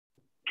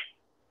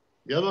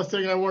The other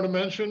thing I want to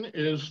mention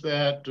is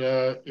that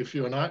if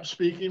you're not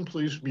speaking,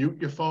 please mute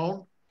your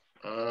phone,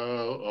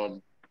 or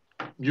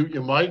mute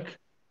your mic,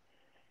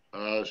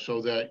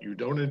 so that you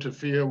don't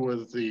interfere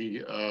with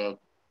the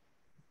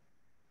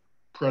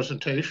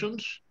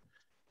presentations.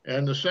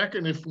 And the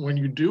second, if when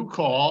you do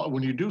call,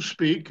 when you do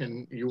speak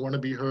and you want to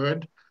be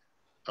heard,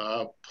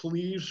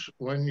 please,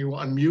 when you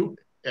unmute,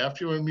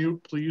 after you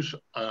unmute, please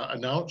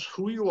announce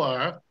who you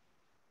are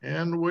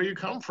and where you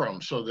come from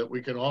so that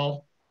we can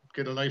all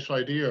get a nice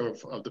idea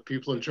of the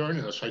people that are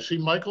joining us. I see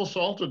Michael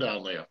Salter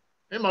down there.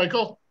 Hey,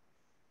 Michael.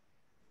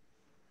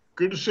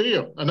 Good to see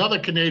you. Another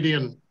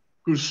Canadian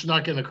who's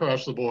snuck in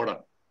across the border.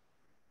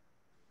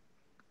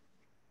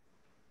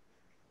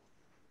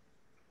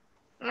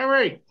 All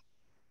right.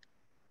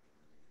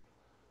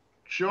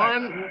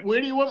 John, where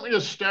do you want me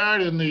to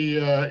start in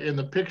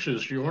the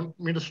pictures? Do you want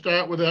me to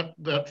start with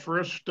that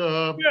first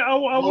Yeah, I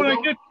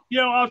want to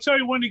get, I'll tell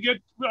you when to get,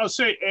 I'll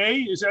say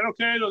A. Is that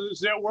okay? Does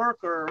that work?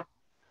 Or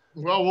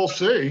well, we'll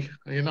see.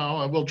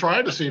 We'll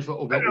try to see if it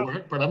will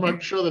work, but I'm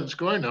not sure that it's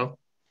going to.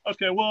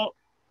 Okay, well,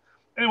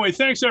 anyway,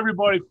 thanks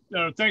everybody.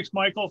 Thanks,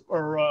 Michael,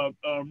 or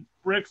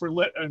Rick, for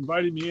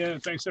inviting me in,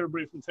 and thanks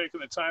everybody for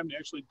taking the time to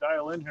actually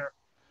dial in here.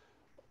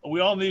 We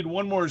all need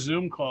one more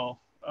Zoom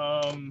call.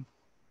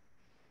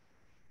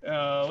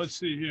 Let's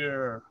see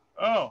here.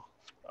 Oh,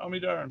 me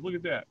darn! Look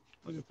at that!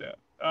 Look at that.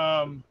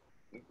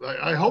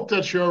 I hope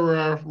that's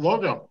your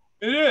logo.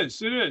 It is.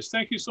 It is.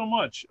 Thank you so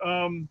much.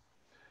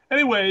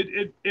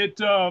 Anyway,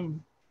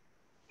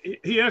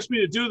 he asked me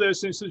to do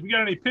this, and he says, "We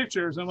got any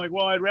pictures?" I'm like,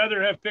 "Well, I'd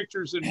rather have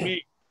pictures than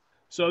me."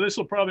 So this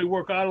will probably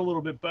work out a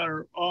little bit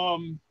better.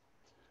 I'm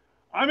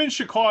in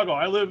Chicago.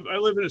 I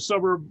live in a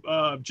suburb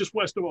just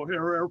west of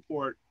O'Hare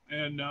Airport,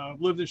 and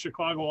lived in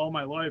Chicago all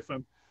my life.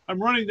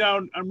 I'm running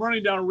down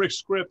Rick's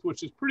script,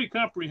 which is pretty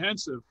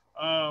comprehensive.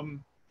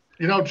 John,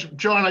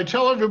 I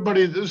tell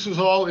everybody this is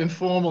all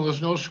informal.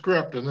 There's no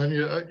script, and then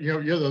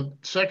you're the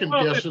second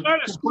guest. It's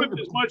not a script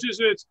as much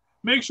as it's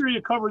make sure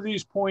you cover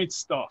these points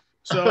stuff.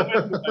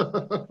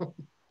 So,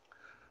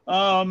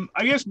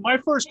 I guess my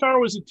first car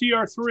was a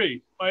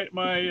TR3.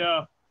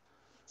 My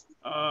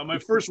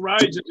first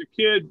rides as a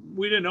kid,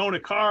 we didn't own a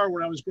car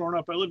when I was growing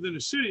up. I lived in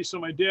the city, so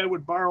my dad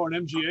would borrow an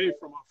MGA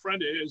from a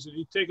friend of his, and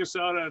he'd take us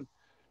out on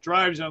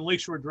drives on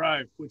Lakeshore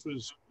Drive, which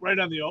was right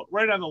on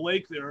the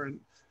lake there. And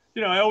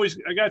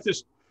I got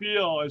this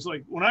feel. I was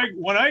like,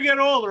 when I get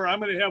older, I'm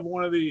going to have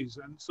one of these.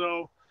 And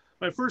so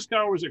my first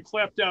car was a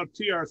clapped out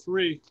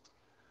TR3.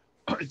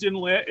 It didn't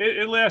last.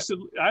 It lasted.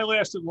 I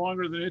lasted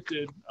longer than it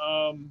did.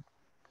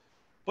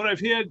 But I've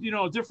had,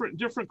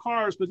 different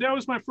cars, but that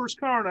was my first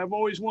car, and I've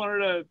always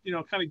wanted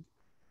to, kind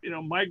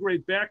of,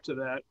 migrate back to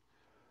that.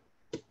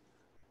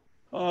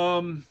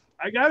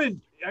 I got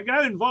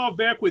involved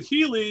back with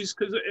Healey's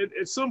because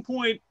at some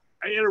point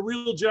I had a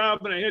real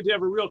job and I had to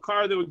have a real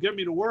car that would get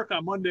me to work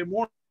on Monday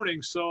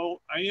morning. So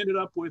I ended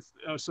up with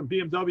some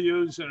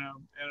BMWs and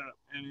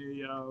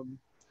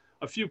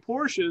a few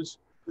Porsches.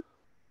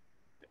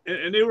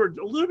 And they were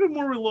a little bit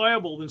more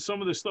reliable than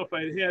some of the stuff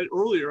I had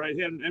earlier. I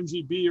had an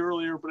MGB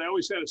earlier, but I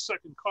always had a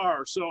second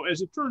car. So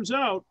as it turns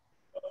out,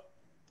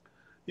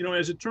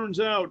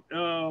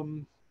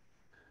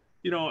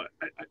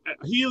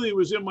 Healey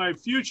was in my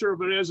future,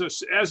 but as a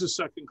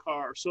second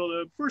car. So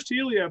the first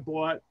Healey I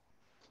bought,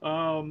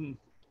 I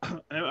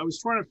was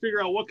trying to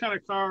figure out what kind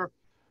of car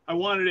I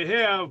wanted to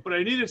have, but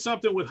I needed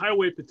something with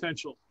highway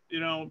potential.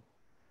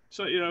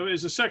 So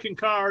as a second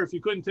car, if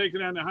you couldn't take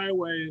it on the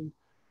highway. And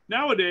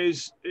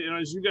nowadays,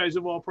 as you guys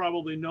have all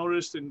probably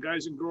noticed, and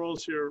guys and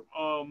girls here,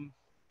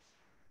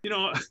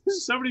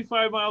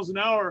 75 miles an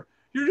hour,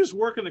 you're just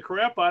working the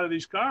crap out of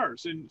these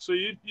cars. And so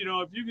if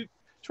you could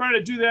try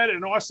to do that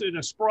in Austin,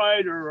 a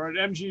Sprite or an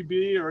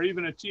MGB or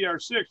even a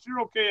TR6,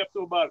 you're okay up to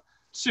about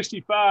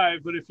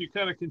 65. But if you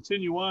kind of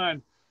continue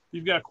on,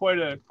 you've got quite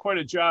a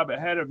job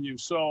ahead of you.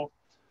 So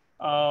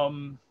I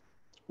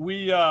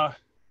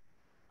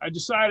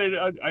decided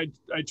I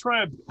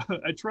try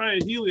a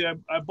Healey.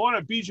 I bought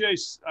a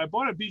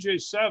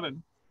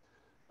BJ7.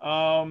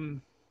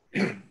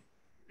 Let's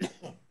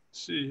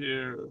see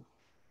here.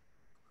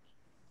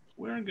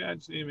 Where in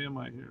God's name am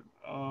I here?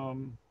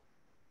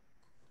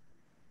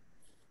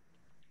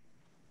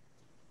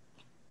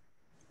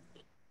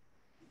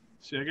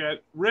 See, I got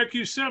Rick.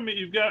 You sent me.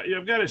 You've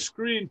got a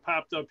screen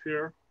popped up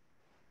here.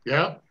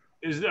 Yeah.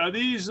 Are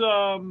these?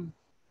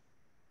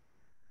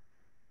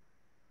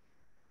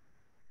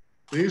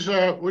 These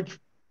are which?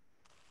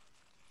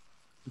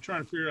 I'm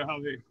trying to figure out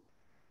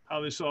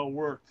how this all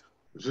worked.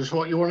 Is this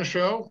what you want to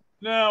show?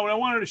 No, what I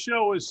wanted to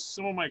show was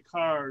some of my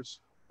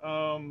cars. These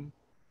are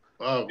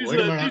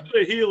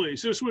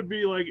Healeys. This would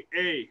be like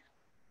A.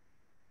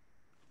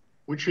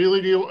 Which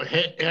Healey do you?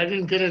 I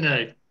didn't get an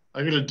A.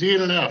 I got a D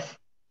and an F.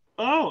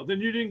 Oh, then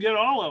you didn't get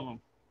all of them.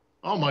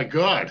 Oh my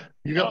God!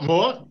 You got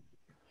more?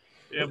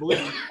 Yeah, believe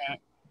it or not.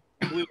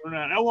 Believe it or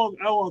not, I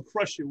won't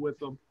crush you with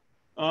them.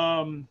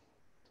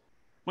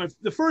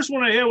 The first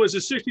one I had was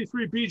a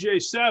 '63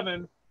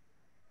 BJ7.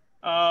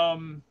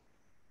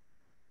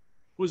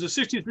 Was a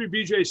 '63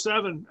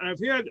 BJ7.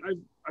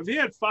 I've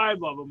had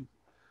 5 of them.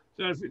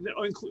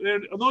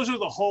 Those are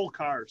the whole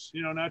cars,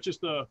 you know, not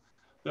just the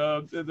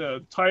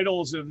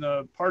titles and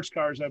the parts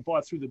cars I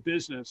bought through the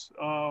business.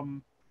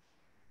 I'm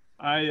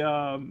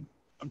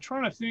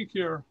trying to think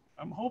here.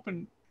 I'm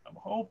hoping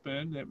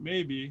that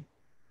maybe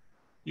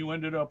you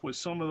ended up with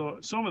some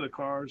of the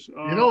cars.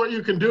 You know what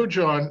you can do,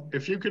 John?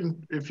 If you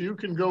can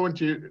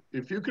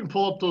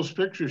pull up those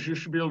pictures, you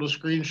should be able to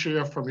screen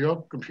share from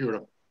your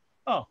computer.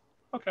 Oh,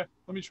 okay.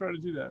 Let me try to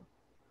do that.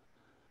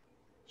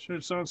 Sure,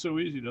 it sounds so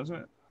easy, doesn't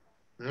it?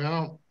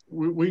 Yeah,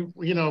 we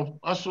you know,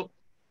 us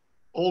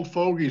old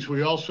fogies,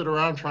 we all sit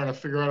around trying to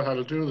figure out how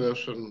to do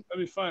this, and that'd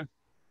be fine.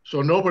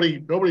 So nobody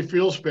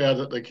feels bad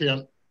that they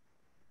can't,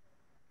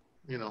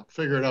 you know,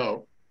 figure it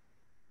out.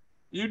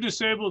 You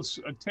disabled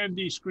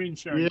attendee screen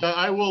sharing. Yeah,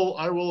 I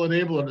will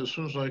enable it as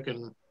soon as I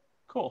can.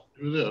 Cool.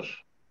 Do this.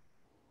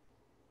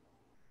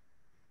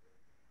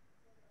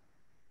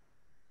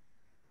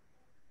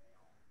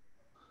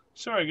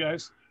 Sorry,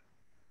 guys.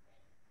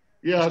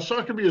 Yeah, it's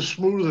not going to be as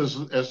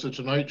smooth as the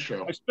Tonight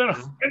Show. I spent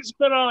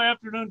all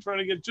afternoon trying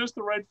to get just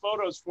the right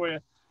photos for you,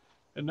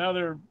 and now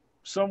they're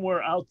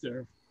somewhere out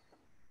there.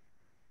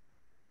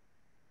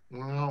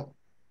 Well,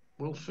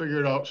 we'll figure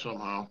it out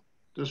somehow.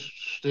 Just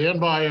stand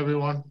by,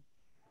 everyone.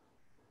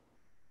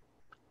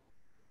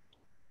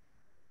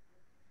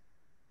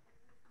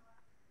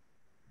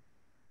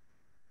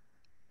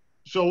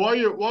 So while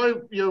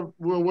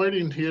we're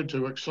waiting here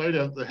to excite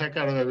the heck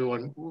out of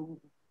everyone,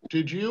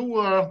 did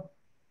you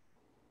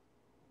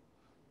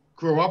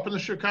grow up in the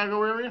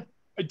Chicago area?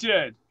 I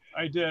did.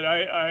 I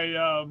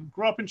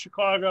grew up in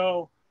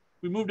Chicago.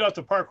 We moved out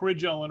to Park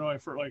Ridge, Illinois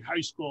for like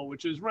high school,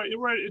 which is right.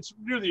 It's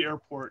near the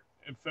airport,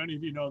 if any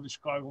of you know the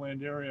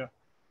Chicagoland area.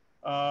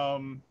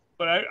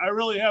 But I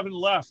really haven't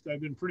left. I've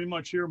been pretty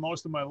much here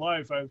most of my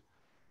life. I've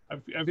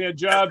had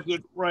jobs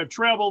where I've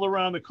traveled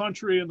around the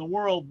country and the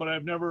world, but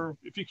I've never,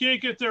 if you can't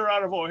get there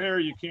out of O'Hare,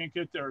 you can't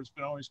get there. It's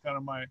been always kind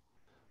of my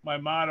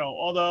motto.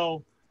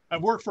 Although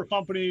I've worked for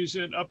companies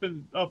up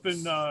in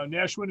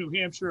Nashua, New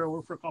Hampshire. I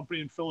worked for a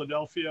company in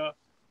Philadelphia.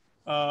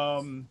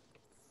 You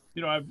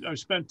know, I've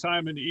spent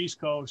time in the East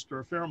Coast,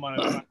 or a fair amount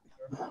of time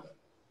there.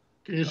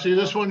 Can you see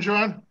this one,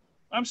 John?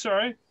 I'm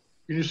sorry.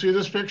 Can you see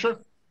this picture?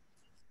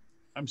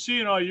 I'm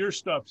seeing all your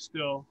stuff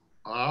still.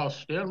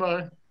 Stand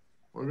by.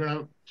 We're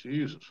gonna,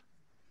 Jesus.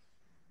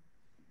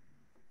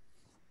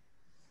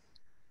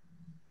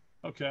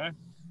 Okay.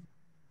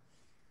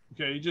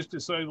 Okay, you just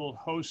disabled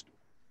host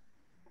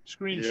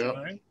screen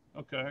sharing.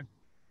 Okay.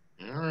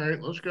 All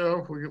right, let's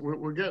go.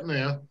 We're getting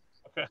there.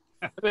 Okay.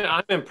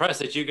 I'm impressed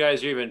that you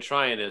guys are even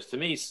trying this. To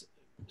me,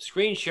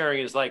 screen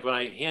sharing is like when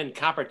I hand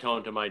copper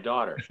tone to my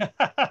daughter.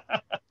 I'm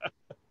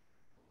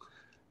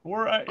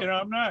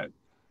not.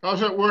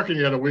 How's that working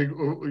yet?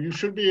 You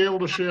should be able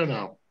to share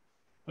now.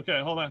 Okay,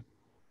 hold on.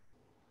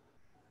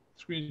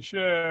 Screen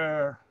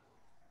share.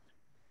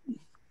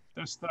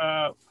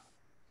 Desktop.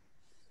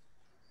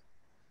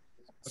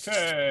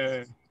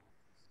 Okay.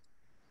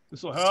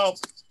 This will help.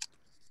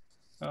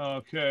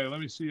 Okay, let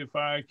me see if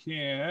I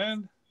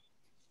can.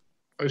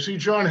 I see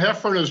John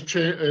Heffern is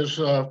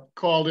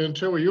called in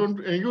too. Are you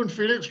in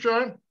Phoenix,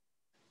 John?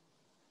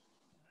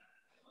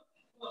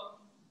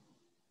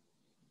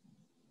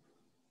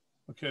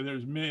 Okay,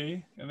 there's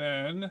me, and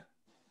then.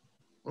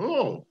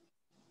 Oh.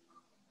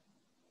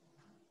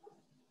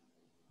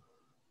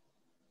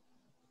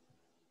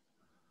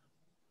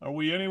 Are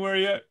we anywhere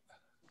yet?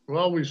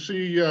 Well, we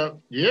see,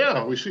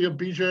 we see a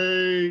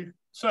BJ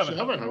seven,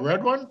 a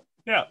red one.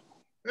 Yeah.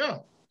 Yeah.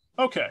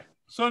 Okay.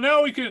 So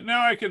now I can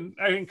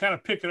kind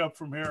of pick it up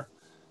from here.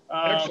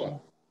 Excellent.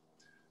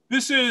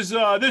 This is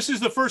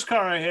the first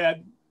car I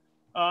had.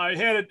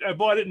 I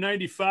bought it in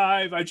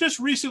 '95. I just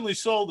recently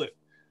sold it.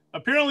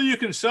 Apparently you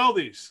can sell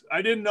these.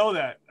 I didn't know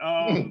that.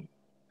 I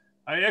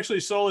actually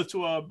sold it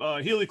to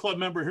a Healey Club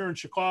member here in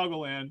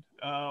Chicagoland.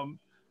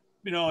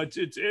 You know,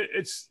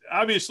 it's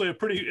obviously a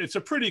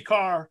pretty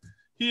car.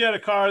 He had a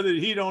car that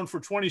he'd owned for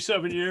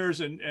 27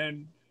 years,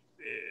 and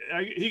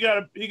he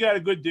got a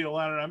good deal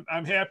on it.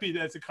 I'm happy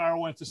that the car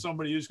went to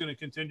somebody who's going to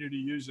continue to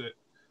use it.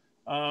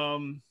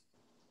 Do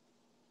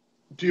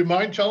you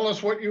mind telling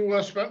us what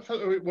you spent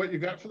what you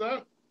got for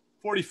that?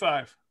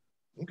 45.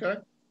 Okay.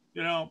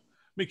 You know,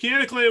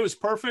 mechanically it was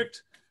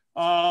perfect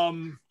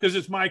because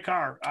it's my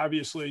car,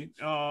 obviously.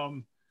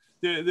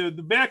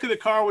 The back of the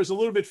car was a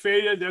little bit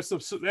faded. That's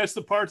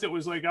the part that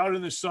was like out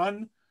in the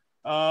sun.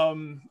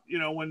 You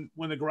know,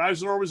 when the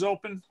garage door was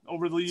open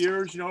over the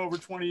years, you know, over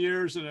 20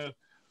 years, and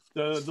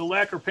the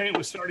lacquer paint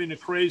was starting to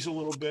craze a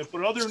little bit.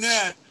 But other than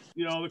that,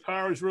 you know, the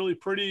car is really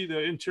pretty. The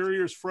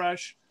interior is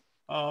fresh,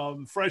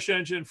 fresh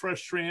engine,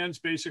 fresh trans,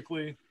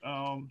 basically.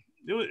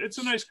 It's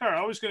a nice car.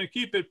 I was going to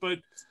keep it, but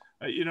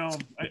you know,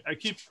 I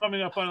keep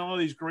coming up on all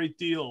these great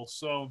deals.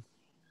 So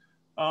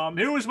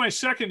here was my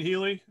second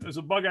Healey. It was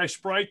a Bug Eye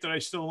Sprite that I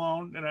still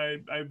own, and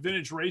I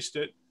vintage raced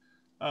it.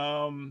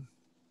 And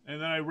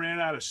then I ran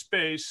out of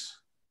space.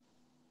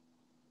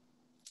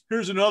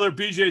 Here's another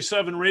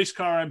BJ7 race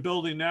car I'm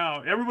building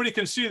now. Everybody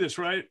can see this,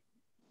 right?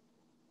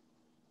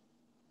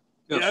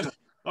 Yes.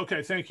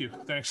 Okay, thank you.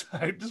 Thanks.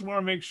 I just want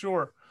to make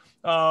sure.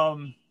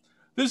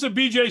 This is a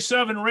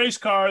BJ7 race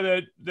car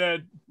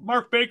that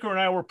Mark Baker and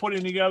I were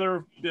putting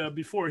together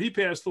before he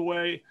passed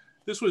away.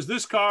 This was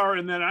this car,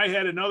 and then I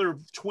had another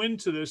twin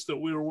to this that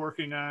we were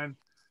working on.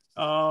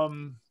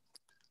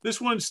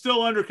 This one's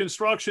still under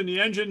construction. The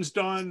engine's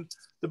done.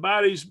 The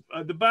body's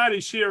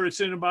here. It's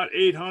in about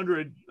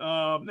 800.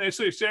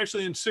 It's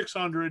actually in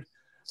 600.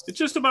 It's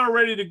just about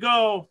ready to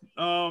go.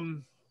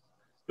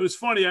 It was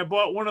funny. I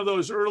bought one of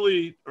those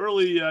early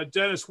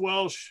Dennis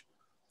Welsh,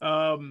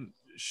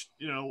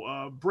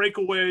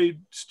 breakaway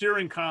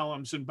steering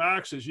columns and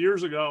boxes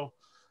years ago.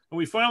 And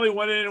we finally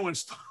went in and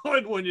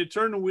installed when you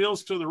turn the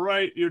wheels to the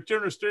right, you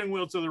turn the steering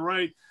wheel to the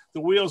right,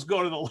 the wheels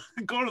go to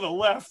the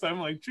left. I'm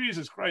like,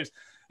 Jesus Christ,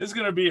 this is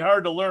going to be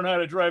hard to learn how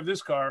to drive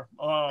this car.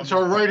 It's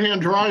our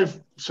right-hand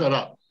drive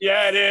setup.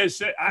 Yeah, it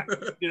is.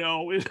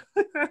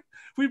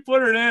 We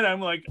put it in. I'm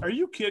like, are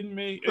you kidding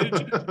me?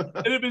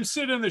 It had been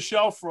sitting on the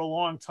shelf for a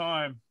long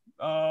time.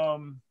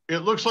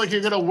 It looks like you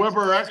got a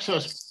Weber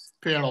access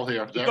panel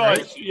here. Is that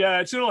right?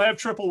 Yeah, it'll have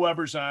triple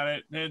Webers on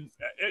it, and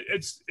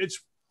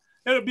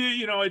it'll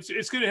be,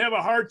 it's going to have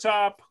a hard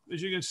top.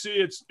 As you can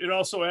see, it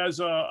also has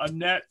a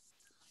net,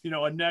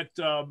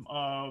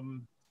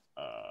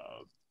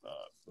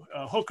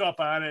 hookup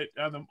on it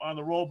on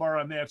the roll bar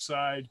on that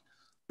side.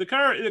 The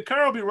car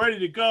will be ready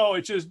to go.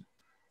 It's just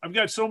I've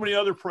got so many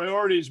other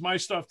priorities. My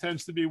stuff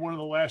tends to be one of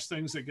the last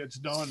things that gets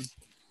done.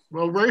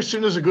 Well,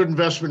 racing is a good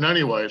investment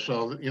anyway,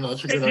 so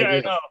that's a good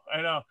idea.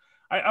 I know.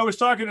 I was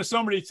talking to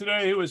somebody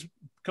today who was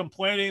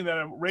complaining that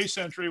a race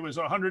entry was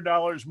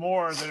 $100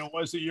 more than it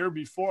was the year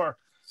before.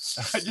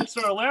 I just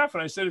started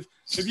laughing. I said,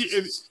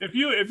 if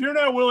you're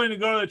not willing to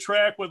go to the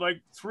track with like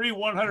 3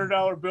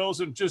 $100 bills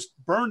and just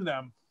burn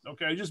them,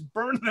 okay, just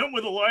burn them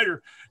with a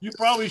lighter, you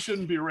probably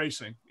shouldn't be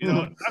racing.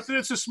 Not that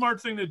it's a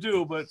smart thing to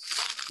do, but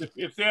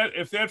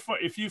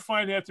if you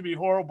find that to be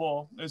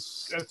horrible,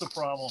 that's a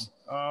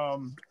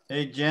problem.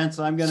 Hey, gents,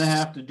 I'm going to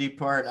have to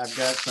depart. I've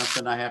got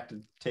something I have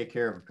to take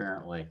care of,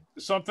 apparently.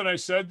 Something I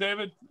said,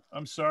 David?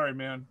 I'm sorry,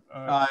 man.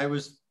 It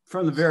was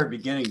from the very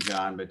beginning,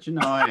 John, but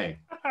hey.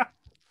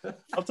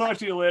 I'll talk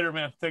to you later,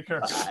 man. Take care.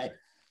 Bye.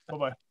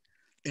 Bye-bye.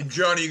 And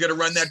John, are you going to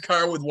run that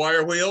car with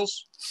wire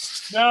wheels?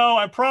 No,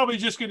 I'm probably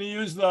just going to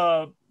use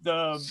the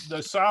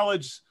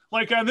solids,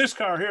 like on this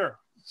car here,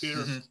 Peter.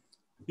 Mm-hmm.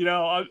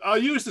 I'll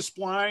use the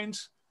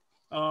splines.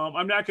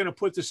 I'm not going to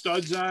put the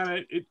studs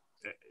on it.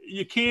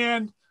 You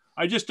can.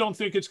 I just don't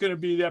think it's going to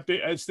be that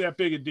big. It's that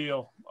big a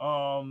deal.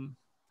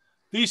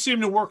 These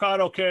seem to work out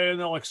okay, and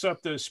they'll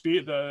accept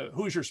the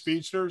Hoosier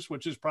Speedsters,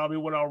 which is probably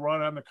what I'll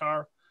run on the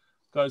car,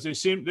 because they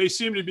seem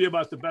to be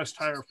about the best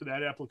tire for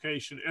that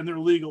application, and they're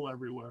legal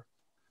everywhere.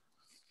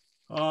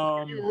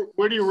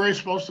 Where do you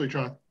race mostly,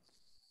 John?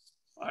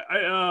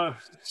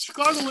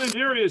 Chicagoland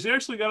area has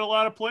actually got a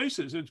lot of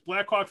places. It's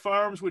Blackhawk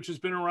Farms, which has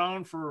been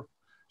around for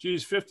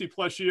 50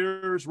 plus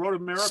years. Road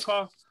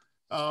America,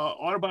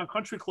 Audubon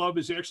Country Club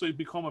has actually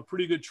become a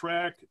pretty good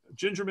track.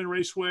 Gingerman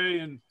Raceway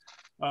and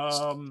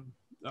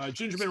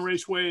Gingerman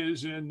Raceway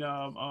is in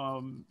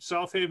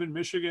South Haven,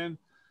 Michigan.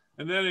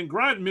 And then in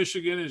Groton,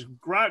 Michigan is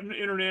Groton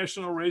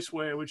International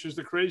Raceway, which is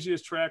the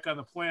craziest track on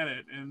the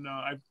planet. And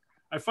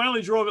I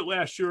finally drove it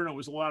last year, and it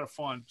was a lot of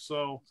fun.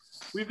 So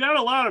we've got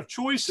a lot of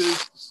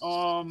choices.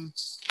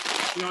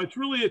 It's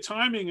really a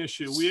timing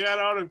issue. We had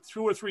out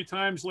 2 or 3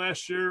 times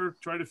last year,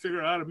 trying to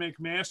figure out how to make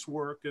mass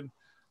work. And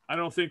I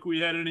don't think we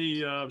had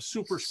any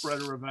super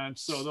spreader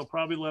events. So they'll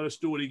probably let us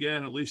do it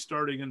again, at least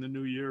starting in the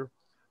new year.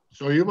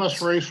 So you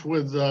must race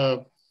with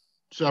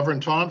Severin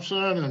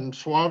Thompson and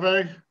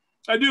Suave?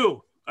 I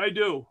do.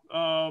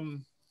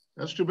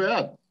 That's too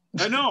bad.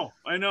 I know.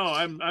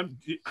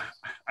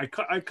 I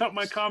cut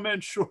my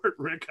comment short,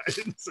 Rick. I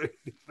didn't say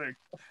anything.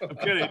 I'm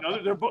kidding.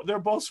 No, they're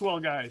both swell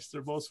guys.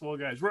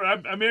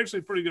 I'm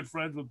actually pretty good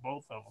friends with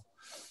both of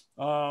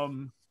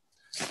them.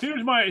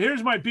 Here's my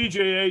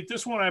BJ8.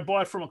 This one I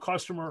bought from a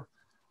customer.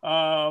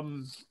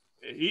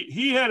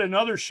 He had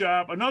another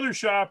shop. Another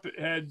shop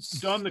had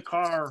done the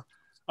car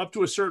up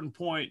to a certain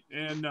point,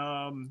 and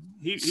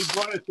he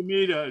brought it to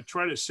me to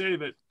try to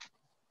save it.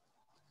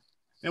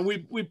 And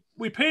we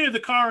painted the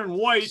car in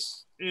white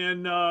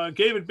and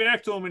gave it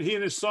back to him, and he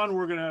and his son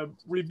were going to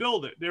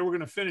rebuild it. They were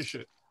going to finish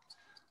it.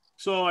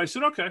 So I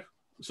said, okay.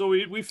 So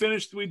we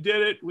finished, we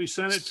did it. We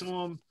sent it to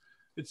him.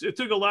 It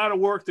took a lot of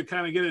work to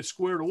kind of get it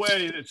squared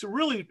away. And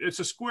it's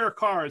a square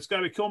car. It's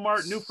got a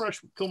new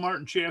fresh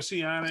Kilmartin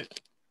chassis on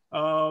it.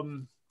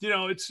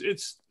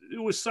 It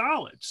was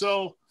solid.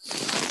 So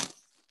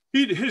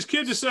his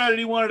kid decided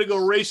he wanted to go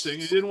racing.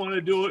 He didn't want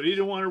to do it. He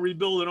didn't want to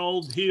rebuild an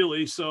old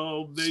Healey.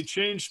 So they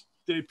changed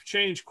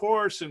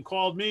course and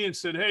called me and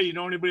said, hey,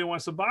 anybody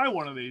wants to buy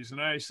one of these?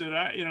 And I said,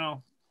 I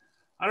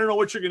don't know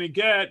what you're going to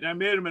get. And I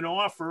made him an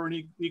offer,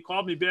 and he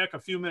called me back a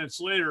few minutes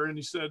later, and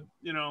he said,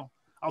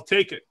 I'll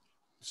take it.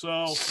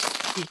 So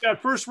he's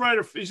got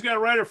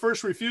right of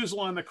first refusal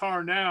on the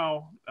car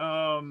now.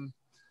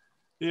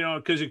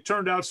 Because it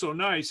turned out so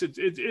nice.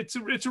 It's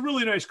a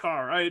really nice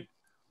car.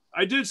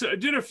 I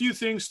did a few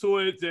things to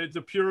it that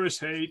the purists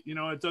hate. You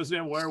know, it doesn't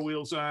have wire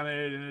wheels on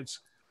it, and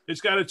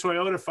it's got a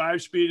Toyota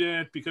 5-speed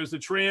in it because the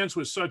Trans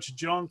was such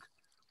junk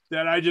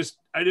that I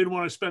didn't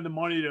want to spend the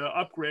money to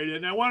upgrade it.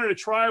 And I wanted to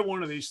try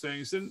one of these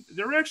things, and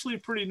they're actually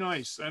pretty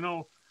nice. I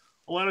know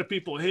a lot of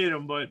people hate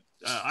them, but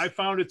I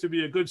found it to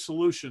be a good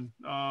solution.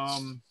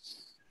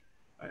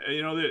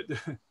 You know,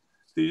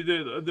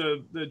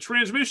 the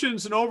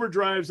transmissions and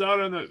overdrives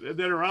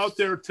that are out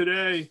there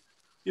today,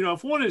 you know,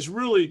 if one is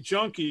really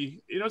junky,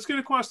 you know,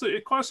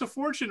 it costs a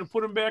fortune to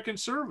put them back in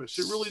service.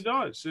 It really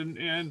does.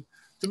 And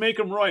to make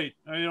them right,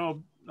 you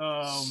know,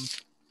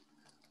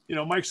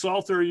 Mike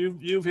Salter,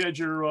 you've had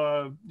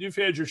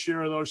your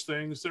share of those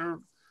things.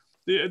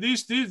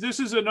 This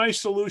is a nice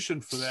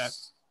solution for that.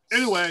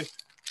 Anyway,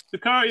 the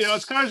car, you know,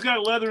 this car's got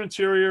a leather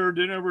interior. It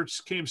never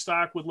came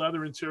stock with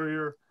leather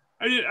interior.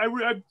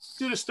 I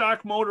did a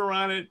stock motor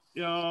on it.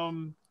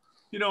 You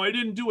know, I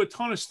didn't do a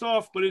ton of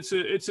stuff, but it's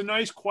a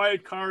nice,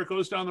 quiet car. It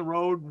goes down the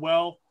road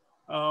well.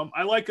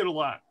 I like it a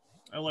lot.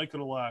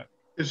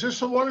 Is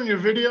this the one in your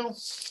video?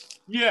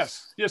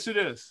 Yes, it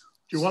is.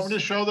 Do you want me to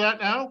show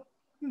that now?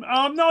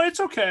 No, it's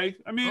okay.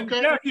 I mean,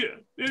 okay. Yeah,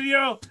 you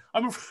know,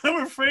 I'm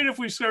afraid if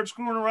we start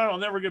screwing around, I'll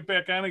never get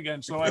back on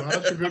again. So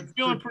I'm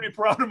feeling pretty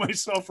proud of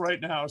myself right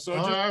now. So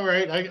all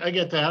right, I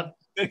get that.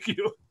 Thank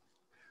you.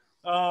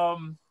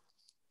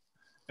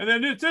 And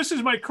then this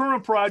is my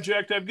current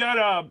project. I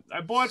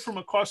bought from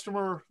a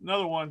customer,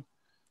 another one.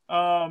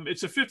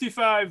 It's a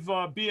 55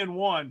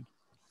 B&1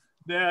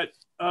 that,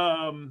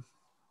 well,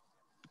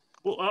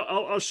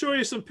 I'll show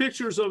you some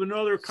pictures of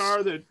another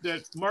car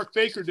that Mark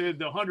Baker did,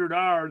 the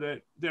 100R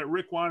that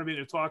Rick wanted me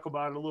to talk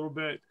about a little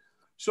bit.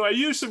 So I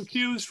used some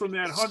cues from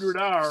that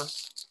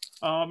 100R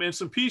and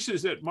some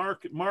pieces that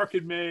Mark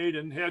had made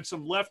and had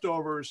some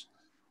leftovers.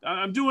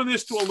 I'm doing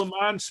this to a Le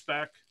Mans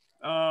spec.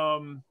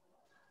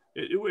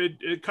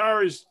 The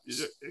car is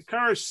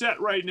set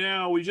right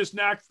now. We just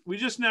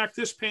knocked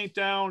this paint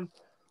down,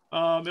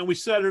 and we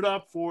set it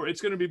up for.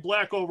 It's going to be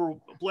black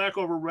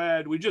over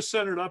red. We just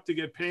set it up to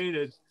get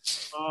painted.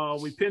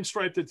 We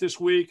pinstriped it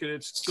this week, and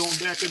it's going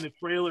back in the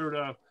trailer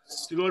to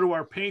go to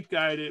our paint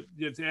guy to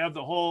have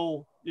the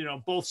whole, you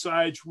know, both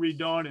sides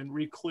redone and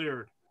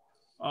re-cleared.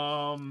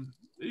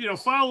 You know,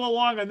 follow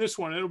along on this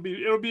one. It'll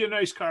be a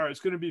nice car.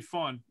 It's going to be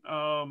fun.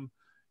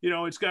 You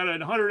know, it's got a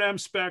 100M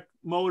spec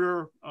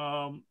motor,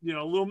 you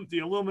know, the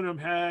aluminum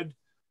head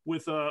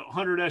with a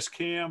 100S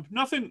cam.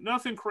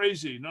 Nothing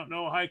crazy.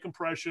 No high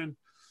compression.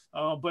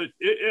 But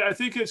I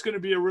think it's going to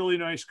be a really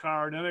nice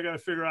car. And then I got to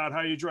figure out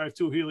how you drive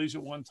 2 Healeys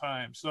at one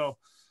time. So,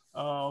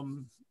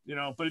 you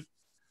know, but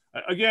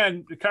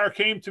again, the car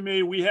came to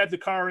me. We had the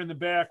car in the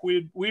back.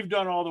 We've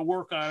done all the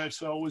work on it,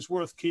 so it was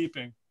worth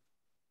keeping.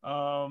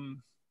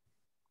 John,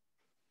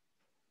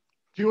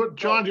 do you want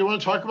to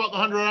talk about the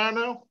 100R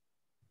now?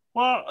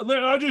 Well,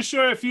 I'll just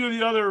show you a few of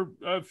the other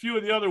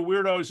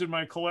weirdos in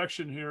my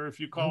collection here. If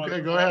you call it.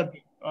 Okay, go ahead.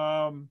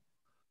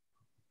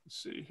 Let's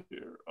see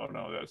here. Oh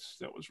no,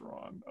 that was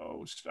wrong.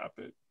 Oh, stop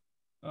it.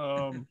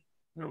 Here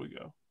we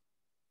go.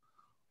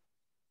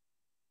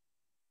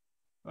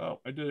 Oh,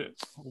 I did it.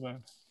 Hold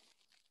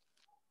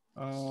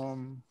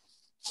on.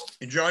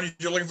 And John,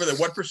 you're looking for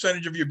what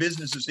percentage of your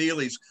business is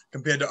Healey's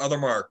compared to other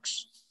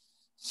marks?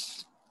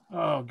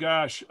 Oh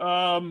gosh.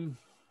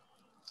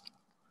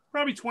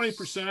 Probably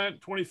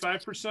 20%,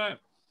 25%.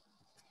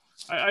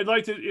 I'd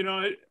like to, you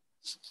know,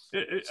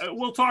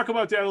 we'll talk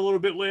about that a little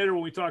bit later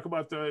when we talk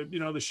about the, you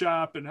know, the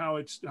shop and how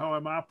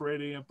I'm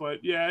operating it.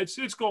 But yeah, it's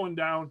going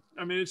down.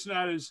 I mean, it's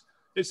not as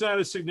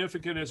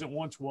significant as it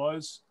once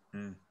was.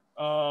 Let's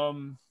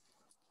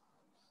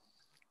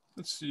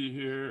see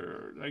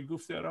here. Did I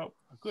goof that up?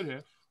 I could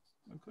have.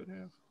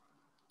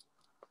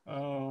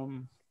 Oh,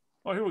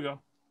 here we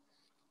go.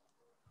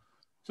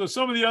 So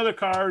some of the other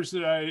cars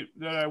that I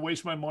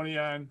waste my money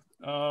on,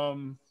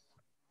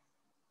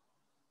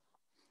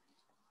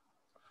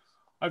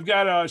 I've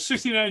got a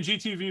 '69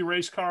 GTV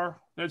race car.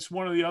 That's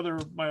one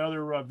of my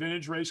other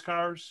vintage race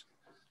cars.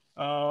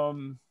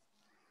 Always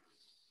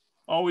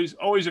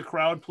a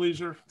crowd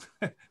pleaser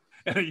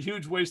and a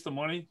huge waste of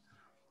money.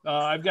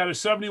 I've got a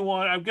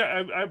 71.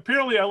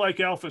 Apparently I like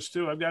Alphas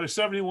too. I've got a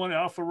 71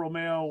 Alfa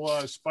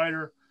Romeo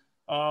Spider.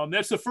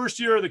 That's the first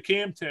year of the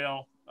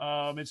camtail.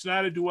 It's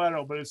not a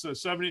Duetto, but it's a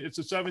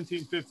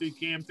 1750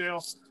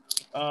 camtail.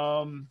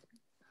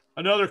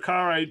 Another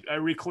car I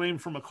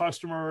reclaimed from a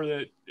customer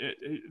that,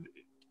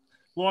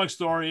 long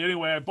story.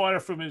 Anyway, I bought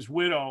it from his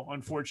widow,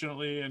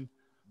 unfortunately, and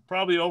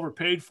probably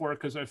overpaid for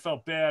it because I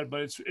felt bad,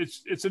 but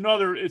it's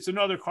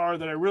another car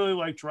that I really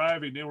like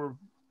driving. They were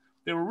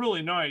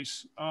really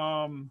nice.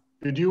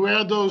 Did you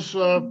add those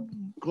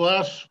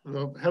glass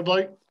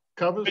headlight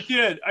covers?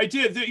 I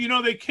did. You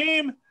know, they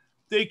came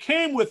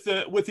with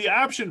the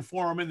option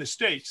for them in the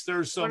States.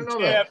 There's some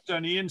tabs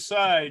on the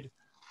inside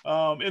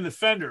in the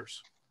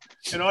fenders,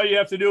 and all you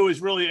have to do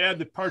is really add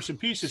the parts and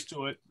pieces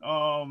to it.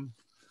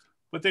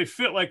 But they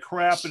fit like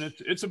crap, and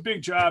it's a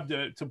big job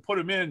to put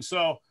them in.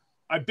 So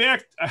I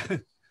backed,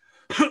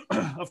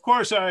 of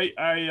course,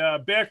 I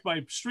backed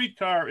my street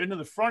car into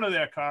the front of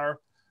that car,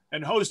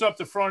 and hosed up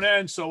the front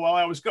end. So while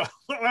I was while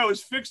I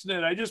was fixing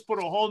it, I just put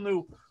a whole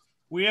new.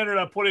 We ended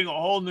up putting a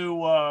whole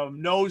new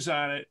nose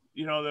on it.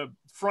 You know, the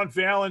front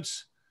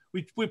valance.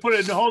 We put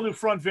a whole new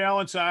front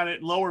valance on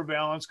it, lower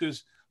valance,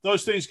 because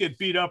those things get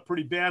beat up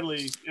pretty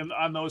badly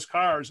on those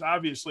cars,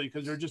 obviously,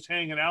 because they're just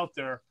hanging out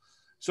there.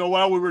 So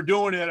while we were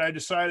doing it, I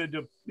decided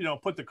to, you know,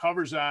 put the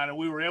covers on, and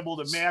we were able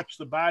to match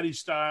the body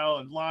style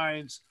and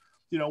lines,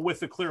 you know, with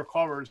the clear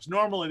covers.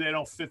 Normally, they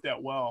don't fit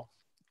that well.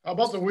 How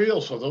about the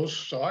wheels? Are those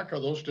stock or are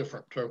those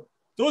different too?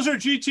 Those are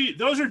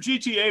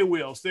GTA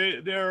wheels.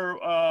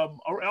 They're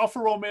Alfa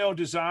Romeo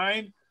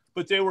design,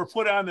 but they were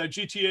put on the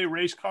GTA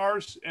race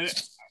cars, and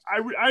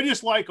I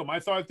just like them. I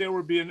thought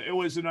it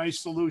was a nice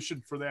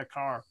solution for that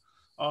car.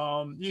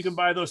 You can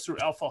buy those through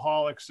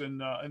Alphaholics in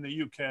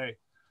the UK.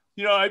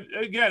 You know,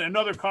 again,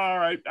 another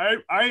car.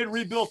 I had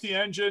rebuilt the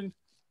engine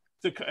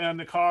and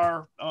the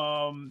car.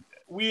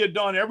 We had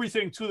done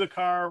everything to the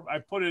car. I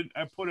put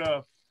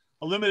a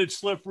limited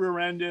slip rear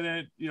end in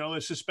it. You know,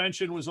 the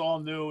suspension was all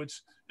new.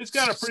 It's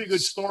got a pretty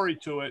good story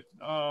to it.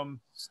 And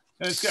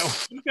it's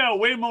got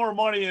way more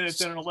money in it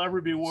than it'll ever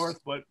be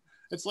worth. But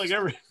it's like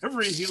every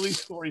Healey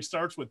story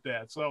starts with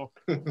that. So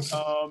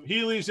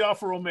Healey's,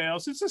 Alfa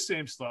Romeos, it's the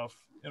same stuff.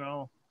 You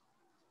know.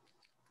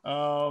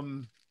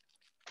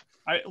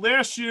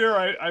 Last year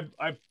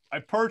I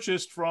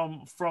purchased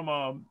from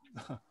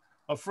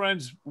a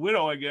friend's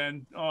widow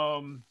again.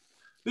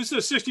 This is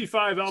a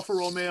 65 Alfa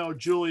Romeo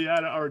Giulia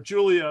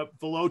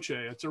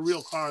Veloce. It's a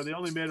real car. They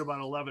only made about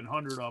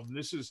 1,100 of them.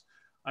 This is,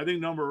 I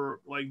think, number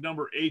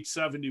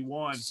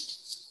 871.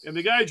 And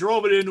the guy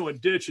drove it into a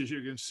ditch, as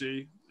you can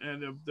see.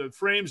 And the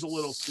frame's a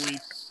little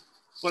tweaked.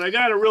 But I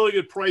got a really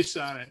good price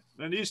on it.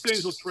 And these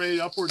things will trade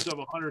upwards of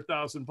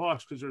 $100,000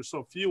 because there's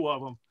so few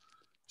of them.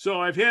 So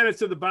I've had it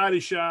to the body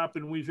shop,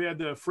 and we've had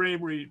the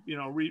frame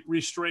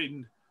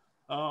re-straightened.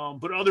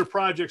 But other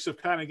projects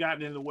have kind of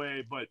gotten in the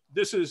way. But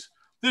this is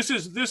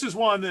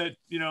one that,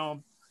 you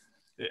know,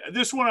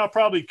 this one I'll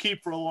probably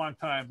keep for a long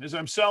time as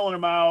I'm selling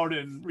them out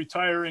and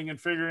retiring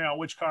and figuring out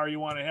which car you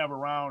want to have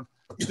around.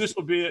 This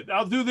will be it.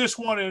 I'll do this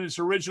one in its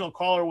original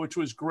color, which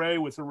was gray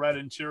with a red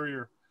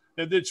interior.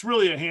 It's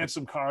really a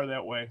handsome car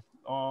that way.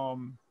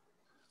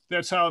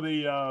 That's how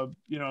the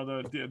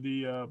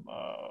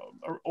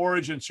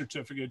origin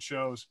certificate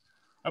shows.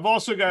 I've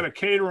also got a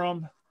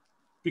Caterham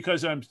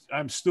because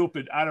I'm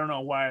stupid. I don't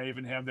know why I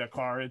even have that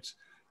car. It's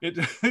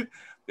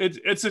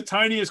the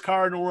tiniest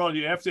car in the world.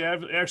 You have to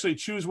actually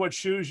choose what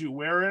shoes you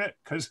wear in it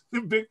because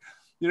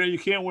you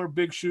can't wear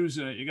big shoes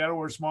in it. You got to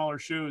wear smaller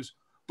shoes.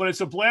 But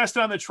it's a blast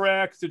on the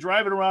track. To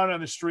drive it around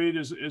on the street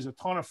is a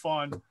ton of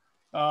fun.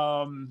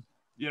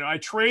 I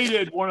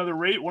traded one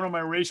of my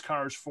race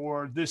cars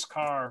for this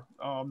car,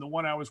 the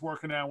one I was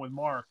working on with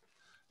Mark,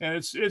 and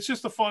it's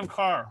just a fun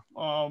car.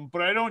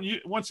 But I don't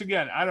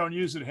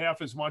use it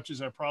half as much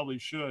as I probably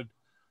should.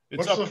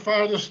 What's the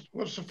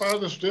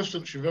farthest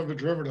distance you've ever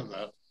driven in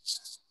that?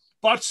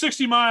 About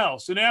 60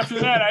 miles. And after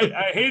that,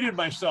 I hated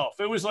myself.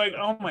 It was like,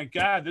 oh my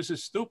God, this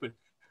is stupid.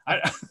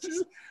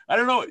 I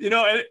don't know,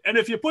 and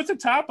if you put the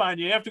top on,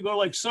 you have to go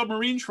like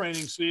submarine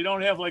training so you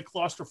don't have like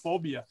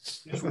claustrophobia.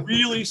 It's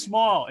really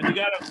small, and you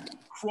got to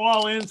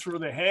crawl in through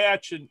the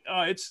hatch, and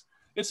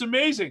it's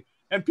amazing.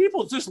 And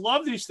people just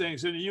love these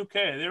things in the UK.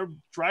 They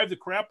drive the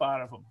crap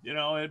out of them,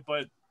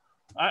 But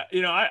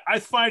I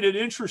find it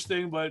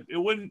interesting, but it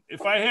wouldn't.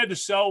 If I had to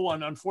sell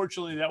one,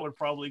 unfortunately, that would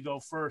probably go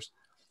first.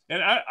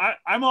 And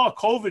I'm all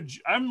COVID.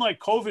 I'm like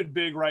COVID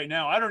big right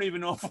now. I don't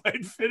even know if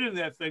I'd fit in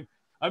that thing.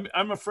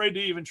 I'm afraid to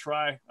even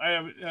try.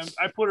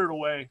 I put it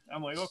away.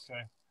 I'm like,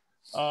 okay.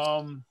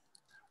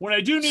 When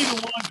I do need a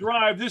long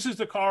drive, this is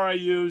the car I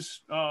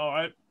use.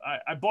 I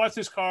bought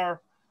this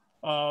car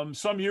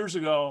some years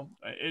ago.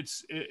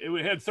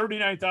 It had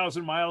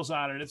 39,000 miles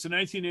on it. It's a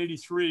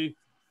 1983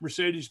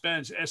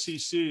 Mercedes-Benz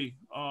SEC.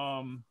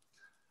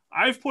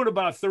 I've put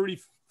about 30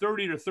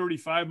 to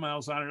 35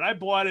 miles on it. I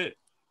bought it,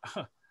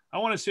 I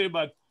want to say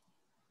about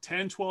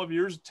 10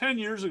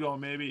 years ago,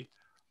 maybe.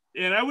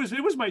 And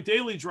it was my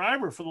daily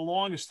driver for the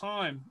longest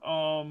time.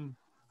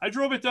 I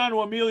drove it down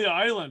to Amelia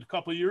Island a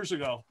couple of years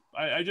ago.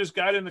 I just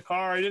got in the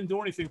car. I didn't do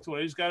anything to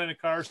it. I just got in the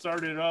car,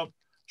 started it up,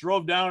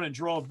 drove down and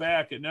drove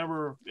back. It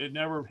never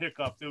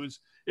hiccuped.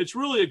 It's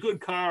really a good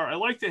car. I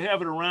like to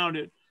have it around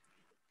it.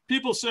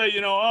 People say,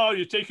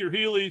 you take your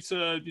Healey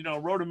to,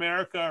 Road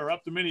America or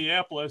up to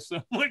Minneapolis.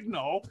 I'm like,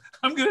 no,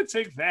 I'm going to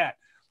take that.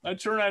 I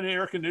turn on the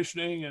air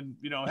conditioning and,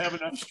 have a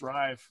nice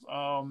drive.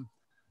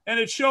 And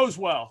it shows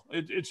well.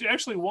 It's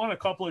actually won a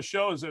couple of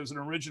shows as an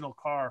original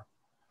car.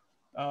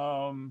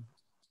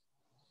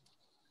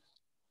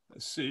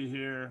 Let's see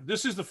here.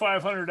 This is the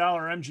 $500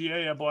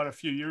 MGA I bought a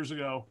few years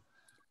ago.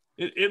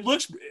 It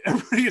looks,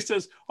 everybody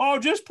says, oh,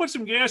 just put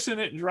some gas in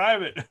it and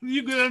drive it.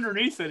 You get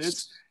underneath it.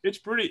 It's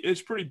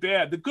pretty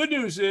bad. The good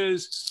news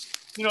is,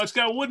 it's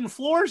got wooden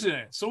floors in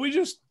it. So we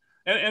just,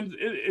 and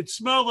it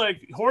smelled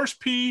like horse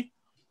pee.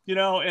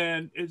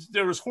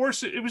 There was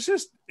horse. It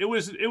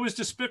was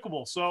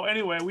despicable. So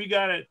anyway, we've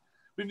got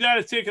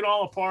to take it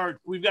all apart.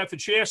 We've got the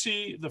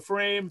chassis, the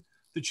frame,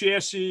 The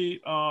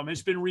chassis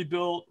has been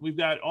rebuilt. We've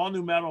got all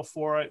new metal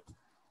for it,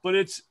 but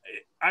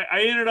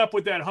I ended up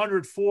with that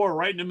 104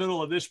 right in the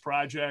middle of this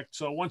project.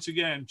 So once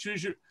again,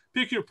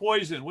 pick your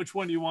poison. Which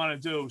one do you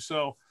want to do?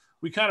 So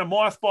we kind of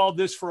mothballed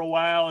this for a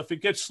while. If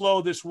it gets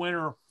slow this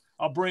winter,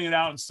 I'll bring it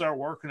out and start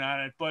working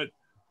on it. But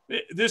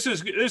this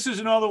is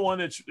another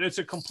one it's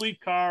a complete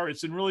car.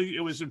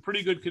 It was in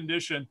pretty good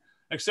condition,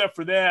 except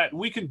for that.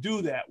 We can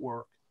do that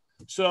work.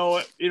 So,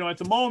 at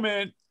the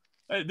moment,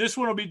 this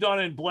one will be done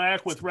in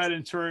black with red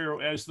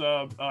interior as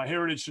the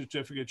heritage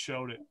certificate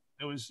showed it.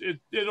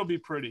 It'll be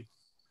pretty.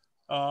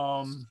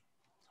 Or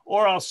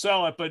I'll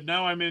sell it, but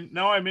now I'm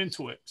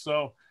into it.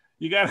 So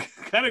you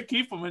gotta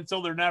keep them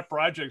until they're not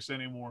projects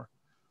anymore.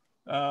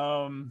 Where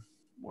am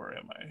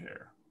I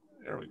here?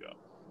 There we go.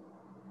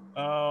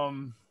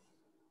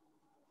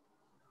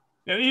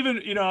 And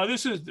even,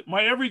 this is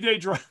my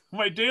everyday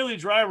my daily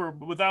driver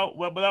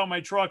without my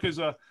truck is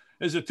a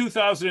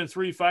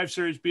 2003 5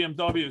 Series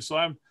BMW. So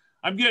I'm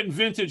getting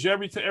vintage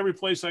every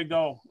place I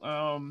go.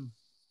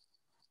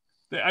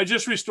 I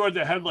just restored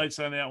the headlights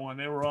on that one.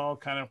 They were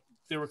kind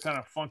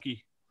of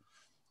funky.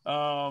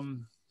 So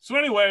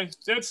anyway,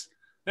 that's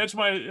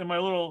my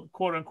little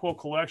quote unquote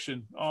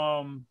collection.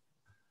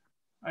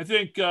 I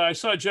think I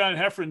saw John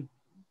Heffron,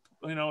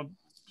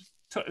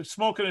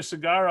 smoking a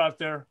cigar out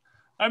there.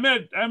 I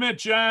met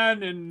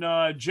John and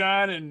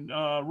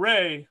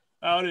Ray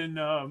out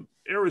in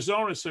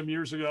Arizona some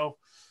years ago.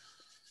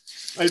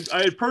 I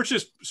had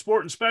purchased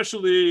Sport and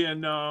Specialty,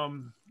 and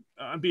on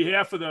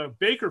behalf of the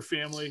Baker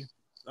family,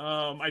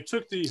 I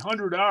took the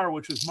 100R,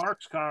 which was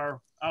Mark's car,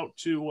 out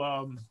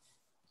to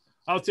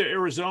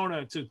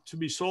Arizona to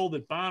be sold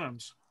at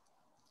Bonham's.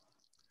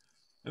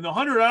 And the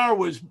 100R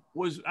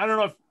was I don't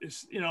know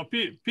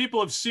if people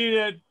have seen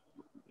it,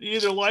 you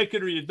either like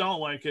it or you don't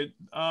like it.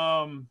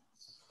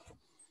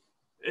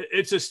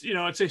 It's a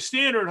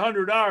standard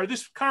 100R.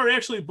 This car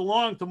actually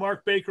belonged to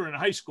Mark Baker in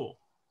high school,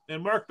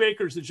 and Mark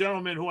Baker is the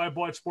gentleman who I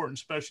bought Sport and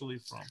Specialty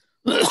from.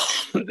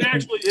 It's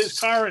actually his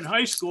car in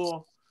high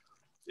school,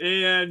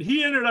 and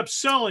he ended up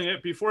selling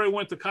it before he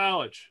went to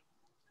college.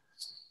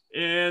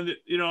 And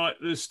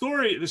the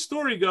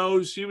story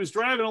goes, he was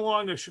driving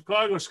along the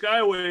Chicago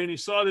Skyway and he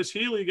saw this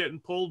Healey getting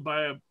pulled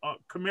by a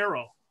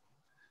Camaro,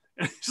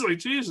 and he's like,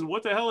 Jesus,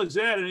 what the hell is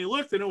that? And he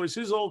looked, and it was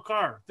his old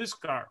car, this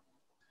car.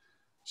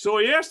 So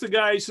he asked the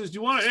guy, he says, do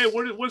you want to, hey,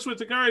 what's with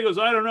the car? He goes,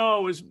 I don't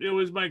know. It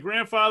was my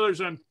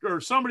grandfather's or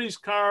somebody's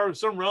car,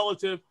 some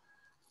relative.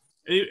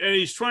 And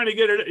he's trying to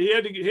get it. He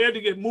had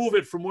to move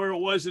it from where it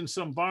was in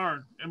some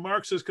barn. And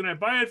Mark says, can I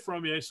buy it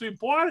from you? So he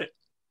bought it.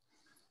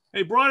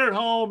 He brought it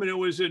home, and it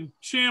was in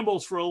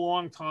shambles for a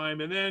long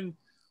time. And then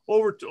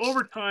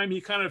over time,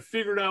 he kind of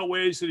figured out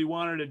ways that he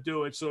wanted to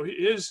do it. So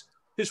his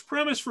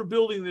premise for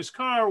building this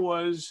car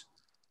was,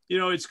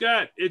 it's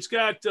got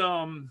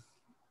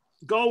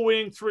Gull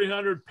Wing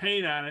 300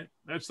 paint on it.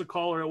 That's the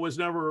color. It was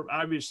never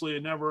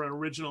an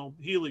original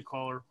Healey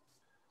color.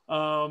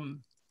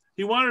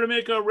 He wanted to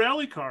make a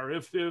rally car.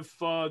 If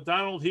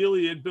Donald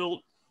Healey had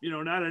built,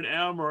 not an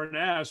M or an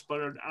S,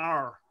 but an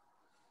R.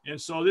 And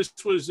so this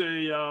was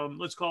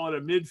let's call it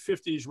a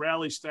mid-50s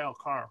rally style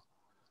car.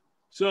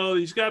 So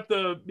he's got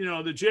the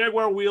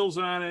Jaguar wheels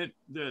on it.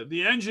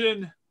 The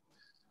engine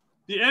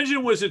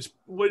was its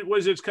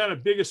kind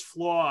of biggest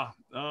flaw.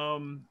 A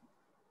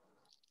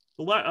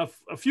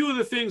few of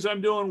the things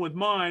I'm doing with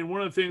mine,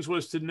 one of the things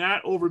was to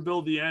not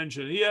overbuild the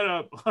engine. He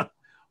had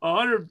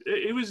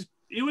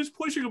he was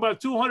pushing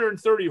about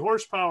 230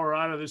 horsepower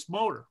out of this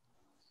motor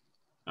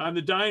on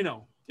the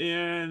dyno.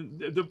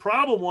 And the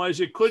problem was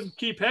it couldn't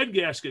keep head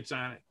gaskets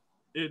on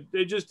it.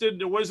 They just didn't,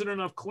 there wasn't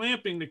enough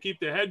clamping to keep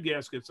the head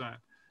gaskets on.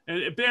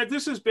 And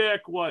this is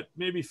back,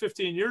 maybe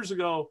 15 years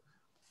ago.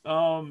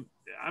 I'm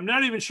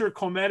not even sure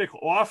Cometic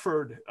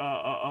offered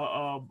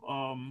a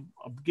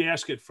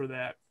gasket for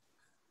that.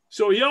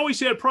 So he always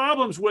had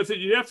problems with it.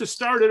 You'd have to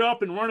start it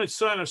up and run it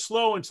kind of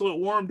slow until it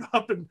warmed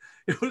up. And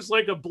it was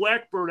like a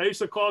Blackbird. I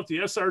used to call it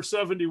the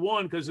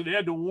SR-71 because it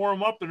had to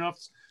warm up enough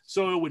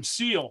so it would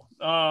seal.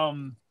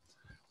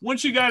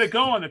 Once you got it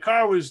going, the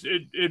car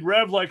it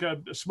revved like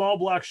a small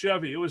block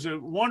Chevy. It was a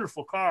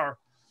wonderful car.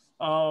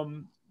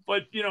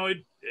 But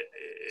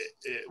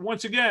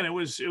once again, it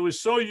was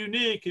so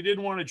unique. He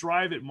didn't want to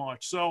drive it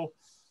much. So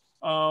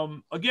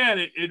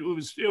again,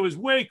 it was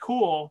way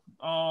cool.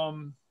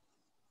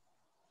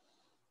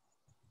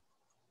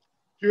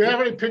 Do you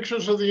have any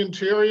pictures of the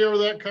interior of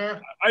that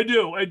car? I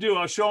do.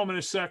 I'll show them in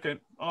a second.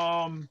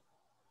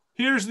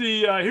 Here's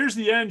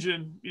the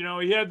engine.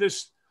 He had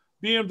this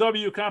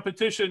BMW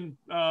competition.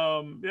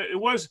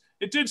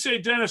 It did say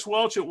Dennis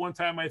Welch at one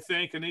time, I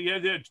think, and he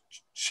had that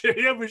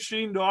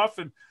machined off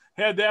and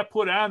had that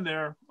put on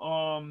there.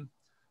 On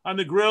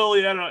the grill,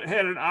 he had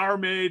an R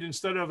made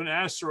instead of an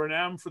S or an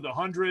M for the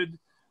 100.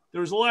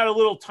 There was a lot of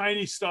little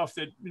tiny stuff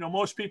that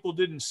most people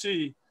didn't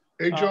see.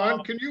 Hey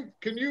John, can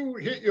you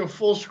hit your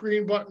full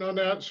screen button on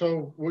that?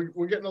 So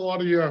we're getting a lot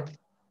of your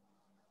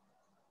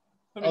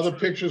other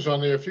pictures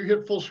on there. If you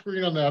hit full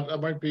screen on that, that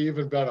might be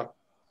even better.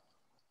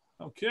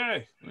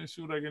 Okay, let me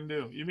see what I can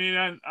do. You mean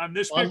on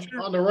this On, picture?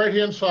 on the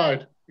right-hand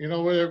side, you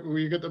know, where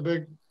you get the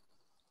big,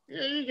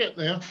 yeah, you get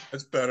there.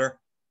 That's better.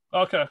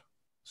 Okay,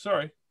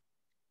 sorry.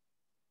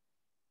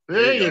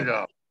 There you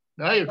go.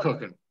 Now you're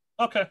cooking.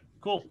 Okay,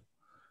 cool.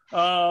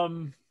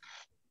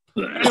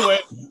 Anyway,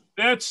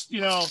 that's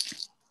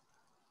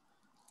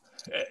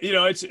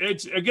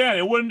it's again,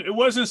 it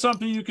wasn't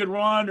something you could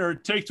run or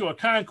take to a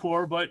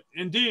concours, but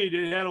indeed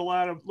it had a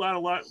lot of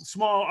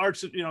small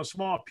arts,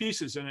 small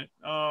pieces in it.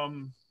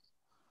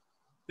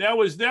 That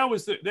was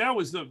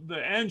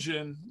the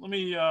engine. Let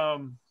me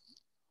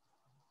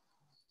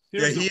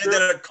Yeah, he had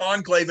that at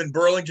Conclave in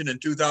Burlington in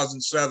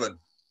 2007.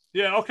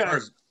 Yeah, okay.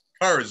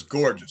 Car is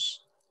gorgeous.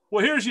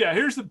 Well, here's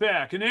the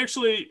back, and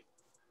actually,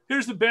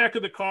 here's the back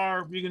of the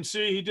car. You can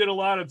see he did a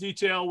lot of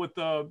detail with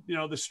the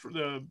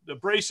the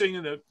bracing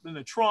in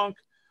the trunk,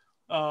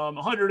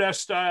 100S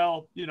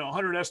style,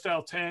 100S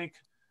style tank.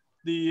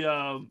 The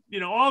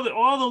all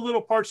the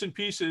little parts and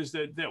pieces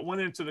that went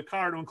into the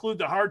car to include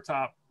the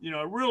hardtop.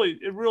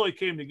 It really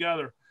came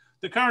together.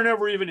 The car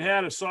never even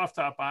had a soft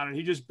top on it.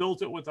 He just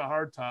built it with a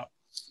hardtop.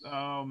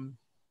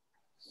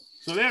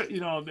 So that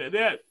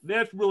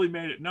really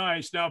made it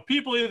nice. Now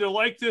people either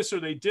like this or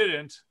they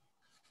didn't.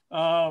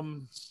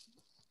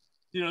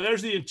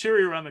 There's the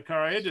interior on the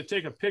car. I had to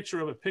take a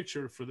picture of a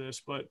picture for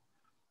this, but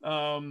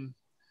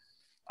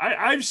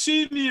I've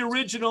seen the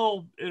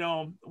original.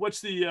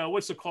 What's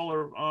the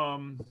color?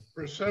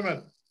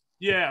 Persimmon.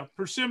 Yeah,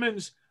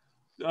 Persimmon's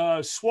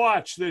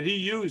swatch that he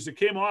used. It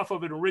came off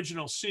of an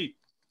original seat,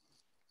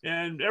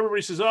 and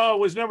everybody says, "Oh, it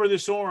was never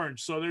this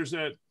orange." So there's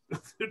that.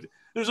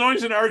 There's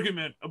always an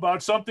argument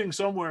about something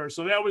somewhere.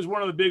 So that was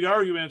one of the big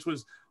arguments,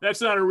 was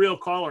that's not a real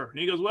color. And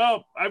he goes,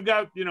 well, I've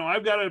got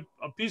a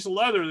piece of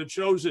leather that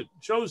shows it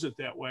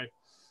that way.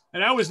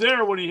 And I was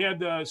there when he had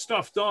the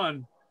stuff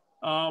done.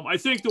 I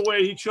think the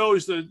way he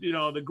chose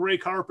the gray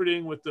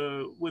carpeting with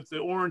the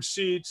orange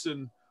seats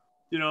and,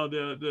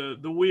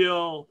 the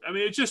wheel, I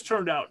mean, it just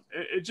turned out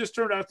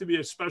to be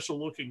a special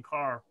looking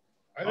car.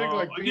 I think,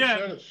 like Pete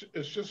said,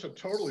 it's just a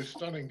totally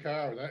stunning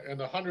car, and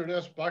the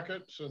 100S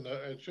buckets, and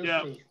it's just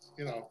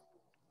a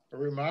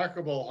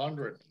remarkable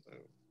 100.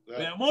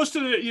 Yeah, most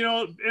of it,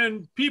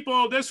 and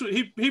people. That's what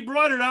he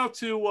brought it out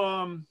to.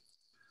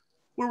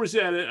 Where was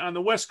that? On the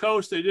West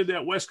Coast, they did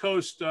that West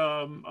Coast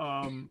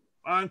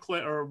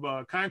enclave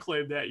or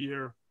conclave that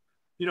year.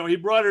 He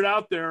brought it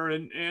out there,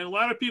 and a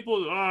lot of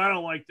people, I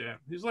don't like that.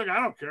 He's like, I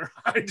don't care,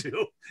 I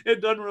do.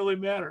 It doesn't really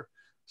matter.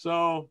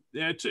 So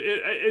yeah,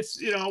 it's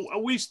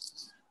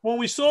when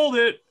we sold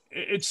it,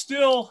 it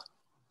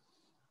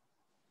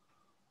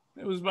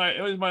was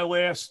my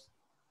last.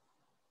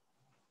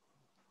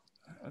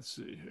 Let's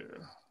see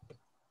here.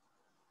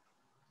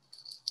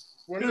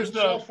 What did it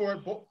sell for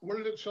at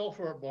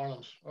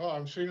Bonhams? Oh,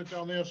 I'm seeing it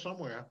down there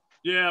somewhere.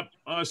 Yeah,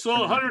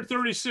 sold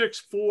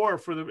 136.4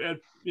 for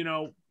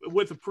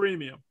with the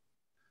premium.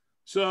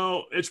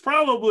 So it's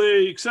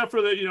probably, except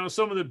for the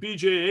some of the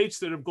BJ8s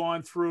that have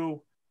gone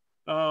through.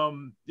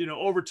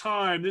 Over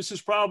time, this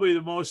is probably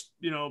the most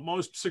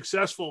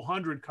successful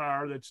 100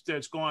 car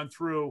that's gone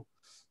through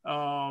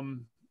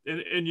in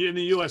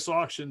the U.S.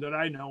 auction that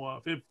I know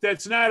of. If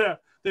that's not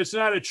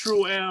a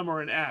true M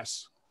or an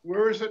S.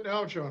 Where is it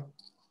now, John?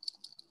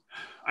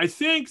 I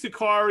think the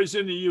car is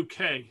in the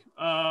UK.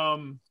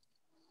 I've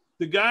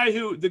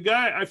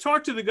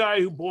talked to the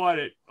guy who bought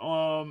it.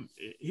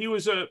 He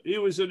was an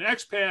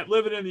expat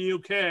living in the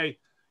UK.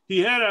 He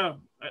had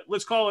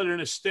let's call it an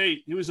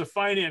estate. He was a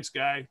finance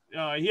guy.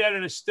 He had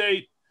an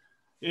estate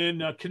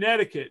in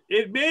Connecticut.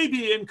 It may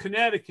be in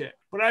Connecticut,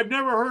 but I've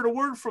never heard a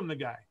word from the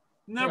guy.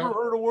 Never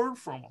heard a word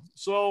from him.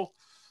 So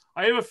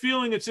I have a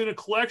feeling it's in a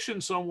collection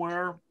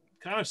somewhere,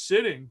 kind of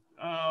sitting.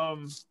 I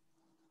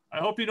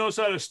hope he knows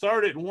how to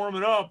start it and warm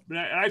it up. And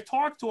I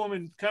talked to him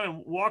and kind of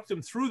walked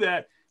him through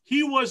that.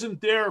 He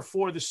wasn't there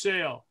for the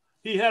sale.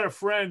 He had a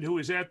friend who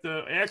was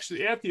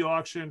actually at the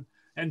auction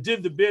and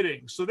did the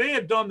bidding. So they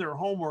had done their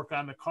homework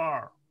on the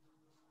car.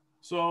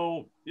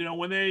 So,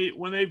 when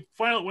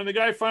the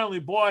guy finally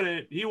bought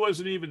it, he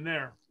wasn't even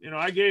there.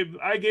 I gave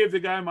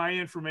the guy my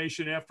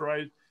information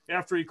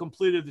after he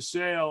completed the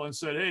sale and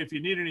said, hey, if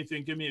you need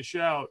anything, give me a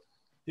shout.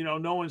 No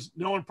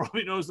one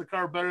probably knows the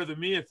car better than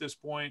me at this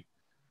point.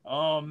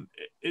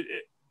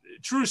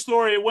 True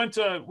story.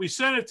 We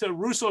sent it to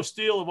Russo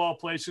Steel of all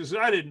places.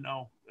 I didn't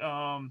know.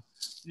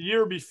 The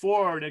year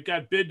before, and it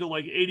got bid to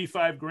like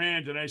 85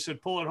 grand, and I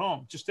said, pull it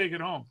home, just take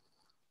it home.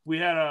 We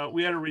had a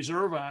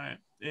reserve on it,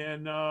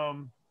 and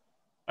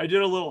I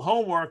did a little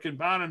homework, and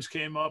Bonhams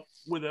came up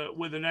with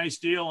a nice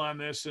deal on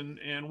this,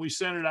 and we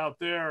sent it out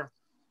there.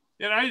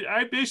 And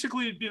I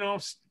basically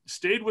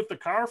stayed with the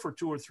car for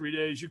 2 or 3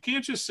 days. You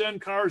can't just send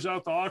cars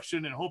out to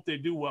auction and hope they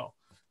do well.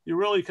 You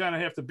really kind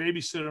of have to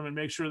babysit them and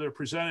make sure they're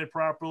presented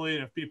properly,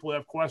 and if people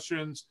have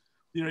questions,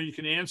 you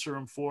can answer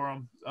them for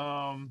them.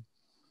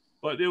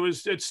 But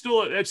it's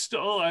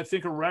still I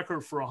think a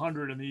record for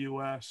 100 in the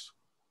U.S.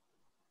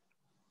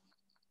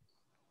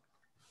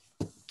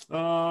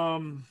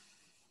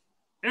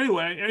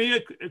 Anyway, any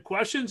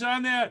questions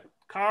on that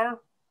car?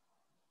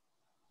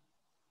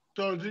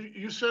 So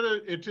you said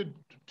it did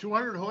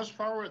 200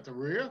 horsepower at the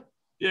rear?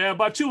 Yeah,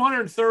 about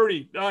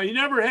 230. He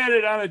never had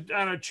it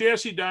on a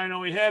chassis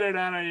dyno. He had it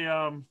on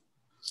a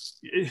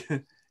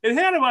it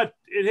had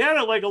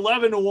like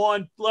 11 to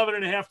 1, 11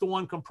 and a half to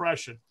 1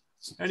 compression.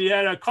 And he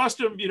had a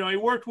custom, he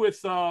worked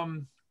with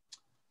the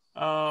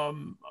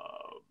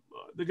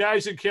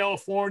guys in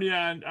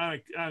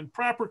California on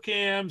proper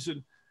cams,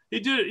 and he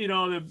did,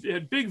 they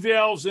had big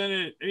valves in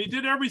it, and he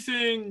did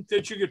everything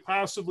that you could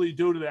possibly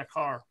do to that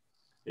car.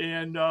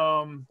 And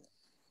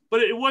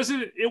but it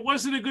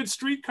wasn't a good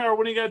street car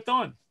when he got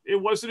done. It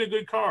wasn't a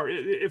good car.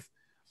 If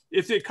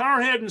the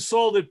car hadn't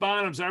sold at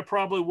Bonham's, I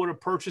probably would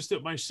have purchased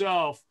it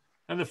myself.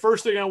 And the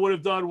first thing I would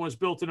have done was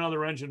built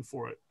another engine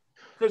for it,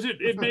 because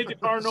it made the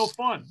car no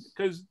fun.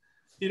 Because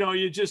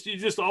you're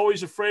just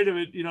always afraid of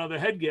it. The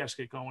head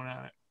gasket going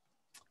on it.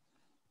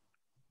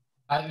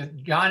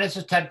 John, this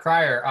is Ted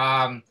Cryer.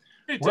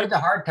 Hey, Where Ted. did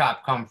the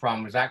hardtop come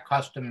from? Was that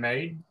custom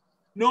made?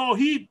 No,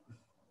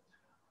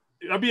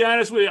 I'll be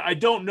honest with you, I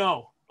don't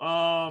know.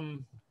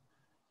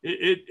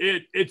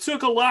 It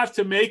took a lot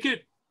to make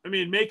it. I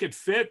mean, make it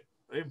fit,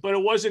 but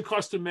it wasn't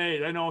custom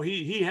made. I know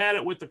he had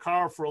it with the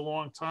car for a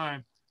long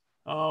time.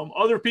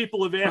 Other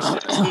people have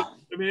asked. I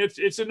mean,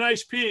 it's a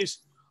nice piece.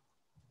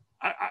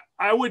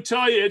 I would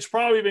tell you, it's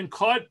probably been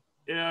cut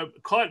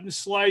and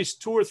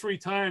sliced 2 or 3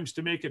 times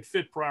to make it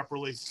fit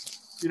properly.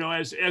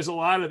 As a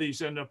lot of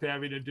these end up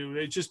having to do.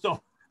 They just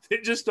don't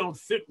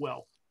fit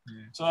well.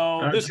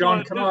 So this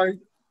John,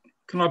 one,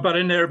 can I butt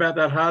in there about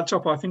that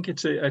hardtop? I think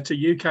it's a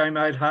UK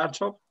made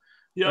hardtop.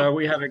 Yeah.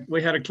 We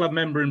had a club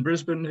member in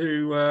Brisbane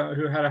who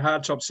had a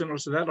hardtop similar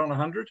to that on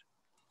 100.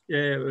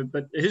 Yeah,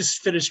 but his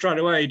fitted straight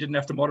away. He didn't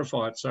have to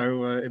modify it,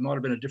 so it might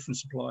have been a different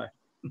supplier.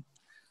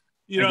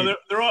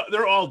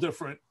 they're all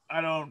different.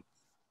 I don't.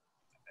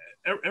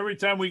 Every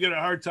time we get a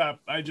hardtop,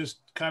 I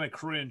just kind of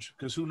cringe,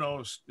 because who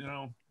knows?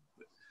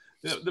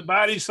 The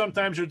bodies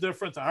sometimes are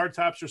different. The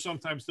hardtops are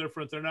sometimes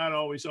different. They're not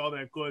always all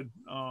that good,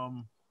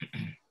 and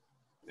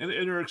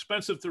they're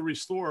expensive to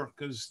restore,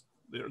 because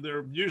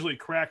they're usually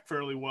cracked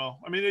fairly well.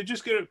 I mean,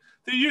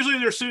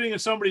 they're sitting in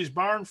somebody's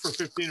barn for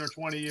 15 or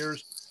 20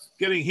 years,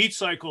 getting heat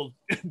cycled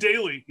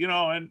daily,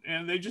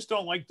 and they just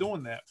don't like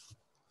doing that.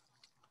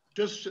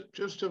 Just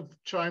to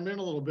chime in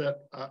a little bit,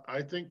 I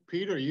think,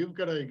 Peter, you've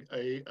got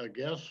a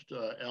guest,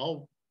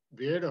 Al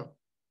Vieta,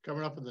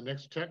 coming up in the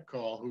next tech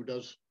call, who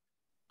does,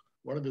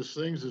 one of his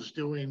things is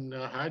doing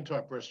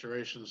hardtop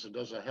restorations, and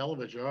does a hell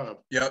of a job.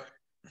 Yep.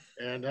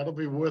 And that'll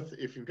be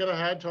if you've got a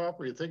hardtop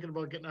or you're thinking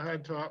about getting a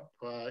hardtop,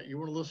 you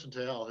want to listen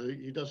to Al.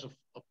 He does a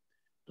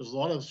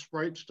lot of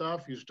Sprite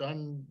stuff. He's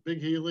done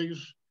big Heelys.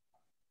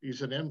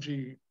 He's an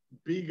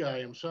MGB guy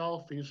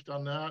himself. He's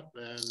done that,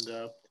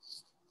 and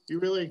he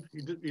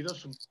does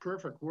some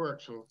perfect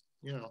work. So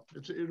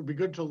it'll be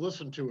good to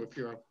listen to if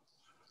you're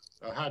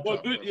a hardtop.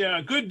 Well,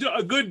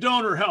 a good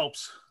donor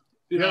helps.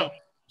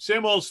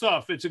 Same old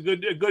stuff. It's a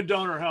good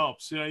donor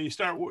helps. You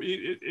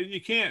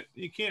can't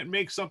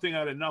make something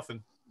out of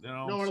nothing.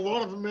 No, and a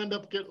lot of them end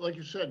up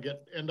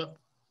end up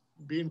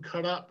being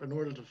cut up in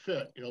order to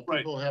fit.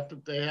 People have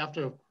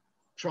to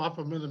chop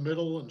them in the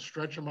middle and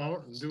stretch them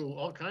out and do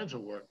all kinds of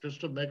work just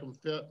to make them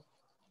fit.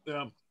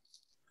 Yeah.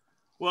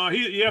 Well,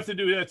 you have to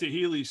do that to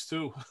Heelys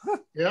too.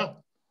 Yeah.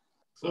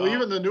 So, well,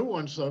 even the new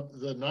ones,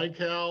 the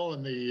NiCal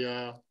and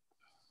the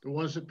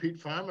ones that Pete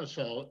Farmer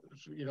sell,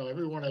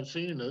 everyone I've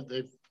seen,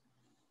 they've,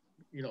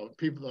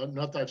 people,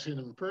 not that I've seen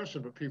them in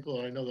person, but people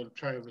that I know that are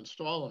trying to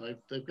install them,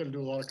 they've got to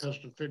do a lot of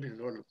custom fitting in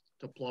order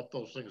to plop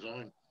those things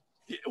on.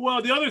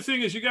 Well, the other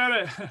thing is you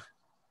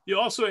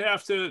also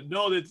have to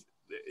know that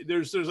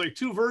there's like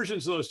 2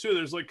 versions of those too.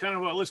 There's like kind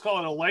of let's call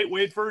it a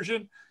lightweight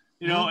version,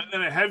 and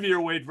then a heavier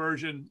weight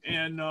version.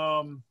 And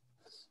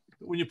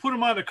when you put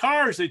them on the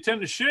cars, they tend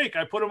to shake.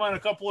 I put them on a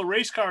couple of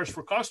race cars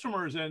for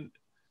customers, and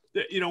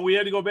we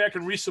had to go back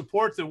and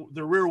resupport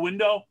the rear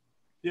window.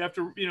 You have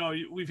to,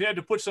 we've had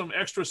to put some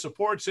extra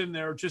supports in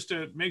there just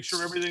to make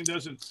sure everything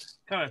doesn't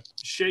kind of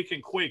shake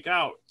and quake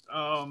out.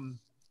 I mean,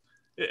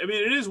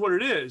 it is what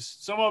it is.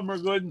 Some of them are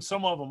good and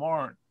some of them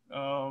aren't.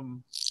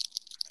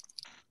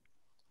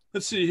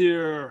 Let's see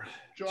here.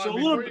 John, So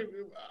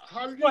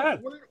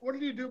what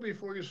did you do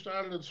before you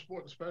started in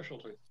sport and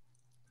specialty?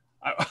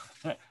 I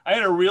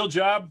had a real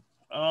job.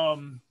 I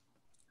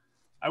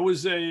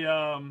was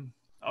in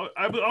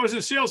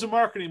sales and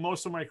marketing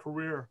most of my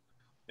career.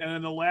 And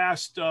in the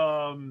last,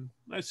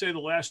 let's say the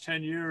last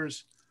 10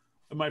 years,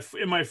 in my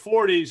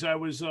 40s, I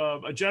was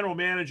a general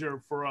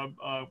manager for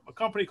a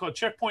company called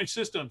Checkpoint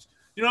Systems.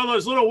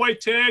 Those little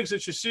white tags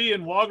that you see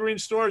in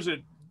Walgreens stores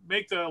that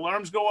make the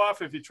alarms go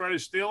off if you try to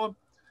steal them?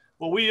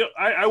 Well,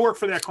 I worked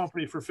for that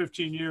company for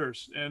 15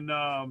 years, and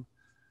I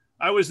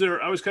was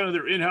kind of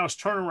their in-house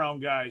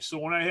turnaround guy. So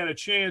when I had a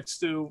chance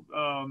to,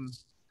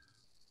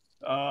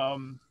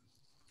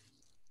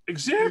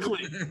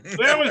 exactly,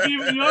 I was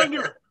even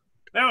younger.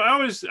 I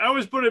was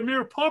but a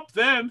mere pup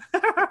then.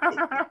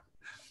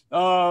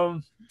 I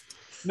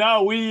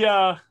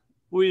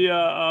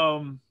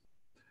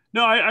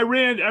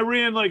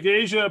ran like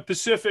Asia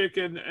Pacific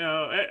and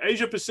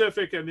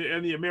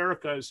the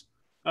Americas.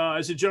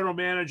 as a general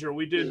manager.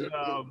 We did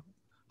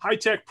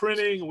high-tech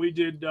printing. We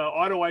did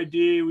auto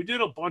ID. We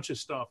did a bunch of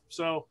stuff.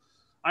 So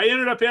I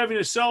ended up having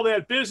to sell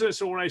that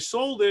business. And when I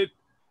sold it,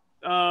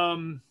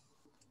 I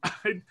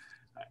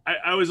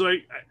was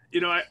like,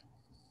 you know,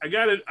 I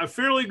got a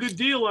fairly good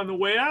deal on the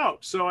way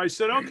out. So I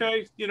said,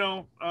 okay, you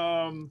know,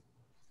 I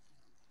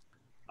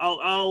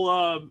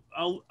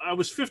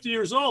was 50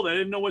 years old. I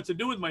didn't know what to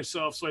do with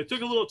myself. So I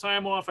took a little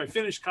time off. I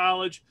finished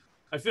college.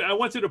 I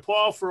went to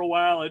DePaul for a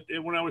while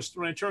when I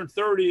turned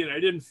 30, and I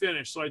didn't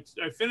finish. So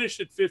I finished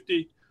at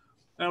 50,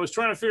 and I was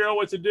trying to figure out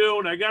what to do.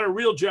 And I got a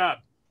real job,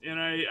 and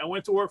I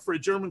went to work for a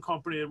German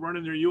company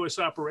running their U.S.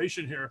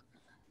 operation here.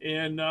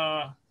 And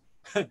I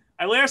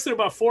lasted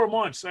about 4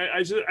 months.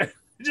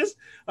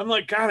 I'm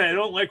like, God, I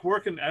don't like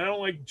working. I don't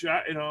like,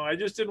 you know, I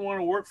just didn't want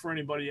to work for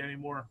anybody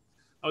anymore.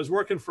 I was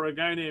working for a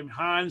guy named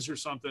Hans or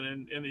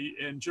something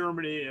in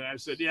Germany. And I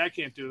said, yeah, I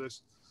can't do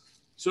this.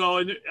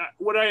 So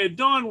what I had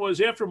done was,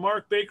 after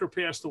Mark Baker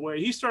passed away,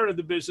 he started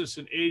the business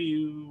in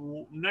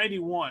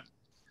 91.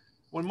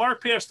 When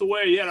Mark passed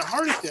away, he had a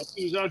heart attack.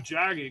 He was out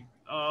jogging.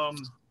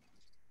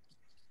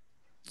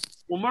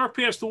 When Mark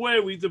passed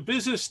away, the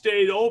business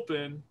stayed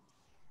open,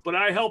 but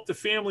I helped the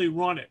family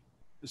run it.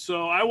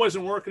 So I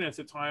wasn't working at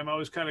the time. I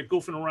was kind of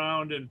goofing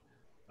around and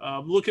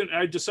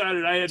I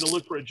decided I had to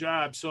look for a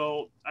job.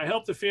 So I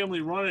helped the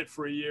family run it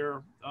for a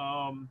year.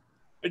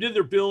 I did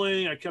their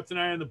billing. I kept an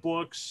eye on the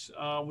books.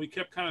 We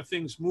kept kind of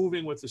things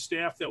moving with the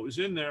staff that was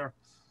in there.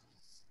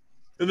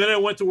 And then I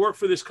went to work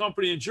for this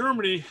company in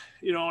Germany,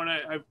 you know, and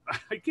I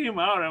came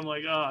out, I'm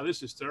like, oh,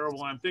 this is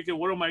terrible. I'm thinking,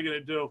 what am I going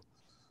to do?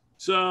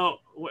 So,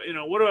 you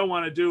know, what do I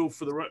want to do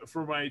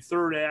for my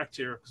third act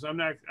here? Because I'm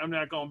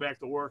not going back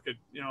to work at,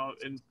 you know,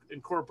 in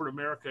corporate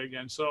America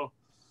again. So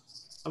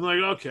I'm like,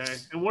 okay.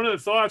 And one of the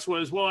thoughts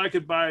was, well, I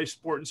could buy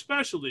Sport and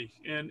Specialty.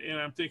 And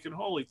I'm thinking,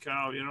 holy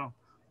cow, you know,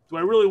 do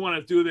I really want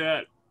to do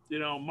that? You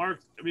know,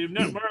 Mark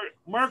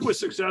was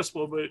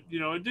successful, but, you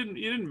know, he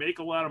didn't make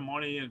a lot of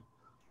money.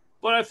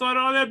 But I thought,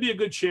 oh, that'd be a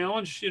good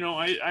challenge. You know,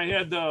 I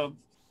had I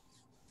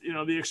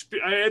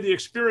had the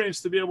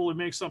experience to be able to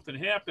make something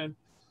happen.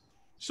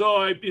 So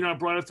I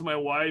brought it to my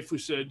wife, who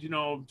said, you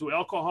know, do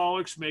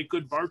alcoholics make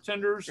good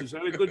bartenders? Is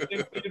that a good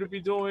thing for you to be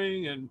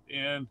doing?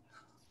 And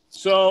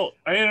so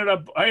I ended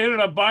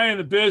up buying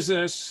the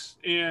business,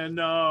 and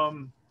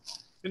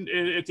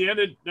at the end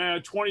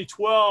of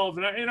 2012,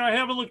 and I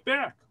haven't looked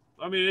back.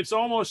 I mean, it's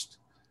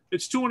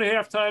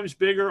 2.5 times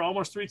bigger,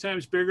 almost 3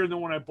 times bigger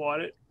than when I bought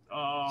it.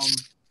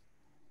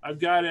 I've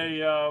got I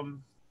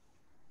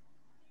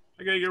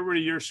got to get rid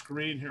of your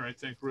screen here, I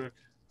think, Rick.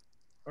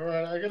 All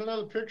right, I got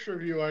another picture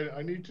of you.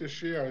 I need to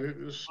share.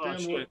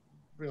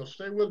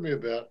 Stay with me a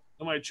bit.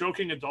 Am I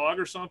choking a dog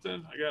or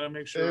something? I got to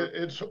make sure.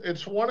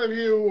 It's one of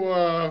you,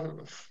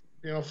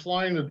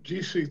 flying a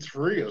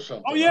DC-3 or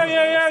something. Oh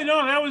yeah.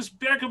 No, that was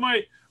back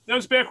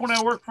when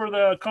I worked for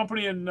the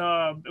company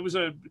it was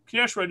a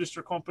cash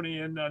register company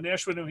in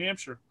Nashua, New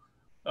Hampshire.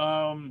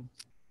 I'm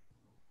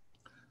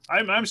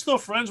still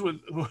friends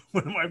with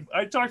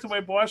I talked to my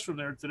boss from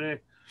there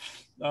today.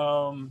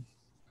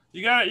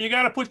 You got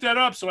to put that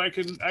up so I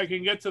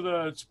can get to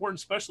the Sport and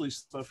Specialty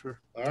stuff here.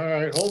 All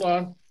right, hold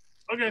on.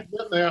 Okay.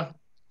 Get there.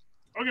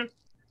 Okay.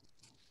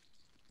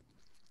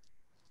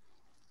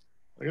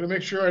 I got to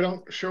make sure I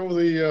don't show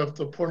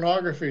the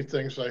pornography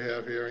things I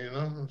have here. You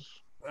know.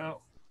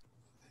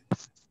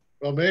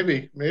 Well,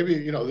 maybe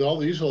you know, all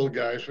these old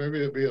guys. Maybe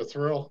it'd be a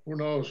thrill. Who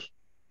knows?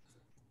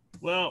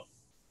 Well,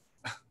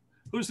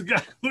 who's the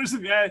guy?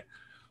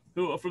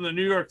 Who from the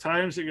New York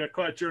Times that got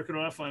caught jerking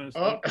off on his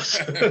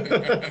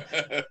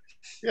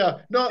Yeah,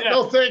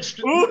 no thanks,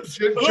 John.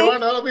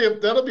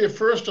 That'll be a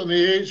first on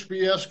the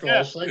HBS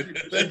calls. Yeah.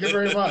 Thank you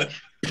very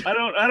much. I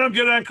don't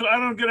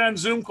get on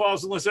Zoom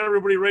calls unless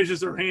everybody raises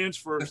their hands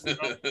first. You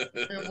know?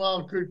 Yeah,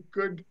 well, good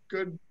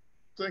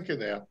thinking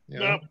there. You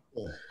know?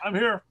 Yep. I'm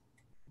here.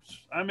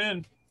 I'm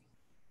in.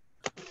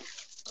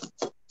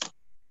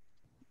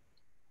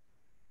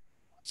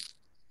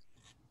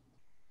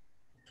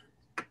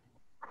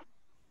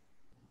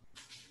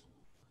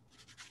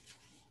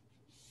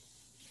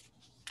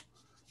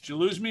 Did you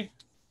lose me?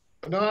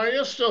 No,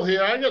 you're still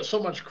here. I get so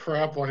much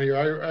crap on here.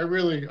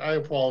 I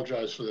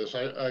apologize for this.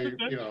 Okay.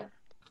 You know.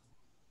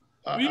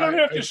 You don't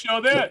have to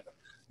show that.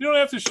 You don't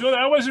have to show that.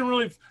 I wasn't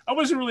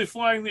really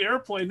flying the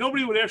airplane.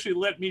 Nobody would actually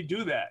let me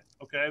do that.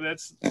 Okay,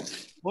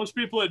 most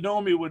people that know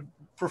me would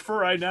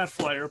prefer I not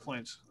fly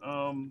airplanes.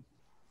 Well,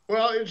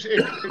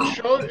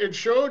 it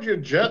showed your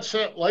jet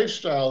set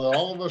lifestyle that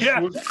all of us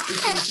could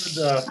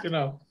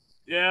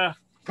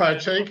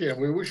partake in.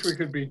 We wish we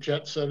could be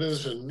jet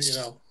setters, and you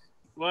know.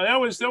 Well, I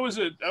was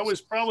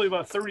probably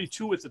about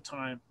 32 at the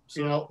time.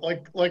 So. You know,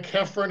 like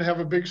Heffron, have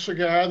a big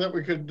cigar that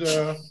we could.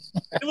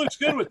 It looks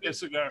good with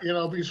this cigar. You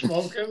know, be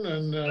smoking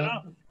and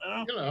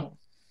you know.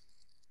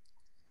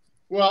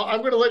 Well, I'm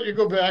going to let you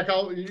go back.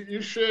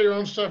 You share your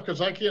own stuff because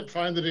I can't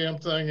find the damn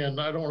thing,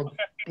 and I don't want to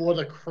bore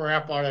the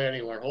crap out of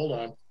anyone. Hold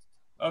on.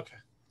 Okay.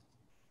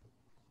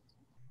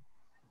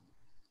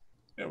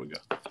 There we go.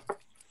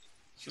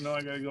 So now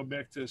I got to go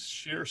back to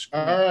share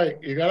screen. All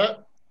right, you got it.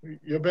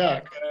 You're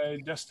back.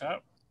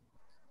 Desktop.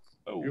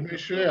 Oh, You may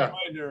share.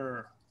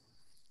 Finder.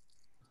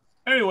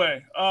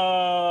 Anyway,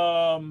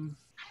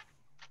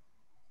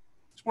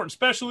 Sport and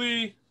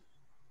Specialty.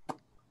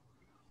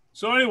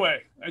 So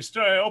anyway, I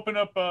opened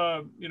up,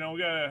 we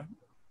got a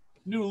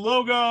new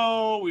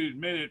logo. We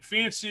made it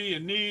fancy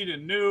and neat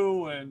and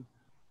new. And,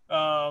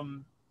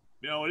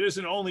 it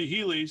isn't only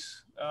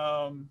Healey's.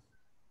 I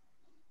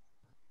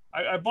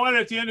bought it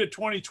at the end of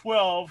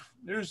 2012.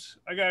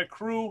 I got a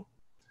crew.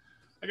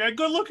 I got a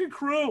good looking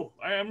crew.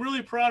 I am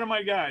really proud of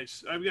my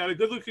guys. I've got a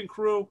good looking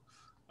crew.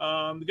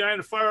 The guy on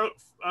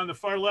the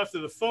far left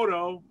of the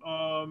photo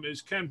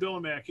is Ken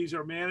Billimack. He's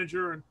our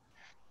manager. And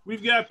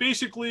we've got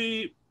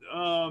basically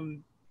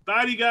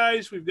body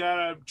guys. We've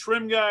got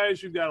trim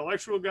guys. We've got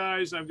electrical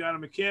guys. I've got a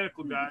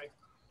mechanical guy.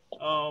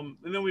 And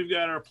then we've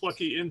got our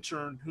plucky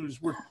intern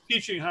we're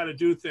teaching how to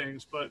do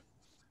things. But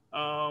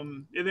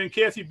and then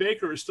Kathy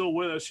Baker is still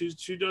with us.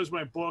 She does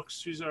my books.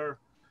 She's my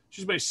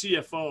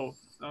CFO.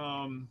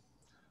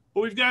 But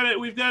we've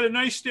got a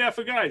nice staff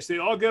of guys. They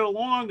all get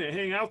along. They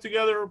hang out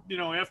together,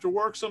 after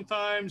work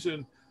sometimes.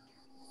 And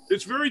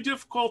it's very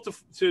difficult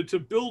to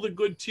build a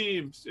good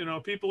team.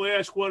 People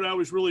ask what I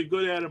was really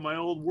good at in my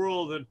old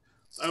world, and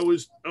I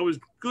was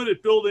good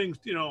at building,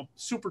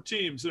 super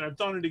teams, and I've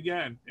done it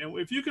again. And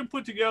if you can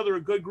put together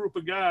a good group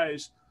of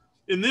guys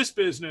in this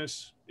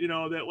business,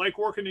 that like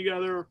working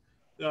together,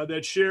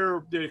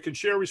 that can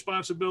share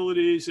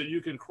responsibilities, that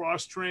you can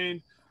cross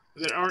train,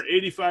 that aren't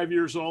 85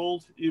 years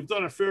old, you've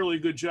done a fairly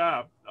good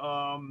job.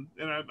 And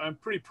I'm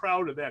pretty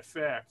proud of that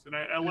fact. And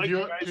I like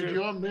did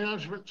your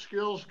management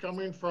skills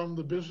coming from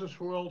the business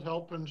world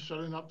help in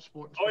setting up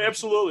sports? Oh,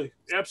 absolutely.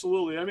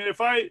 Absolutely. I mean,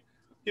 if I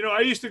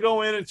used to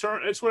go in and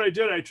that's what I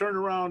did. I turned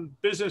around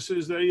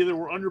businesses that either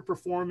were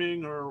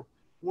underperforming or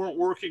weren't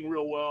working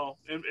real well.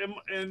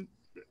 And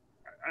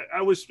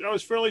I was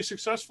fairly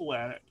successful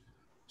at it.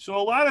 So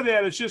a lot of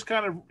that is just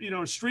kind of,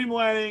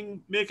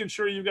 streamlining, making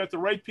sure you've got the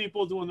right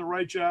people doing the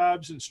right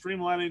jobs and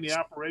streamlining the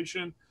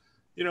operation.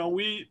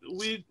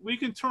 We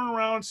can turn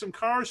around some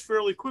cars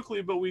fairly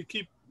quickly, but we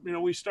keep,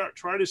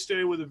 try to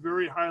stay with a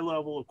very high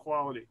level of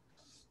quality.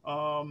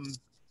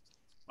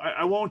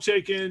 I won't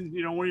take in,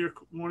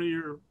 one of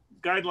your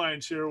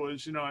guidelines here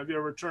was, have you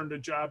ever turned a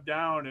job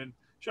down? And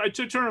I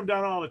turn them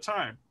down all the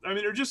time. I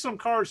mean, there are just some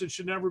cars that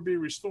should never be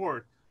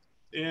restored.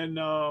 And,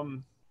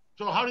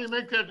 so how do you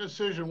make that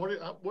decision?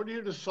 What do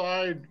you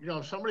decide?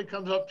 If somebody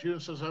comes up to you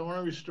and says, "I want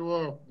to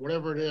restore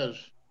whatever it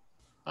is,"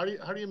 how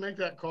do you make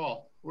that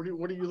call? What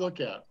do you look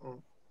at?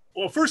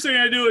 Well, first thing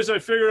I do is I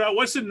figure out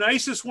what's the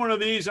nicest one of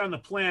these on the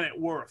planet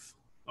worth.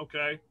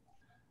 Okay,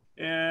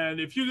 and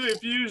if you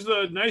use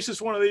the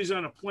nicest one of these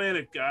on a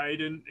planet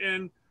guide, and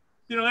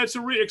that's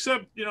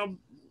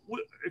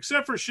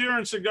except for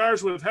sharing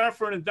cigars with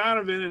Heffron and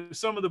Donovan and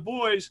some of the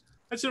boys.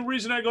 That's the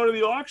reason I go to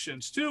the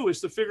auctions too,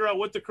 is to figure out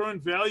what the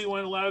current value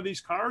on a lot of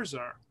these cars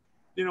are.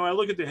 I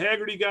look at the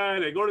Haggerty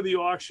guide, I go to the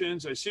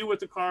auctions, I see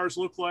what the cars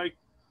look like.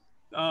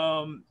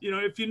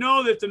 If you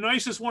know that the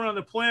nicest one on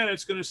the planet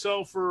is going to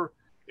sell for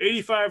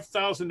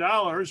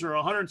 $85,000 or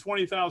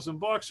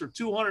 $120,000 or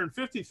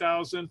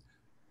 $250,000,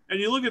 and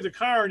you look at the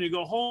car and you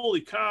go,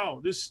 holy cow,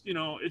 this,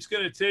 it's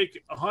going to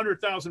take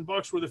 $100,000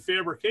 worth of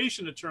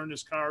fabrication to turn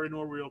this car into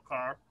a real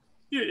car.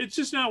 It's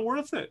just not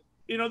worth it.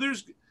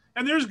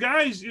 There's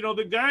guys,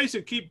 the guys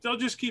that they'll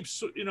just keep,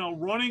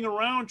 running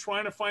around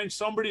trying to find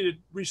somebody to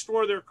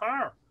restore their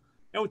car.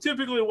 And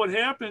typically what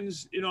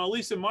happens, at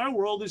least in my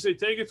world, is they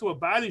take it to a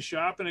body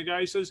shop and a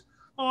guy says,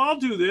 "Oh, I'll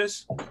do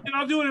this, and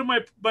I'll do it in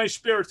my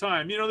spare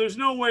time." There's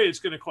no way it's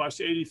going to cost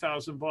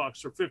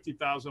 $80,000 or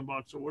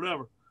 $50,000 or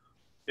whatever.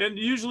 And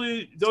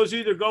usually those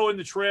either go in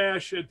the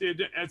trash at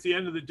the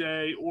end of the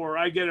day, or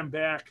I get them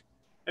back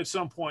at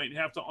some point and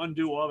have to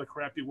undo all the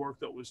crappy work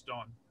that was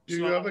done. Do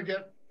you ever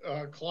get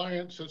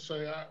clients that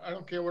say, I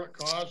don't care what it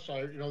costs.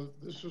 I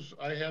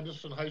had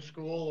this in high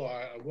school.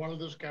 I wanted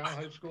this car in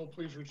high school.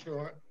 Please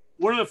restore it.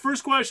 One of the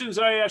first questions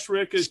I asked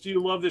Rick is, "Do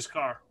you love this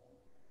car?"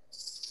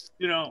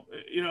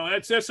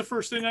 That's the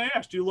first thing I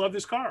ask. Do you love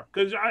this car?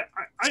 Because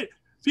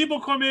people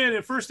come in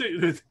and first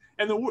thing,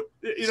 and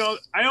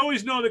I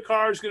always know the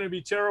car is going to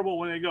be terrible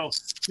when they go,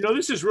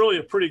 this is really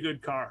a pretty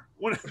good car.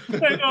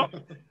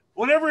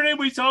 Whenever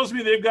anybody tells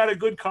me they've got a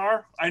good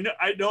car, I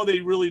know they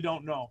really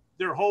don't know.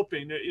 They're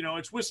hoping that,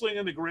 it's whistling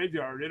in the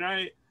graveyard.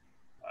 And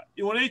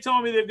when they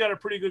tell me they've got a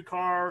pretty good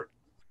car,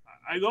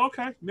 I go,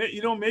 okay,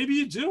 maybe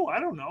you do. I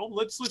don't know.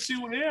 Let's see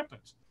what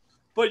happens.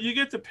 But you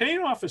get the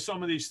paint off of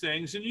some of these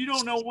things, and you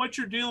don't know what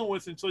you're dealing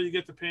with until you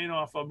get the paint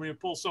off of them. You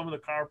pull some of the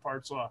car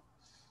parts off.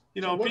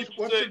 So what's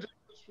the difference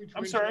between,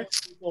 I'm sorry.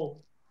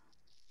 People,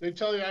 they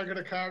tell you I got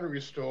a car to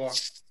restore,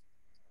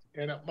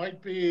 and it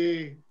might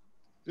be,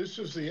 this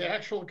is the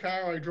actual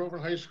car I drove in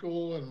high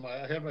school, and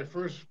I had my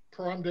first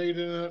prom date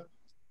in it.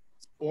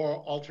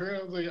 Or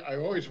alternatively, I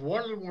always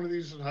wanted one of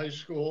these in high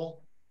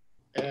school,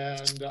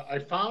 and I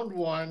found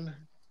one,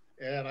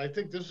 and I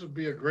think this would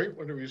be a great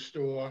one to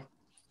restore.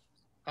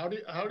 How do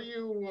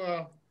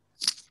you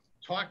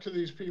talk to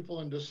these people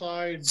and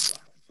decide,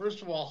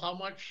 first of all, how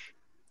much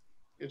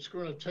it's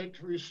going to take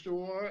to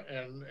restore,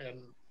 and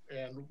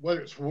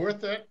whether it's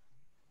worth it,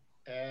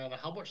 and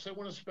how much they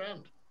want to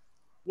spend.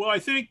 Well, I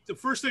think the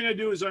first thing I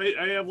do is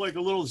I have like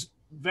a little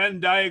Venn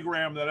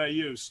diagram that I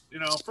use. You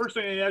know, first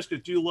thing I ask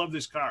is, do you love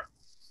this car?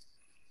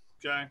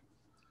 Okay.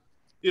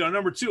 You know,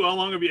 number two, how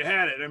long have you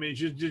had it? I mean,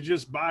 you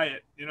just buy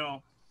it, you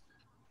know.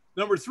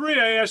 Number three,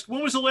 I ask,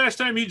 when was the last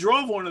time he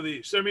drove one of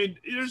these? I mean,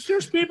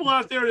 there's people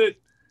out there that,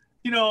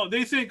 you know,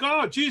 they think,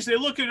 oh, geez, they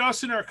look at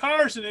us in our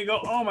cars and they go,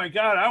 oh my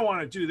God, I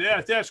want to do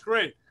that. That's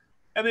great.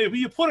 And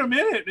you put them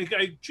in it and they go,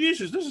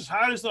 Jesus, this is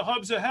hot as the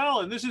hubs of hell.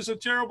 And this is a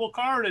terrible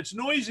car and it's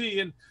noisy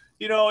and,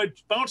 you know,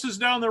 it bounces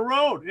down the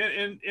road.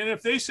 And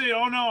if they say,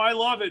 oh no, I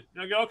love it.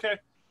 I go, okay.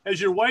 Has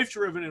your wife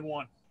driven in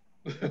one?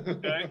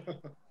 Okay.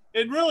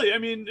 And really, I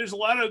mean, there's a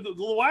lot of the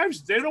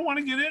wives, they don't want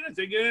to get in it.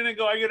 They get in and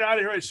go, I get out of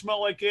here. I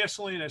smell like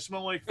gasoline. I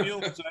smell like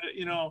fumes.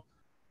 You know,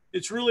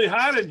 it's really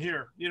hot in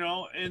here, you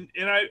know, and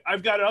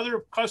I've got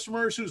other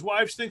customers whose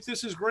wives think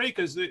this is great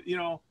because, you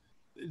know,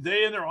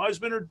 they and their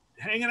husband are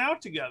hanging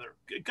out together.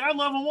 God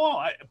love them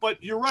all.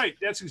 But you're right.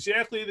 That's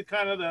exactly the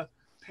kind of the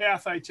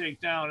path I take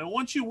down. And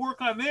once you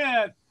work on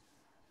that,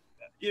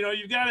 you know,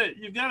 you've got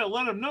to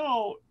let them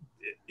know,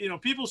 you know,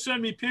 people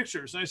send me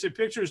pictures and I say,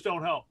 pictures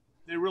don't help.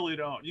 They really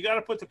don't. You got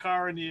to put the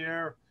car in the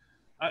air,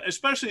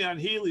 especially on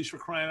Healey's, for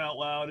crying out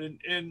loud.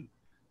 And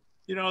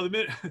you know,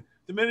 the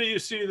minute you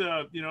see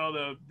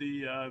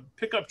the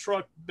pickup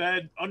truck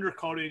bed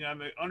undercoating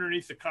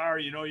underneath the car,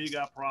 you know, you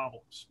got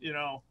problems, you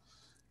know.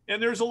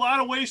 And there's a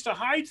lot of ways to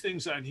hide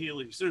things on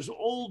Healey's. There's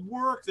old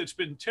work that's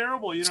been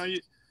terrible. You know,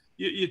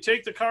 you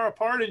take the car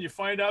apart and you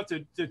find out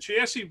that the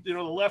chassis, you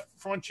know, the left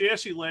front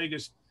chassis leg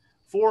is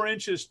 4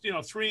 inches, you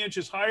know, 3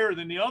 inches higher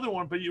than the other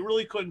one, but you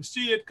really couldn't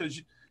see it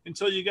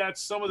until you got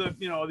some of the,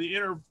 you know, the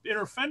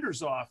inner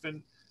fenders off,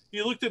 and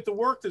you looked at the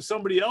work that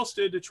somebody else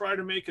did to try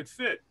to make it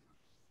fit.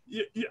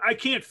 I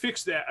can't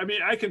fix that. I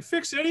mean, I can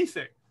fix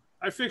anything.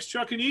 I fixed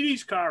Chuck and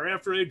Edie's car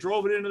after they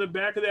drove it into the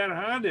back of that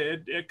Honda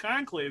at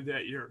Conclave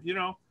that year. You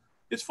know,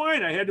 it's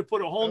fine. I had to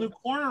put a whole new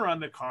corner on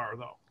the car,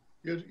 though.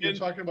 You're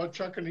talking about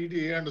Chuck and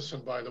Edie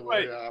Anderson, by the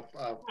way,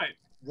 right.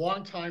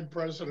 Longtime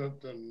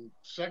president and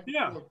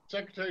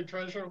secretary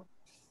treasurer.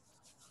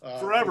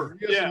 Forever.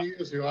 Years and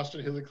years, the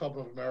Austin-Healey Club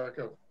of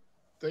America.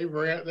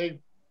 They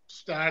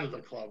started the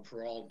club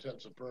for all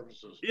intents and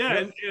purposes.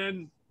 Yeah,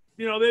 and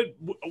you know,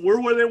 we're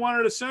where they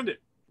wanted to send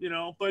it, you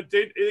know, but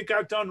it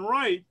got done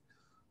right.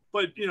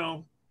 But, you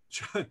know,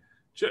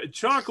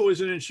 Chuck, who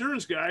was an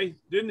insurance guy,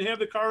 didn't have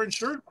the car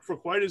insured for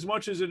quite as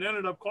much as it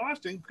ended up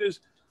costing, because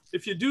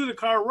if you do the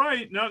car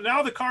right,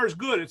 now the car is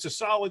good. It's a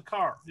solid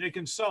car. They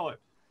can sell it.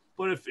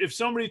 But if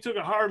somebody took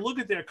a hard look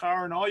at that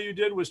car and all you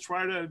did was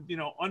try to, you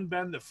know,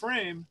 unbend the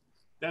frame,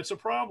 that's a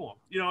problem.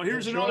 You know,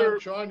 here's another.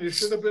 John, you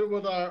should have been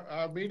with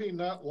our meeting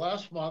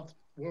last month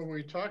where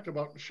we talked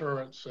about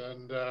insurance,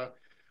 and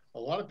a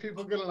lot of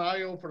people get an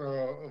eye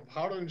opener of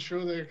how to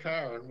insure their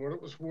car and what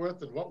it was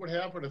worth and what would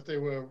happen if they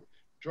were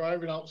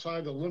driving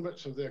outside the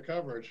limits of their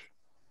coverage.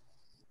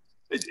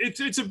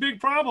 It's a big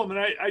problem, and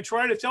I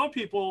try to tell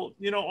people,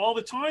 you know, all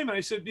the time. And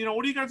I said, you know,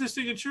 what do you got this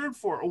thing insured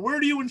for? Or where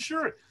do you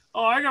insure it?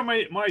 Oh, I got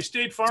my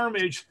State Farm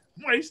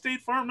my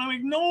State Farm. And I'm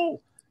like,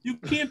 no, you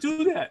can't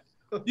do that.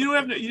 You don't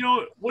have to, you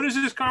know, what is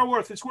this car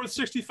worth? It's worth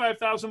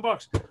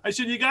 $65,000. I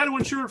said, you got to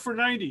insure it for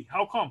 90.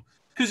 How come?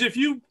 Because if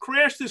you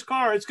crash this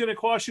car, it's going to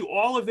cost you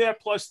all of that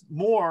plus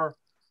more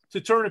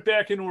to turn it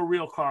back into a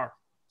real car,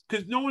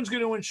 because no one's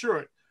going to insure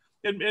it.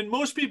 And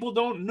most people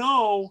don't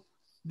know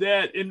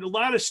that in a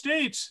lot of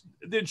states,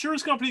 the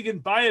insurance company can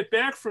buy it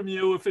back from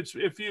you if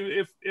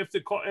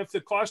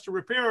the cost to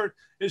repair it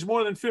is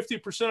more than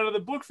 50% of the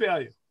book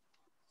value.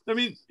 I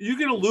mean, you're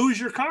going to lose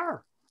your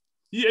car,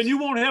 and you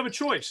won't have a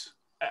choice.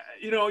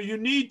 You know, you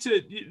need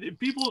to.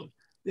 People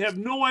have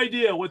no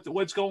idea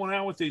what's going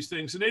on with these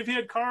things, and they've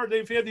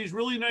had these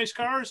really nice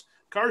cars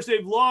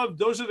they've loved.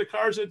 Those are the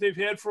cars that they've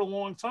had for a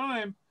long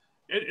time,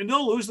 and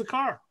they'll lose the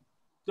car.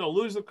 They'll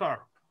lose the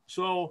car.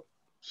 So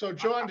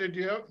John, did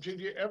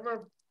you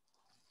ever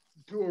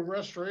do a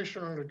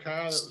restoration on a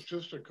car that was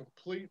just a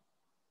complete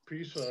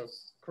piece of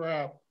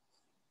crap,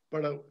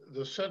 but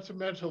the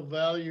sentimental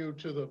value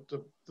to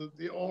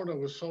the owner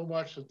was so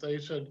much that they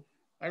said,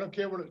 I don't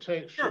care what it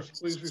takes, sure,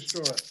 just please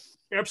restore it?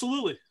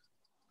 Absolutely.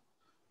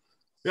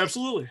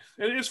 Absolutely.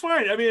 And it's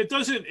fine. I mean, it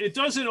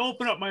doesn't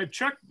open up my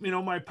check, you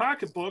know, my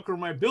pocketbook or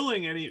my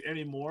billing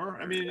anymore.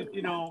 I mean,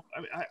 you know,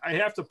 I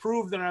have to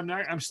prove that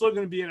I'm still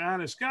going to be an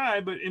honest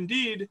guy, but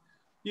indeed,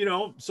 you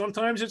know,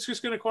 sometimes it's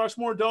just going to cost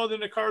more dough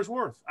than the car's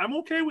worth. I'm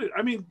okay with it.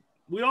 I mean,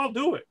 we all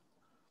do it.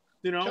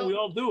 You know, we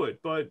all do it,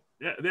 but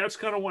that's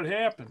kind of what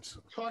happens.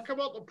 Talk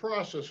about the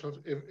process of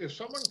if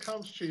someone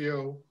comes to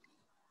you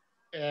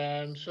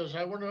and says,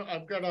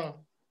 I've got a,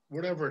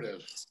 whatever it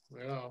is,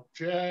 you know,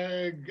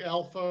 Jag,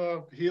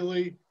 Alpha,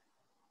 Healey,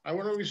 I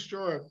want to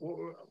restore it.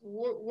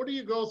 What do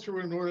you go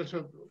through in order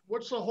to,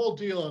 what's the whole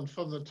deal? And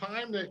from the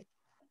time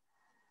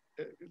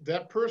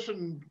that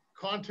person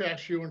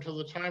contacts you until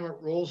the time it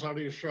rolls out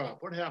of your shop,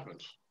 what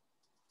happens?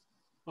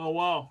 Oh,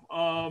 wow.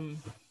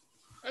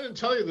 I didn't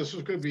tell you this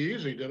was going to be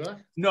easy, did I?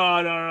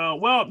 No.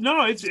 Well,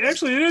 no, it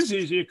is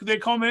easy. They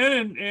come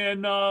in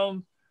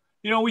and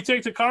we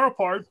take the car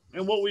apart,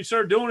 and what we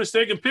start doing is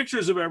taking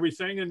pictures of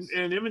everything and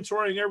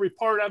inventorying every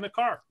part on the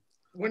car.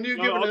 When do you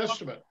give an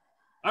estimate?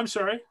 I'm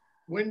sorry?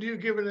 When do you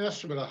give an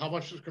estimate of how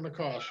much it's going to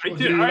cost? I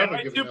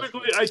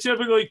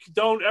typically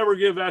don't ever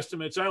give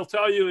estimates. I'll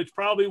tell you it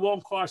probably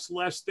won't cost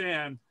less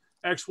than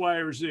X, Y,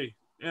 or Z.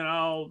 And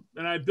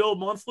I bill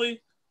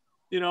monthly,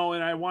 and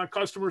I want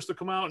customers to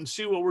come out and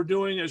see what we're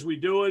doing as we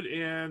do it.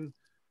 And,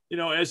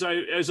 as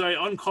I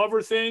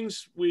uncover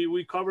things,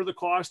 we cover the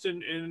cost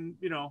in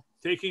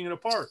taking it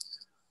apart.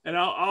 And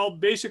I'll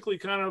basically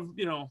kind of,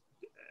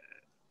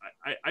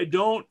 I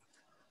don't,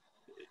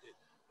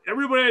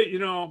 everybody,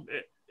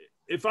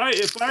 if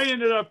I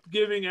ended up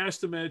giving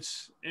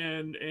estimates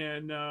and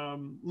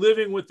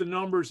living with the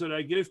numbers that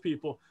I give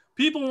people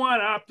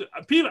want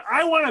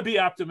I want to be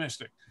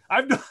optimistic.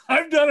 I've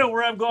done it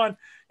where I'm going,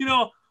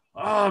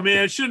 oh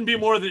man, it shouldn't be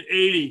more than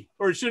 80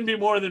 or it shouldn't be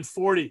more than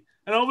 40.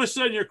 And all of a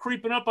sudden you're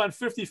creeping up on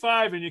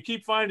 55 and you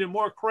keep finding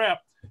more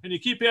crap and you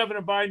keep having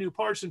to buy new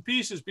parts and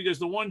pieces because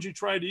the ones you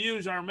tried to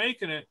use aren't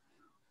making it,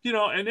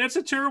 and that's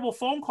a terrible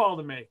phone call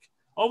to make.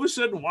 All of a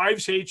sudden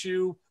wives hate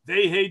you,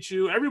 they hate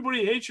you,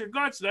 everybody hates your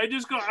guts. And I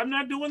just go, I'm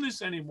not doing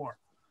this anymore.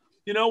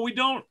 We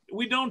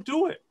don't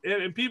do it.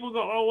 And people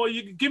go, oh, well,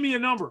 you give me a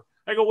number.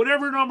 I go,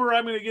 whatever number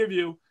I'm going to give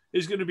you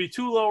is going to be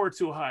too low or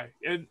too high.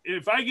 And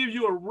if I give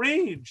you a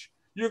range,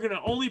 you're going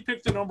to only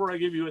pick the number I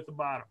give you at the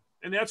bottom.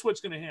 And that's what's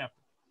going to happen.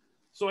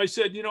 So I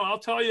said, I'll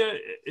tell you,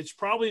 it's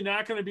probably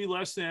not going to be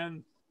less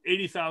than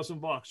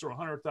 $80,000 or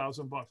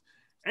 $100,000.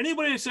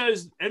 Anybody that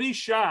says any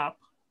shop,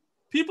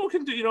 people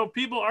can do,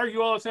 people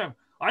argue all the time.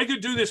 I could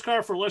do this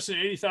car for less than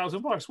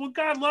 $80,000. Well,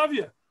 God love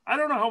you. I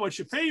don't know how much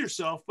you pay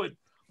yourself, but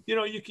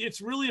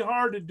it's really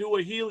hard to do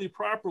a Healey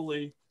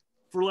properly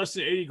for less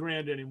than 80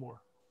 grand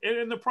anymore.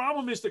 And the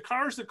problem is the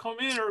cars that come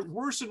in are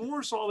worse and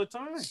worse all the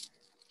time.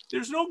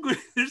 There's no good,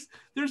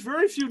 there's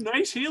very few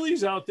nice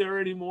Healeys out there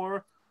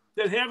anymore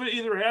that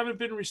haven't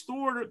been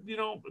restored. Or,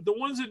 the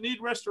ones that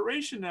need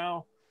restoration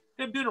now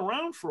have been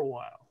around for a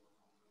while.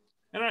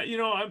 And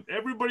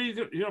everybody,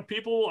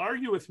 people will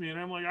argue with me and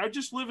I'm like, I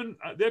just live in,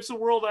 that's the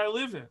world I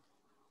live in.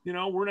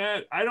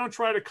 I don't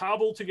try to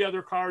cobble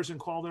together cars and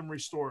call them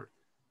restored.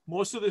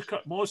 Most of the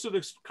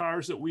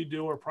cars that we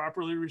do are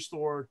properly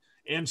restored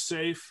and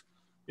safe.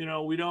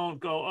 We don't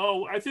go,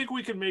 oh, I think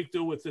we can make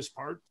do with this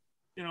part.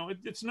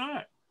 It's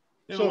not.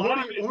 And so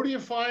who do you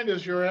find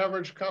is your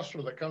average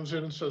customer that comes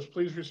in and says,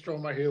 please restore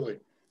my Healey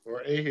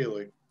or a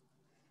Healey?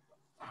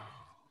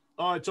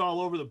 Oh, it's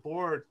all over the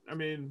board. I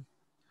mean,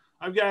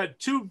 I got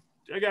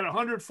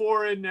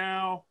 104 in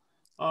now.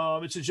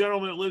 It's a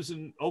gentleman that lives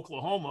in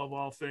Oklahoma of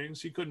all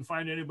things. He couldn't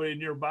find anybody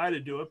nearby to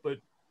do it, but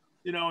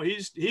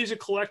he's a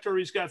collector.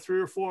 He's got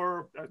 5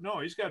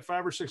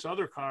 or 6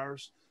 other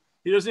cars.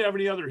 He doesn't have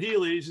any other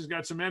Healeys. He's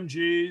got some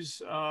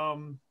MGs.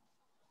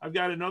 I've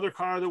got another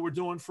car that we're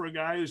doing for a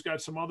guy who's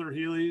got some other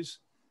Healeys.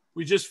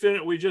 We just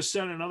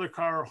sent another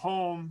car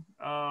home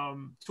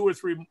 2 or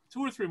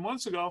 3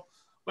 months ago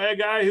by a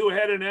guy who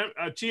had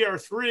a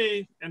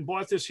TR3 and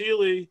bought this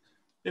Healey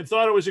and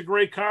thought it was a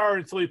great car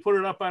until he put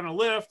it up on a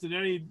lift, and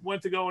then he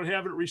went to go and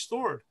have it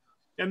restored.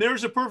 And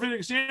there's a perfect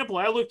example.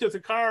 I looked at the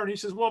car and he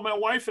says, well, my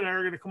wife and I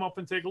are going to come up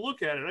and take a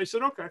look at it. I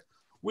said, okay.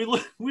 We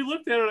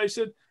looked at it. I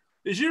said,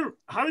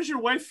 how does your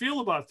wife feel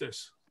about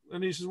this?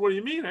 And he says, what do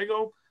you mean? I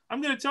go,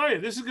 I'm going to tell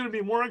you, this is going to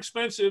be more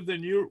expensive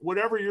than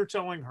whatever you're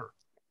telling her.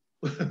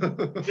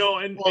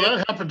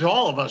 That happened to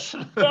all of us.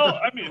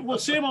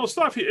 Same old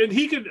stuff. And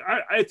he could,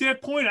 at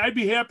that point, I'd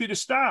be happy to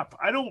stop.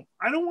 I don't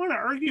want to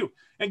argue.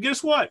 And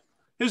guess what?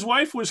 His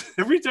wife was,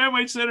 every time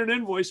I'd send an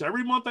invoice,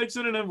 every month I'd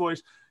send an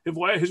invoice,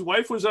 his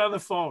wife was on the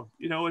phone.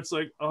 It's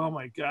like, oh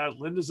my God,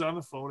 Linda's on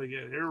the phone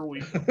again. Here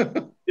we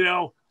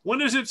go. When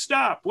does it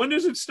stop? When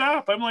does it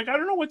stop? I'm like, I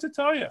don't know what to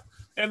tell you.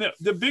 And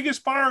the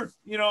biggest part,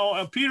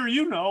 Peter,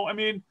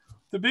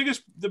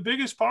 the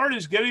biggest part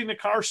is getting the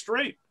car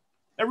straight.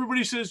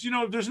 Everybody says,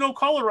 there's no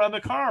color on the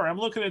car. I'm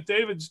looking at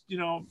David's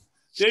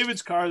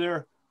car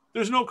there.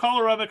 There's no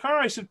color on the car.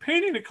 I said,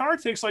 painting the car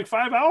takes like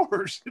 5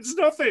 hours. It's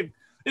nothing.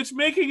 It's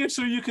making it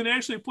so you can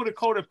actually put a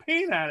coat of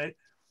paint on it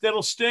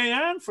that'll stay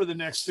on for the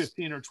next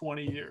 15 or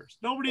 20 years.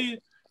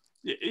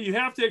 You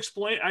have to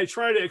explain. I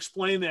try to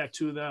explain that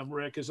to them,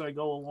 Rick, as I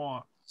go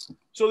along.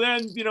 So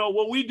then,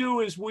 what we do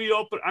is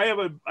I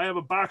have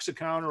a box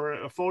account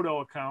or a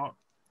photo account,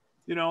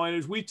 and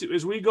as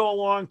we go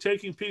along,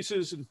 taking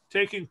pieces and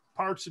taking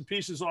parts and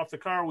pieces off the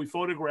car, we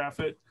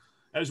photograph it.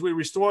 As we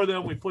restore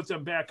them, we put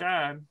them back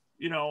on,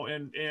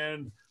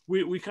 and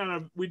we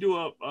do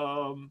a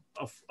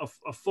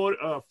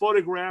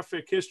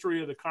photographic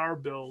history of the car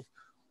build,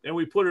 and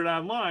we put it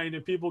online,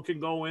 and people can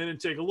go in and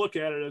take a look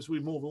at it as we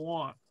move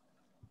along.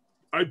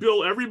 I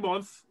bill every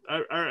month.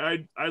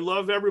 I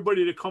love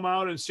everybody to come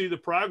out and see the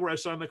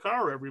progress on the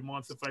car every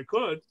month if I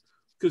could,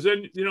 because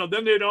then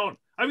they don't.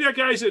 I've got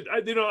guys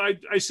that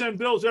I send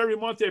bills every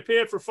month. They pay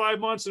it for 5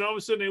 months, and all of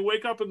a sudden they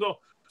wake up and go,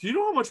 "Do you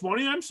know how much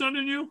money I'm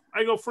sending you?"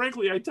 I go,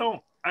 "Frankly, I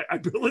don't." I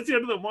bill at the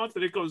end of the month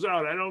and it goes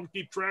out. I don't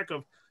keep track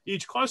of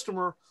each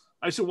customer.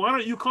 I said, why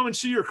don't you come and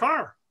see your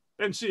car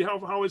and see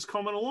how it's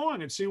coming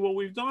along and see what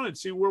we've done and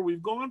see where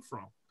we've gone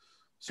from.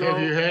 So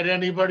have you had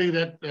anybody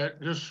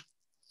that just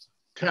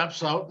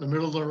taps out in the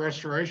middle of the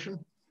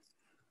restoration?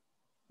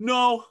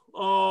 No.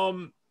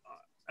 You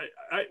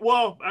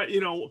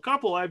know, a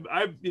couple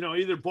I've you know,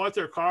 either bought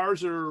their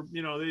cars or,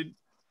 you know,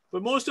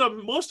 but most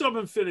of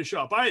them finish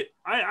up.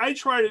 I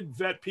try to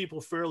vet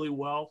people fairly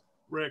well,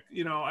 Rick.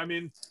 You know, I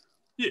mean,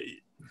 you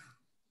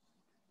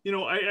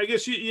know, I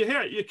guess you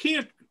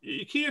can't,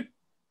 you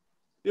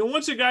know,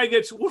 once a guy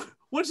gets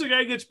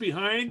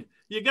behind,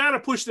 you got to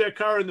push that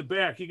car in the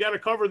back. You got to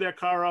cover that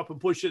car up and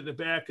push it in the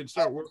back and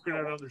start working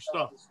on other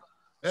stuff.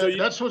 So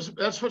that's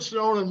what's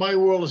known in my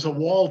world as a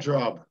wall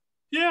job.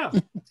 Yeah,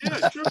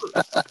 sure.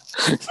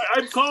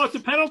 I'd call it the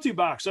penalty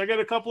box. I got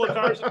a couple of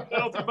cars in the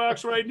penalty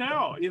box right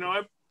now. You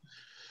know,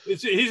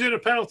 he's in a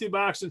penalty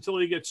box until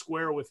he gets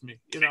square with me.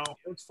 You know,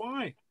 it's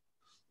fine.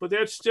 But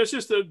that's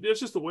just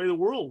the way the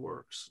world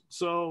works.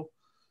 So,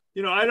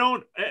 you know,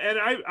 I'm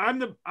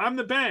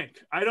the bank.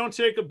 I don't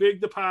take a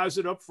big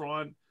deposit up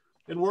front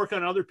and work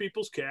on other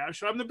people's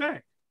cash. I'm the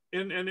bank,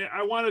 and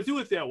I want to do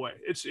it that way.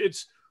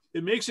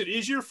 It makes it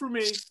easier for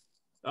me.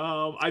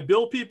 I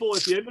bill people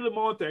at the end of the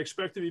month. I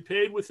expect to be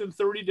paid within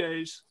 30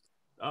 days.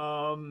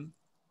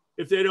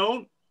 If they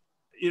don't,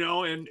 you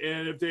know, and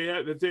if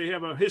they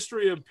have a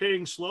history of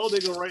paying slow, they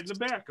go right in the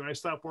back, and I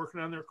stop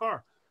working on their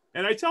car.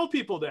 And I tell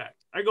people that.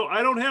 I go,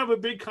 I don't have a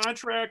big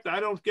contract. I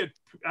don't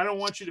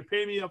want you to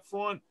pay me up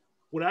front.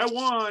 What I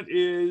want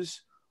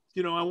is,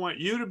 you know, I want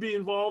you to be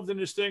involved in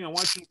this thing. I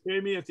want you to pay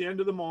me at the end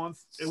of the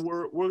month, and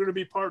we're going to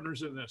be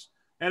partners in this.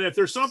 And if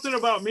there's something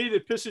about me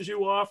that pisses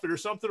you off, or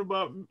there's something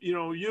about, you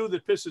know, you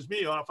that pisses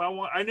me off,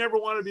 I never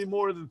want to be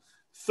more than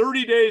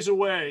 30 days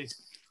away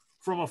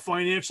from a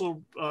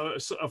financial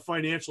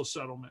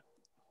settlement.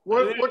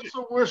 What's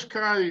the worst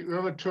car you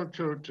ever took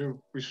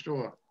to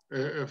restore?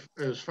 If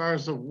as far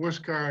as the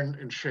worst car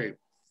in shape?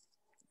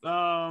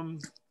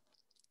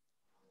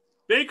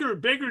 Baker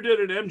did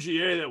an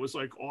MGA that was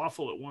like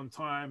awful at one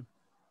time.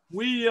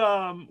 We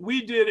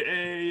did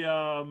a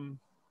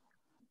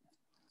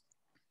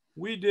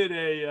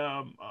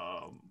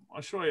I'll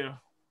show you.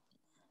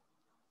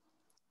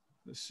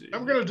 Let's see.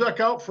 I'm going to duck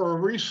out for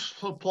a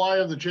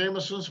resupply of the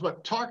Jamesons,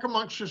 but talk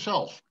amongst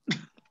yourself.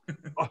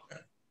 What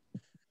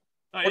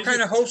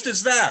kind of host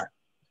is that?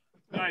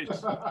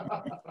 Nice.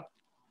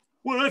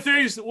 One of the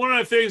things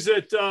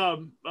that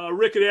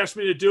Rick had asked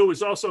me to do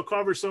was also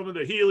cover some of the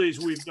Healeys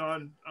we've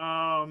done.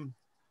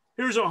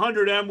 Here's a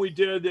 100M we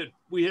did that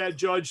we had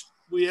Judge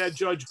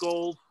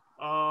Gold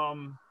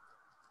from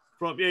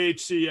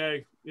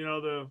AHCA. You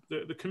know,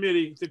 the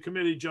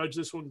committee judged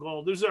this one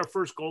gold. This is our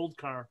first gold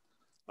car.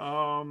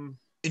 And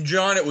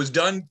John, it was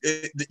done.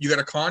 You got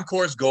a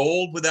concourse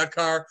gold with that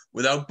car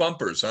without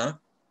bumpers, huh?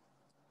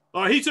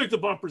 He took the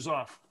bumpers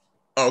off.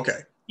 Oh,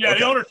 okay. Yeah, okay.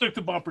 The owner took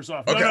the bumpers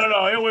off. Okay.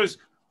 No. It was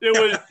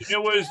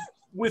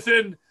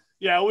within.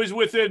 Yeah, it was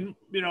within,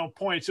 you know,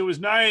 points. It was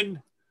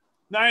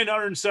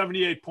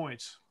 978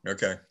 points.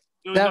 Okay.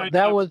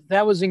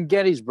 That was in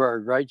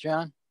Gettysburg, right,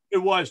 John? It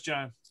was,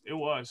 John. It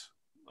was.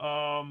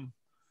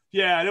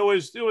 Yeah, it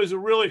was a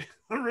really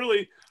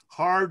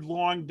hard,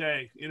 long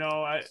day. You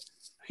know, I've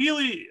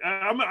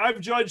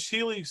judged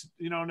Healey's,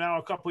 you know, now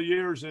a couple of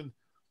years, and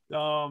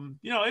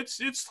you know,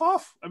 it's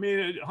tough. I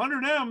mean,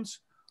 100 M's,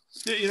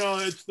 you know,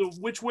 it's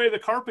which way the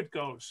carpet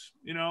goes.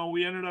 You know,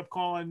 we ended up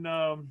calling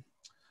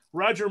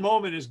Roger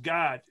Moment is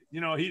God.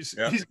 You know, he's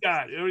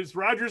God.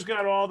 Roger's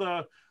got all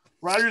the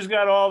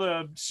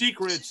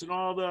secrets and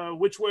all the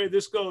which way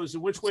this goes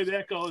and which way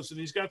that goes, and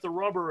he's got the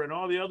rubber and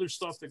all the other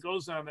stuff that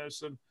goes on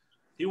this, and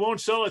he won't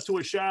sell it to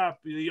a shop.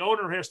 The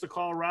owner has to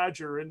call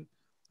Roger, and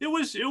it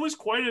was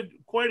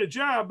quite a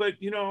job, but,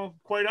 you know,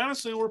 quite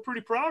honestly, we're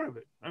pretty proud of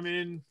it. I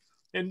mean,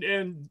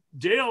 and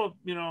Dale,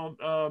 you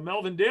know,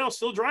 Melvin Dale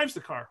still drives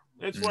the car.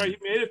 That's why he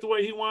made it the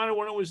way he wanted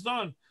when it was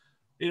done.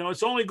 You know,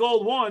 it's only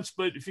gold once,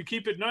 but if you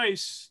keep it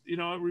nice, you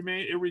know,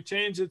 it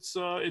retains its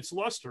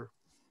luster.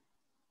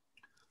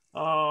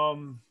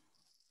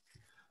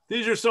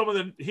 These are some of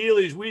the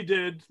Healeys we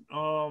did.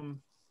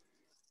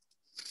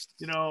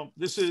 You know,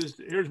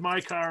 here's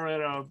my car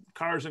at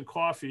Cars and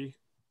Coffee.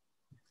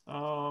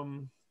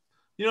 You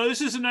know,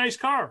 this is a nice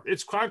car.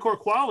 It's Concord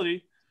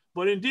quality,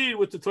 but indeed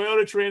with the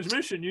Toyota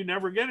transmission, you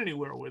never get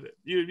anywhere with it.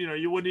 You know,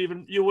 you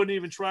wouldn't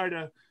even try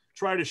to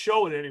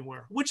show it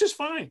anywhere, which is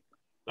fine.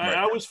 Right.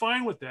 I was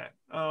fine with that.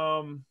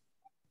 The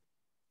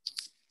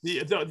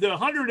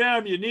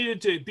 100M, you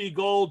needed to be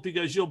gold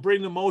because you'll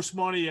bring the most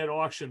money at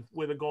auction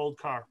with a gold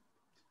car,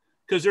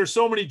 because there's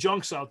so many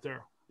junks out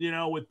there, you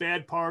know, with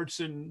bad parts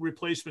and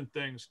replacement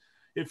things.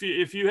 If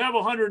you have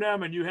a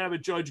 100M and you have a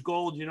Judge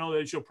Gold, you know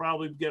that you'll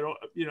probably get,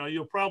 you know,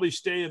 you'll probably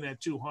stay in that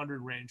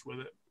 200 range with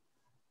it.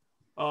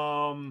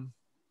 Come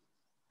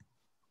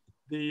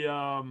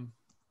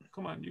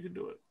on, you can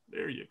do it.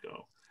 There you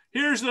go.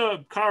 Here's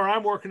the car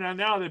I'm working on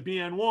now, the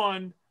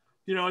BN1.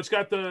 You know, it's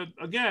got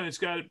it's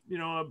got, you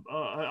know,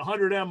 a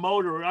 100M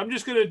motor. I'm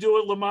just going to do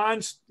it Le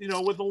Mans, you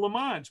know, with the Le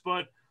Mans,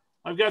 but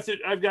I've got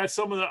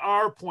some of the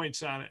R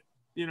points on it.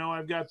 You know,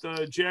 I've got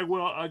the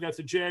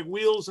Jag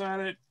wheels on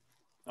it.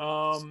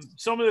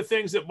 Some of the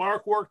things that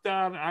Mark worked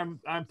on,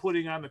 I'm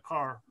putting on the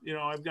car. You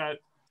know,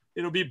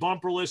 it'll be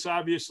bumperless,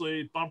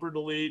 obviously, bumper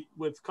delete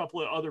with a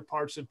couple of other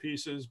parts and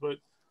pieces, but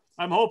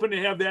I'm hoping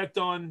to have that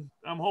done.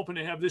 I'm hoping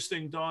to have this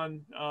thing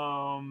done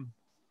around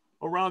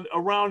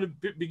the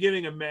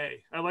beginning of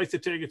May. I'd like to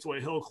take it to a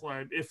hill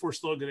climb if we're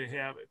still going to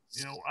have it,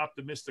 you know,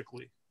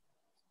 optimistically.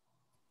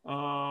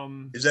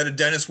 Is that a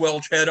Dennis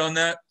Welch head on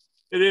that?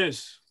 It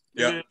is.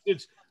 Yeah.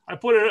 I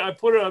put a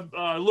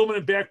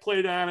aluminum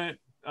backplate on it.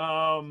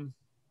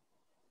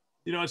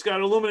 You know, it's got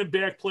an aluminum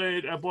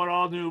backplate. I bought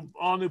all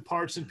new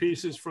parts and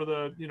pieces for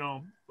the, you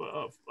know,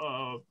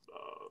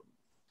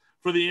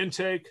 for the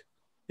intake.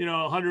 You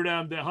know,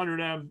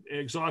 100M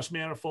exhaust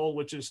manifold,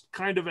 which is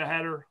kind of a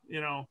header. You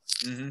know,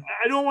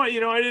 I don't want, you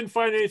know, I didn't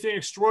find anything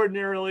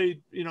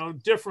extraordinarily, you know,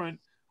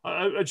 different.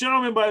 A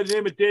gentleman by the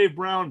name of Dave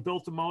Brown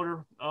built the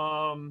motor.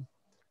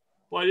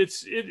 But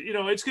you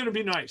know, it's going to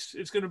be nice.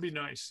 It's going to be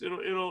nice.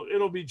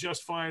 It'll be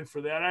just fine for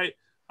that.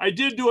 I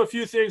did do a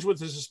few things with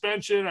the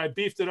suspension. I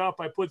beefed it up.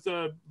 I put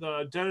the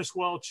Dennis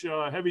Welch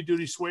heavy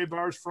duty sway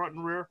bars front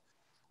and rear.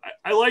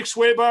 I like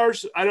sway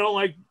bars. I don't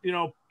like, you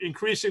know,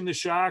 increasing the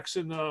shocks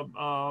and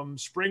the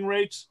spring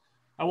rates.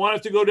 I want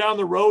it to go down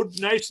the road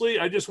nicely.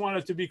 I just want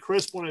it to be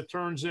crisp when it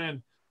turns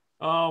in.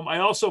 I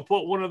also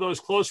put one of those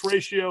close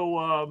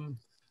ratio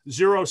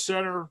zero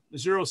center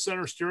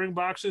steering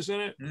boxes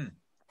in it.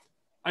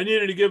 I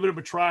needed to give it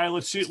a try.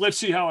 Let's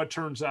see how it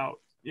turns out.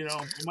 You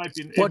know, it might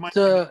be.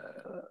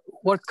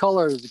 What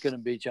color is it going to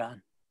be,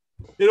 John?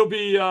 It'll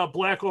be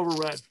black over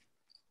red.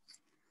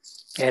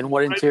 And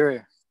what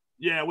interior?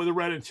 Yeah, with a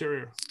red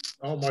interior.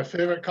 Oh, my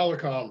favorite color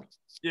comb.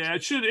 Yeah,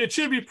 it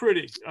should be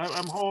pretty.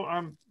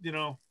 I'm you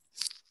know,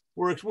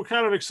 we're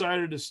kind of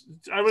excited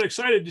I'm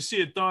excited to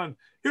see it done.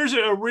 Here's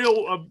a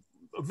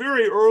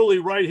very early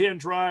right-hand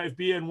drive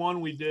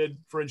BN1 we did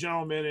for a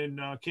gentleman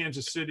in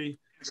Kansas City.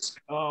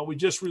 We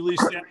just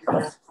released that.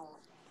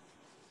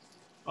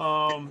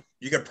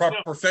 You got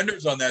proper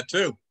fenders on that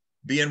too.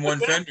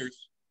 BN1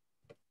 fenders.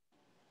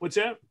 What's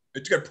that?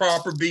 It's got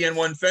proper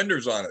BN1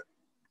 fenders on it.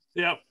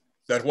 Yep.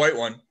 That white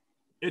one.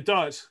 It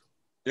does.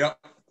 Yep.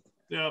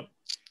 Yep.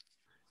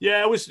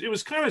 Yeah, it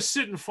was kind of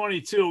sitting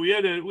funny too. We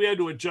had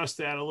to adjust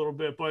that a little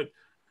bit, but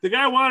the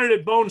guy wanted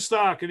it bone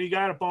stock, and he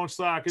got it bone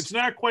stock. It's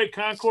not quite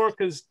Concord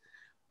because,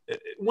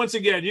 once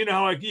again, you know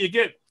how you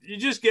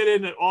just get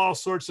into all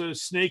sorts of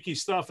snaky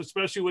stuff,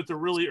 especially with the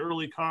really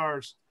early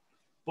cars.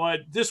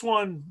 But this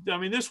one, I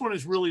mean, this one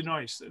is really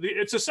nice.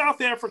 It's a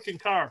South African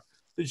car.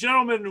 The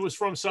gentleman was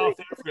from South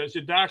Africa. He's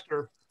a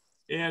doctor,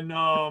 and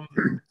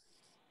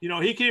you know,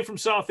 he came from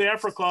South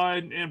Africa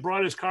and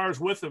brought his cars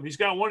with him. He's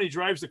got one he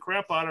drives the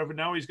crap out of, and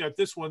now he's got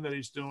this one that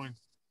he's doing.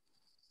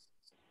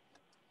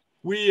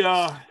 We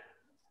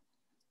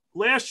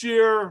last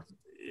year,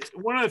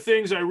 one of the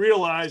things I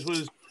realized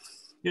was,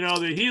 you know,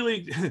 the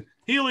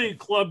Healey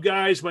Club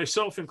guys,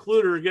 myself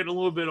included, are getting a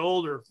little bit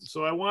older.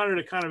 So I wanted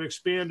to kind of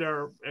expand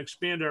our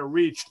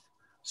reach.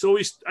 So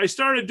I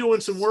started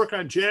doing some work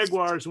on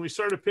Jaguars, and we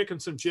started picking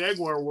some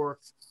Jaguar work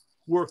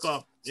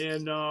up.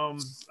 And I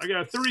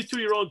got a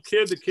 32-year-old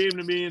kid that came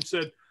to me and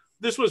said,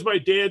 this was my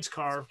dad's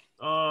car.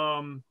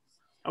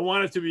 I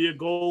want it to be a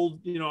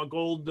gold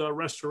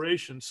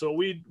restoration. So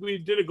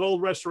we did a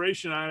gold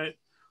restoration on it.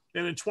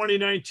 And in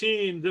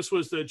 2019, this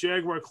was the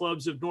Jaguar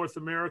Clubs of North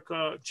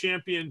America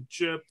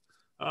Championship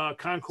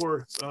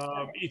Concours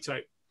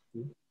E-Type.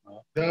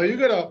 Now you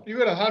got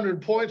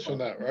 100 points on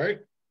that, right?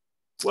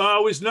 Well,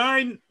 it was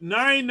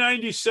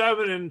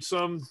 997 and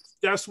some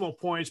decimal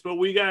points, but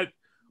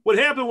what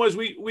happened was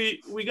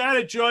we got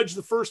it judged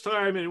the first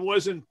time and it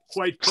wasn't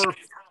quite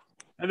perfect.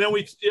 And then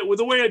with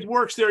the way it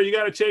works there, you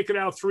got to take it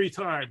out 3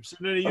 times,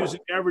 and then you use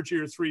an average of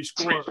your 3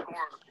 score.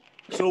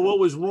 So what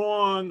was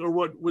wrong or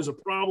what was a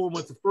problem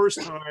with the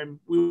first time,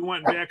 we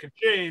went back and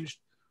changed.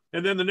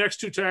 And then the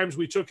next 2 times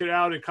we took it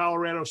out in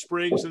Colorado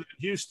Springs and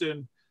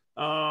Houston.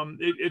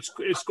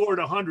 It scored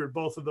 100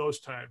 both of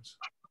those times.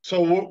 So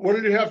what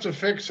did you have to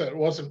fix that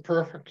wasn't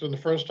perfect in the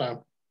first time?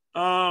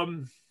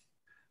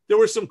 There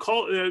was some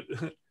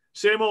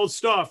same old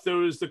stuff. There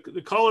was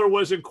the color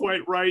wasn't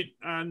quite right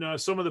on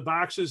some of the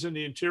boxes in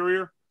the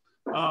interior.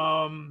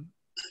 One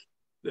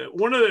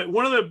of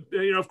the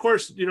you know, of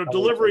course, you know,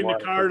 delivering the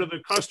car to the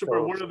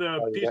customer, one of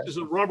the pieces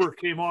of rubber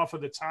came off of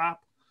the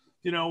top.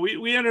 You know,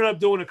 we ended up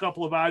doing a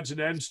couple of odds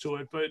and ends to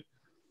it, but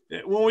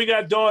when we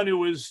got done, it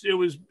was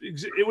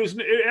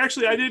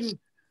actually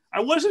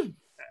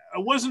I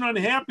wasn't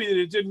unhappy that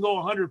it didn't go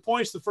 100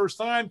 points the first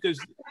time, because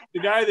the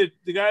guy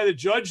that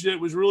judged it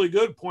was really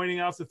good, pointing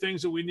out the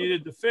things that we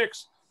needed to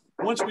fix.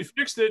 Once we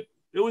fixed it,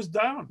 it was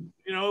down.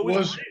 You know,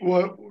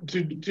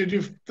 did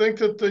you think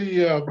that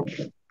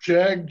the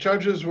Jag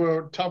judges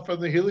were tougher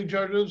than the Healey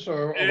judges,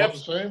 or about the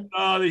same?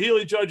 The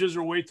Healey judges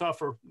are way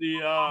tougher.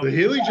 The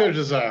Healey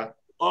judges are.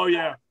 Oh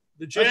yeah,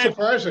 the Jag. That's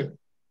surprising.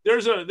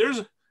 There's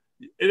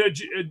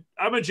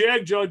I'm a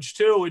Jag judge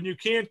too, and you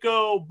can't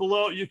go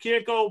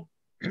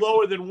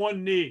lower than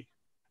one knee,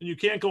 and you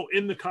can't go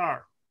in the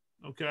car.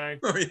 Okay.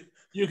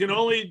 You can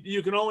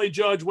only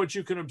judge what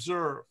you can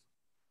observe.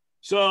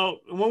 So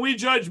when we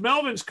judged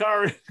Melvin's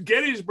car in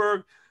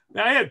Gettysburg,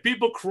 I had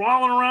people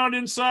crawling around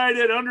inside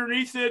it,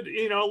 underneath it,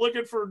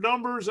 looking for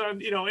numbers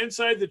on,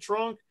 inside the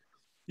trunk.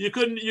 You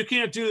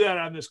can't do that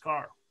on this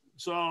car.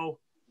 So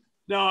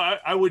no,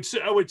 I would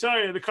tell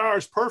you the car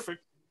is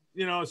perfect,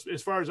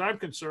 as far as I'm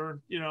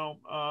concerned.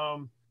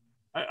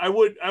 I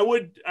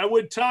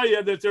would tell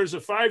you that there's a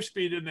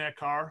 5-speed in that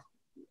car.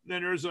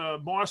 Then there's a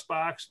Moss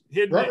box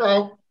hidden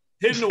away.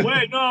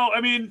 No,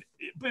 I mean,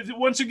 but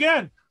once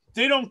again,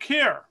 they don't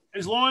care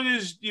as long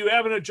as you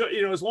haven't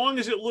as long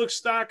as it looks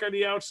stock on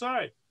the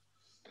outside.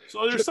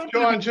 So there's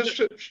something. John, just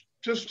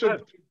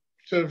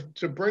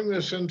to bring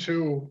this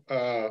into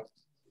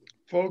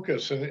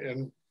focus,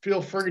 and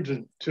feel free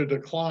to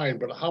decline,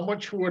 but how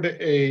much would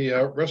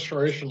a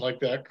restoration like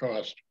that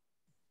cost?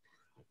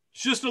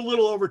 Just a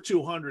little over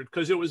 200,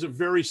 because it was a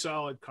very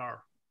solid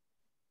car.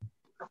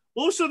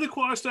 Most of the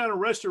cost on a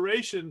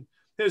restoration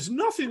has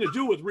nothing to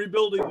do with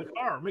rebuilding the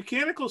car.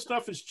 Mechanical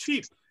stuff is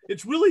cheap.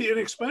 It's really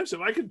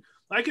inexpensive. I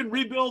can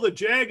rebuild a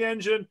Jag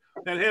engine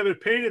and have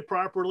it painted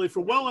properly for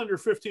well under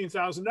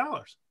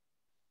 $15,000.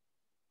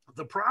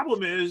 The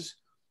problem is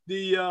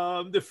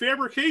the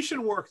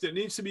fabrication work that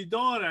needs to be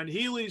done on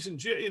Healey's,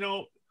 and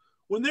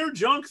when they're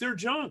junk,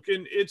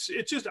 and it's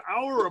just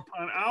hour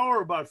upon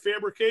hour about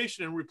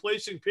fabrication and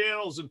replacing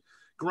panels and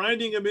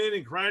grinding them in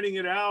and grinding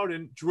it out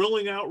and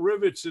drilling out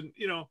rivets, and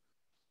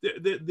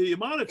the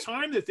amount of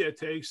time that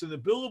takes and the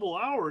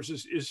billable hours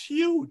is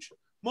huge.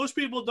 Most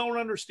people don't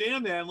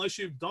understand that unless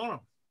you've done them.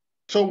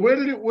 So where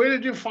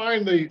did you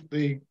find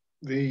the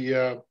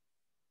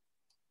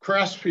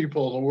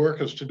craftspeople, the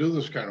workers to do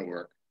this kind of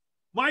work?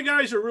 My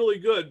guys are really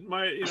good.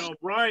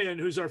 Brian,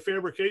 who's our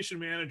fabrication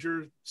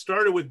manager,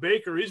 started with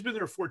Baker. He's been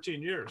there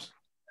 14 years.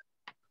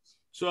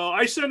 So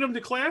I send them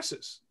to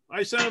classes.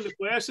 I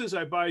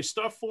buy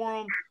stuff for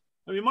them.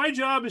 I mean, my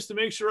job is to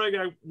make sure I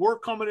got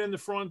work coming in the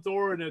front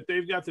door and that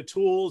they've got the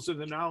tools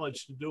and the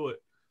knowledge to do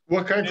it.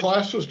 What kind of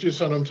classes do you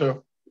send them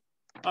to?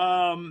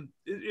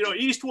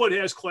 Eastwood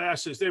has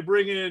classes. They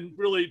bring in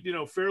really,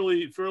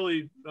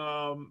 fairly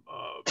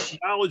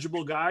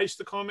knowledgeable guys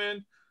to come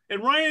in.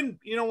 And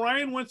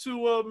Ryan went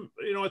to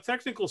a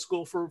technical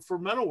school for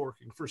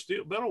metalworking, for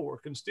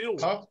metalwork and steel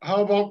work.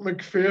 How about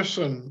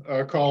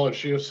McPherson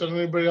College? You send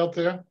anybody out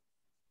there?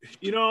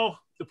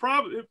 The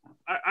problem,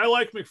 I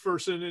like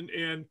McPherson,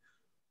 and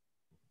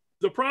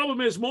the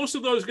problem is most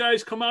of those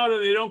guys come out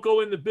and they don't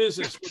go into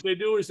business. What they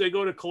do is they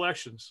go to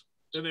collections,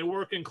 and they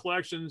work in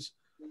collections,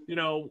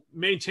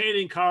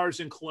 maintaining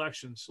cars in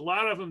collections. A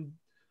lot of them,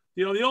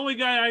 the only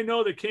guy I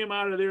know that came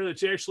out of there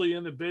that's actually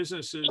in the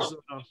business is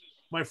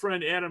my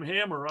friend Adam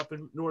Hammer up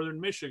in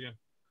northern Michigan.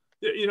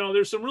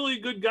 There's some really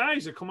good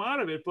guys that come out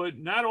of it, but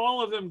not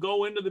all of them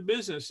go into the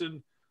business.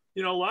 And,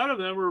 a lot of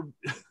them are,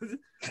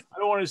 I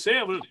don't want to say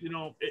it, but,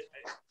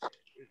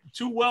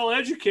 too well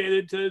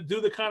educated to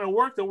do the kind of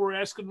work that we're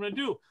asking them to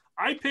do.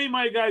 I pay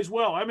my guys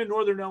well. I'm in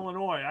Northern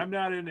Illinois. I'm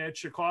not in that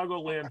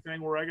Chicagoland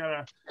thing where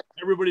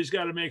everybody's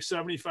got to make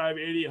 75,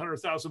 80,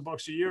 100,000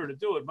 bucks a year to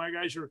do it. My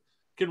guys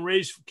can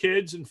raise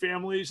kids and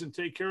families and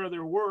take care of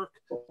their work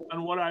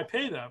on what I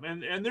pay them.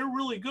 And they're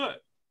really good,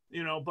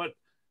 but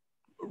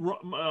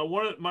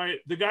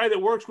the guy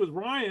that works with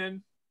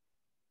Ryan,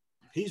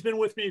 he's been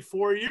with me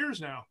 4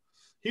 years now.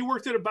 He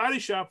worked at a body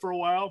shop for a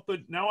while,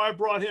 but now I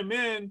brought him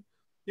in,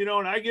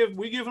 and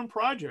we give him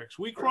projects.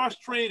 We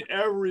cross-train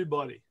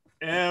everybody.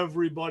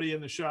 Everybody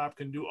in the shop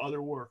can do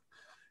other work,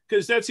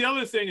 because that's the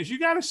other thing is you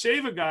got to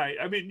save a guy.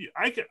 I mean,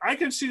 I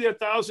can see that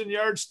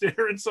 1,000-yard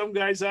stare in some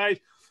guy's eye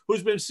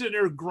who's been sitting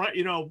there,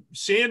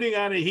 sanding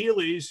on a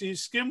Healey.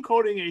 He's skim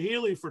coating a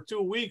Healey for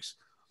 2 weeks.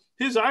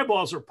 His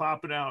eyeballs are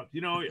popping out.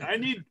 I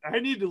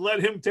need to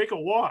let him take a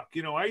walk.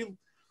 I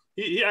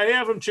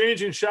have him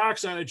changing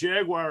shocks on a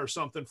Jaguar or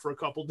something for a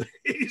couple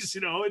days.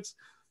 It's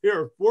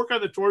here, work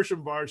on the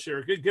torsion bars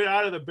here. Get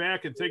out of the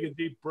back and take a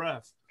deep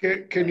breath.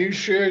 Can you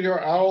share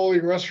your hourly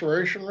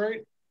restoration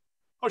rate?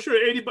 Oh, sure,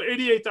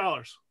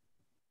 $88.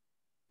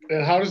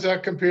 And how does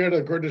that compare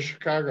to Greater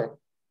Chicago?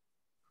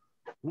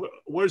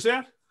 Where's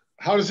that?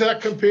 How does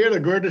that compare to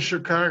Greater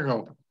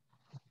Chicago?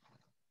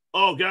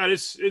 Oh God,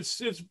 it's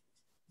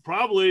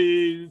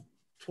probably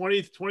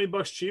 20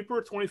 bucks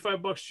cheaper,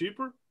 25 bucks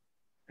cheaper.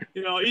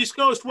 East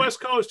Coast, West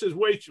Coast is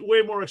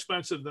way more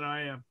expensive than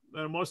I am.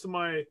 Most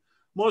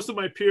of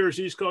my peers,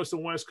 East Coast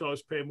and West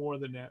Coast, pay more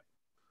than that.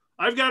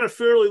 I've got a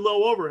fairly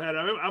low overhead.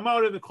 I'm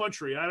out in the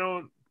country.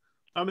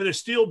 I'm in a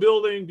steel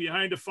building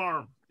behind a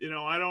farm.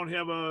 I don't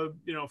have a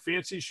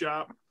fancy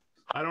shop.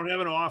 I don't have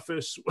an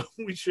office.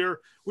 We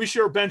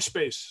share bench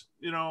space.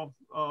 And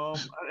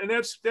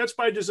that's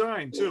by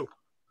design too.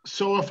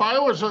 So if I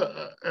was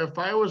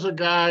a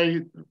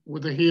guy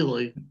with a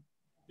Healey,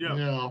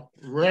 yeah,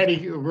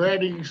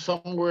 ready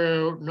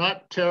somewhere,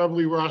 not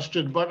terribly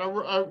rusted, but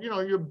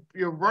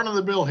you're run of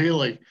the mill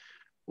Healey,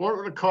 what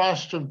would it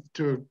cost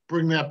to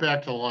bring that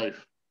back to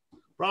life?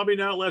 Probably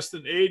not less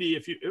than 80.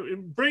 If you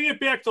bring it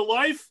back to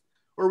life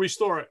or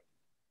restore it.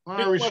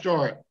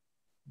 Restore it.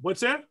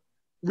 What's that?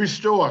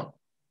 Restore.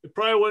 It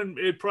probably wouldn't.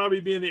 It'd probably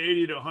be in the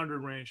 80 to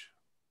 100 range.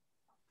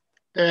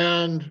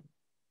 And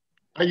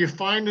are you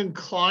finding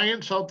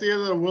clients out there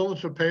that are willing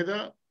to pay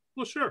that?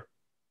 Well, sure.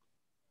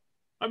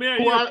 I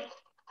mean,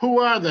 who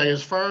are they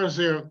as far as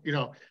their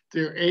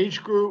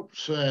age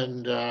groups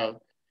and I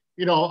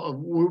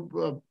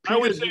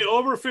would say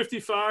over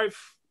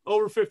 55.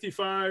 Over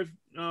 55.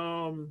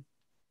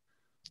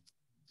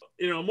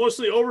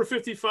 Mostly over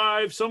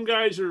 55. Some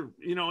guys are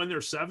in their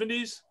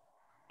 70s.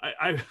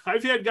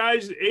 I've had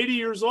guys 80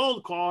 years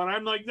old call, and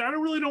I'm like, I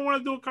don't want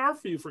to do a car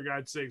for you, for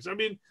God's sakes. I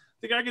mean,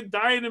 the guy could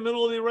die in the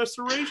middle of the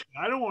restoration.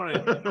 I don't want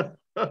to.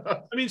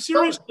 I mean,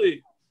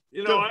 seriously,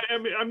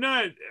 I'm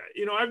not.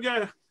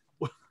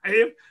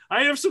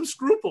 I have some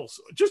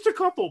scruples, just a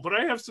couple, but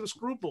I have some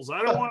scruples.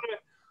 I don't want to.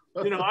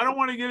 I don't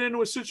want to get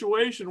into a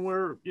situation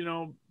where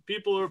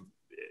people are.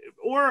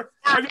 Or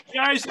I've got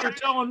guys that are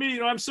telling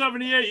me, I'm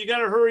 78, you got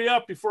to hurry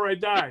up before I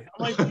die.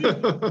 I'm like,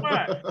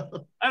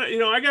 what?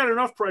 I got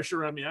enough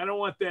pressure on me. I don't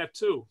want that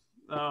too.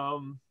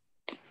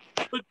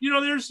 But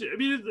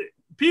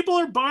people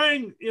are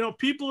buying,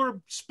 people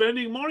are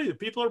spending money.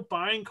 People are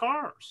buying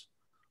cars.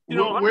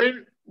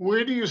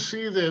 Where do you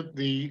see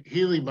the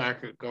Healey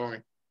market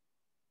going?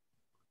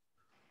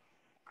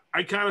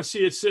 I kind of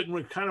see it sitting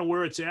with kind of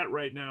where it's at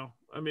right now.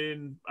 I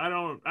mean,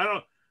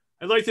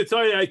 I'd like to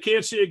tell you I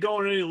can't see it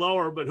going any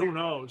lower, but who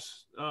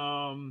knows?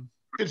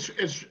 It's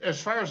as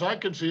far as I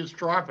can see, it's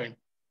dropping.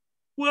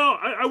 Well,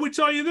 I would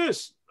tell you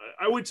this.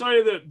 I would tell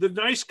you that the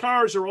nice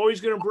cars are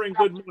always going to bring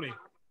good money.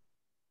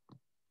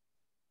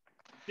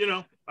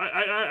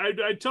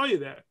 I'd tell you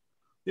that.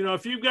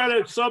 If you've got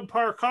a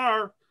subpar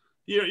car,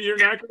 you're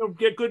not going to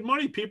get good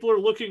money. People are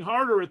looking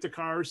harder at the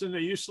cars than they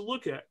used to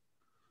look at.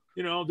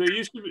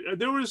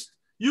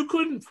 You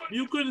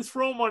couldn't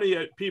throw money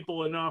at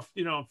people enough,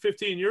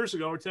 15 years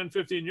ago or 10,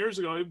 15 years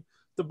ago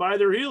to buy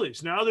their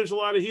Healeys. Now there's a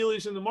lot of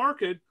Healeys in the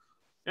market.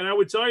 And I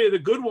would tell you the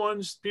good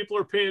ones, people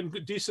are paying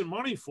decent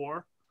money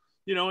for,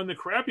 and the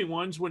crappy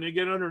ones, when they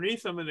get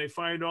underneath them and they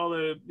find all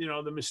the,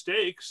 the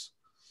mistakes.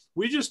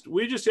 We just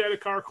had a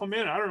car come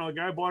in. I don't know. A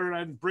guy bought it. I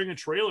didn't bring a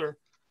trailer.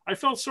 I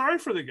felt sorry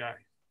for the guy.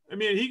 I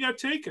mean, he got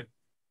taken.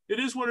 It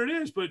is what it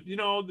is. But,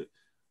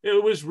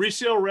 it was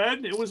resale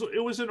red. It was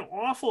an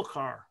awful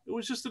car. It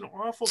was just an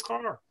awful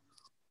car.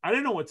 I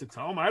didn't know what to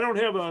tell him. I don't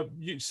have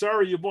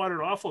sorry you bought an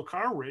awful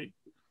car rate.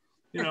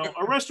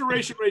 Our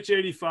restoration rate's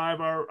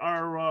 85.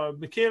 Our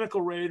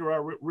mechanical rate or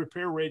our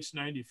repair rate's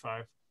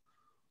 95.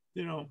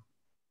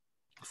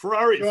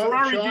 Ferrari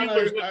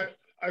dealers.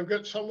 I've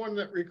got someone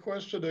that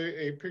requested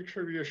a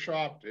picture of your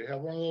shop. Do you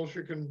have one of those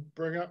you can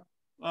bring up?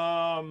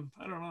 I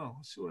don't know.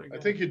 Let's see what I got.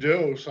 I think you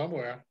do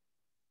somewhere.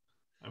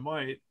 I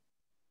might.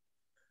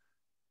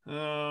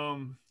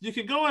 You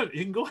can go on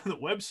the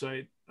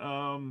website.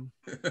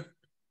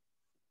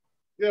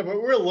 Yeah,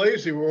 but we're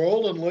lazy. We're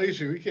old and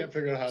lazy. We can't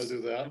figure out how to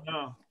do that.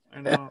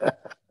 I know.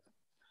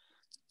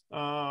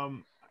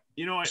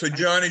 So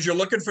John, as you're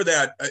looking for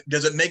that,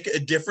 does it make a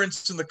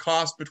difference in the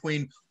cost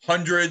between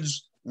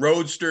hundreds,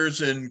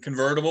 roadsters, and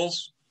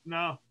convertibles?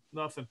 No,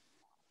 nothing.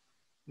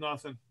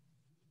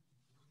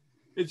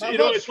 It's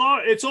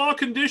all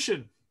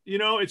condition.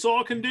 It's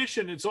all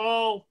condition. It's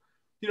all,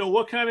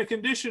 what kind of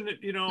condition,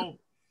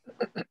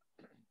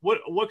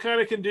 what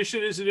kind of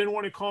condition is it in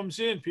when it comes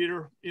in,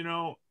 Peter?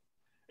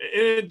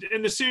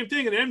 And the same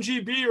thing, an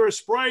MGB or a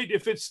Sprite,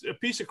 if it's a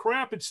piece of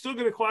crap, it's still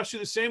going to cost you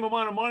the same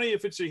amount of money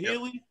if it's a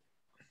Healey.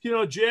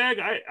 Jag,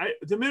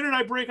 the minute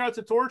I break out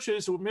the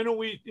torches, the minute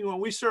when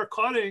we start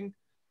cutting,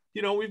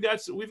 we've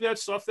got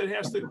stuff that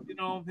has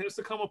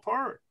to come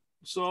apart.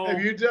 So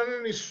have you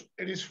done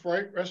any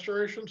Sprite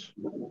restorations?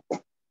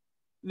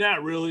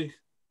 Not really.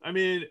 I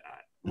mean,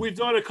 we've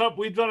done a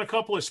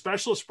couple of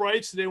special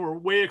Sprites. They were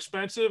way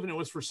expensive, and it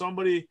was for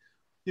somebody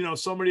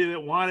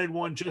that wanted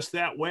one just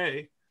that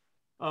way.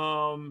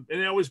 And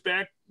that was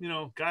back,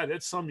 God,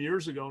 that's some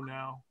years ago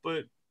now,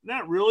 but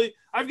not really.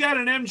 I've got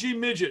an MG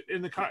midget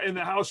in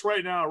the house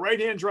right now, a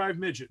right-hand drive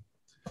midget.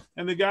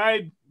 And the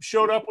guy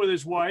showed up with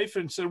his wife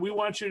and said, we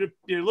want you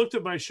to, looked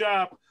at my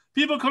shop.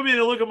 People come in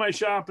and look at my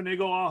shop and they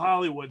go all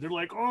Hollywood. They're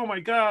like, oh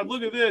my God,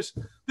 look at this.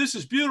 This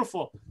is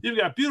beautiful. You've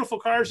got beautiful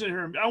cars in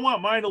here. I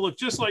want mine to look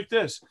just like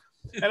this.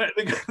 And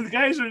the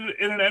guys are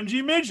in an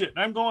MG midget.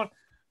 And I'm going,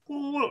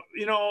 well,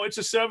 it's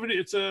a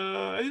 70,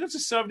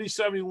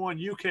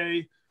 71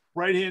 UK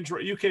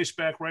UK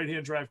spec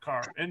right-hand drive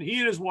car. And he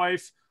and his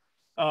wife,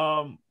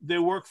 they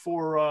work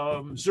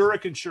for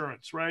Zurich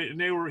Insurance, right?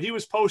 And he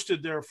was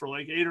posted there for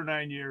like 8 or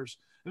 9 years.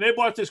 And they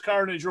bought this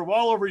car and they drove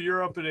all over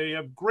Europe and they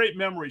have great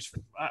memories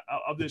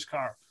of this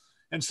car.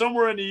 And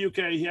somewhere in the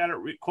UK, he had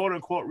it quote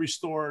unquote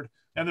restored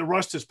and the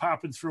rust is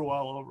popping through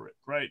all over it,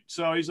 right?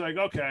 So he's like,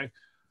 okay,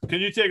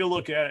 can you take a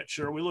look at it?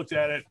 Sure. We looked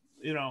at it,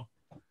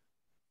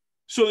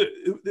 So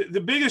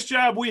the biggest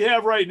job we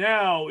have right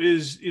now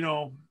is,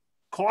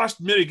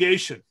 cost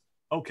mitigation.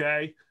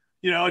 Okay.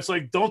 It's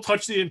like, don't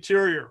touch the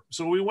interior.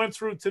 So we went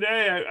through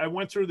today. I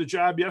went through the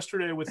job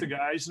yesterday with the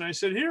guys and I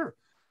said, here,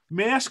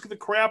 mask the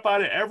crap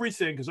out of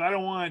everything because I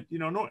don't want,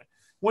 no,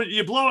 when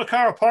you blow a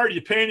car apart,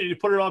 you paint it, you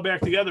put it all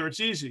back together. It's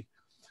easy.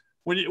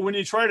 When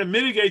you try to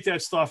mitigate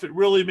that stuff, it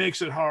really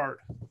makes it hard.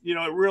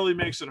 It really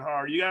makes it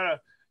hard.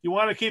 You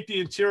want to keep the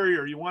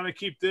interior. You want to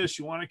keep this.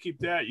 You want to keep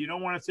that. You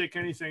don't want to take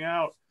anything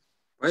out.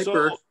 Right, so,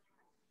 Bert?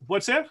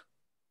 What's that?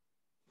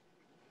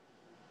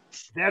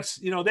 That's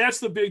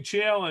the big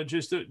challenge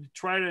is to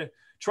try to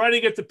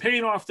get the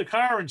paint off the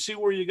car and see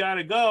where you got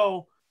to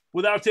go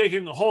without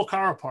taking the whole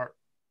car apart.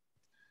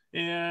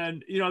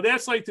 And,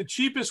 that's like the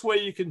cheapest way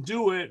you can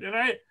do it. And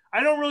I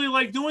don't really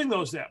like doing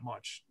those that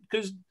much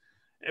because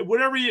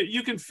whatever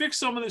you can fix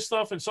some of this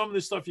stuff and some of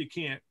this stuff you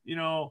can't,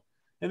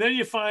 and then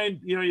you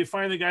find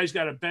the guy's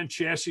got a bent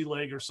chassis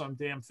leg or some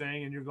damn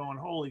thing and you're going,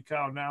 holy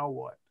cow, now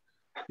what?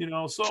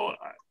 So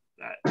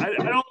I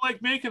don't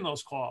like making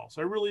those calls.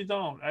 I really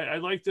don't. I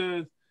like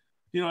to,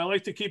 I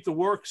like to keep the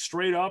work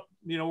straight up.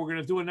 We're going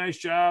to do a nice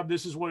job.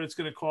 This is what it's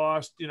going to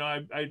cost.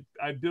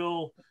 I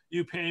bill,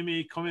 you pay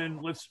me, come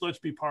in. Let's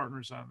be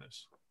partners on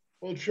this.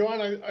 Well,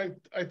 John,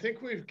 I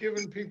think we've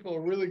given people a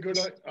really good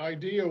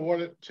idea of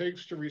what it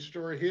takes to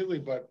restore Healey,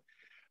 but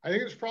I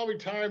think it's probably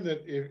time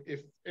that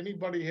if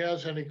anybody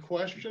has any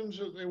questions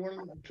that they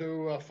want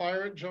to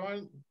fire at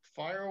John,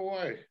 fire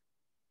away.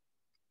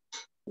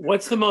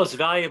 What's the most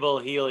valuable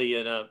Healey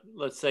in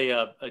let's say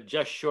a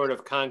just short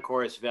of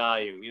concourse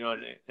value?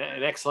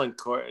 An excellent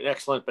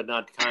but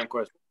not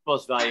concourse.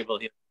 Most valuable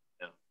Healey.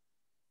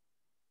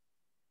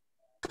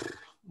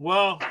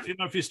 Well,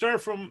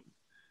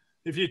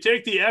 if you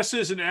take the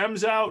S's and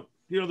M's out,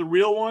 the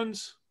real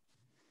ones,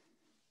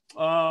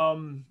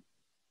 I'd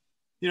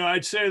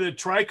say the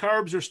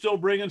tricarbs are still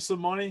bringing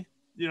some money.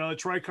 The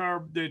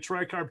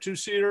tricarb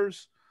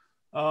two-seaters.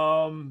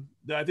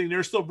 I think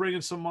they're still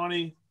bringing some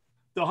money.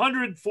 The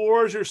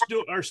 104s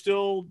are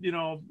still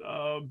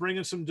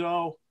bringing some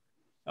dough.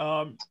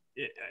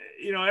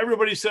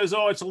 Everybody says,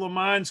 oh, it's a Le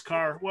Mans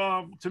car.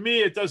 Well, to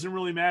me, it doesn't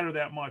really matter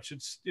that much.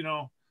 It's,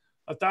 a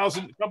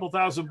couple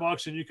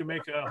 $1,000 and you can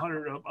make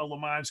a Le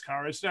Mans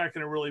car. It's not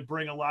going to really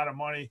bring a lot of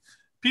money.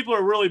 People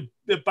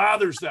it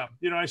bothers them.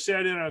 I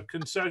sat in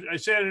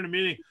a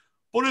meeting,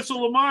 but it's a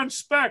Le Mans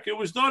spec. It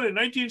was done in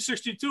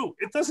 1962.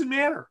 It doesn't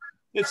matter.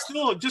 It's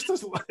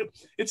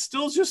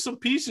still just some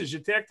pieces you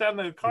tacked on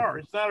the car.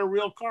 It's not a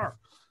real car.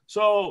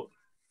 So,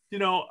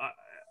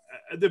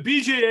 the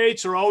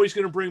BJ8s are always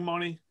going to bring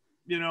money.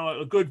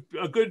 A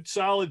good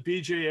solid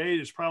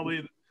BJ8 is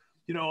probably,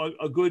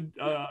 a good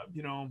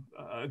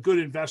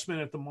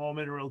investment at the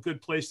moment or a good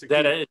place to. Is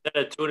that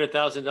a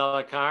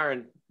 $200,000 car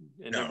and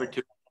number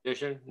 2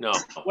 edition? No.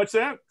 What's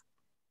that?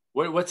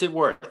 What's it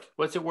worth?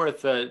 What's it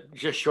worth?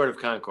 Just short of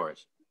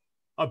concourse.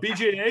 A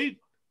BJ8?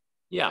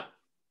 Yeah.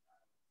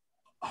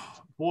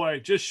 Oh, boy,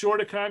 just short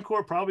of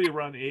Concord, probably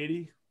around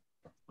 80.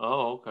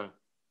 Oh, okay.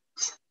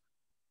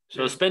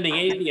 So spending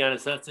 80 on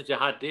it's not such a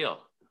hot deal.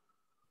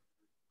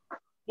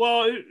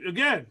 Well,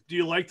 again, do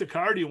you like the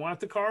car? Do you want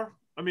the car?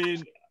 I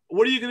mean,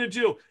 what are you going to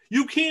do?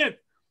 You can't.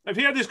 I've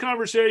had this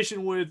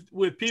conversation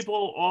with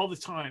people all the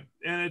time,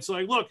 and it's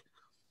like, look,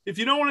 if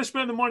you don't want to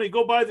spend the money,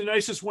 go buy the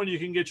nicest one you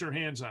can get your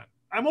hands on.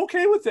 I'm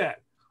okay with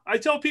that. I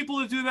tell people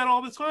to do that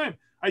all the time.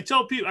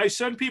 I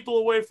send people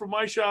away from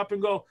my shop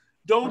and go,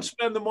 don't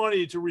spend the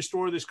money to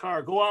restore this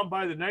car. Go out and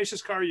buy the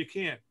nicest car you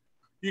can.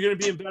 You're going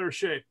to be in better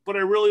shape. But I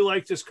really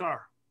like this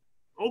car.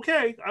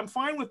 Okay, I'm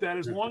fine with that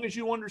as long as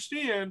you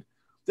understand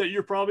that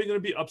you're probably going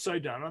to be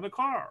upside down on the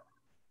car.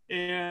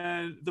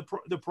 And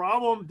the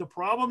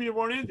problem you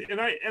run into,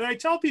 and I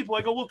tell people,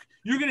 I go, look,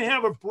 you're going to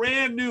have a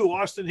brand new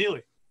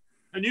Austin-Healey.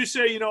 And you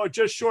say,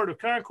 just short of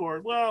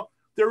Concord. Well,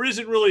 there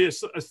isn't really a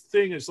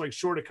thing as like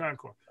short of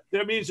Concord.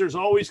 That means there's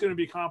always going to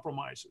be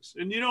compromises.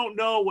 And you don't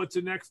know what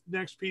the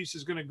next piece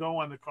is going to go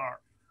on the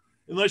car.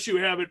 Unless you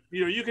have it,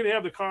 you can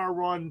have the car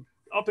run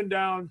up and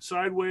down,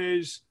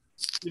 sideways.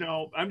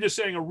 I'm just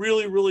saying a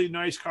really, really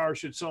nice car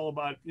should sell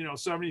about,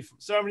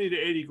 70 to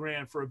 80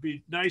 grand for a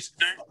nice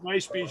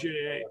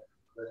BJA.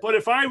 But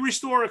if I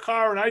restore a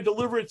car and I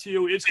deliver it to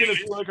you, it's going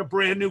to be like a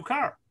brand new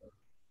car.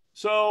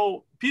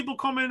 So people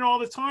come in all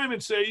the time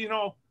and say, I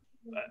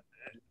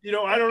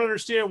don't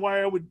understand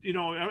why I would,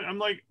 I'm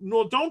like,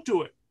 no, don't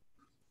do it.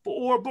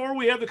 Or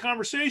we have the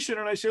conversation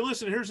and I say,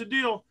 listen, here's the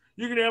deal.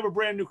 You're going to have a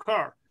brand new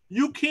car.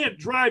 You can't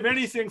drive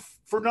anything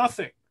for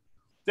nothing.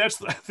 That's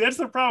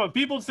the problem.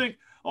 People think,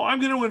 oh, I'm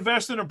going to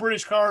invest in a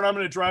British car and I'm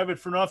going to drive it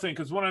for nothing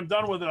because when I'm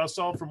done with it, I'll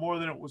sell it for more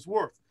than it was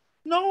worth.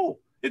 No,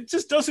 it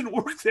just doesn't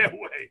work that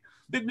way.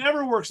 It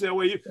never works that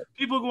way.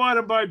 People go out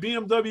and buy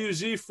BMW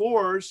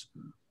Z4s,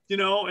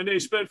 and they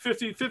spend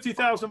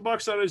 $50,000 on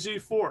a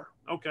Z4.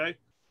 Okay.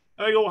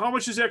 And I go, well, how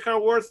much is that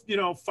car worth,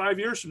 5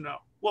 years from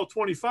now? Well,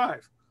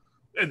 25.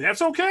 And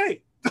that's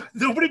okay.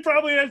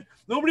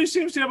 Nobody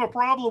seems to have a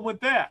problem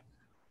with that.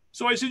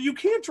 So I said, you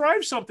can't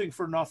drive something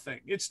for nothing.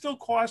 It still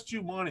costs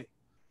you money.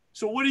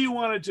 So what do you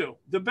want to do?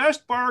 The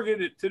best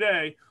bargain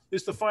today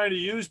is to find a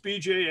used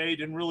BJ8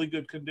 in really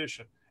good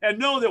condition. And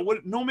know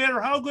that no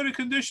matter how good a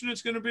condition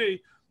it's going to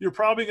be, you're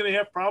probably going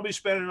to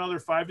spend another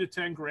 5 to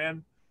 10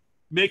 grand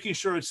making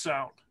sure it's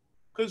sound.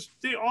 Because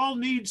they all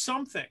need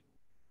something.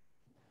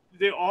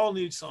 they all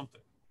need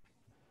something.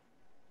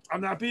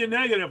 I'm not being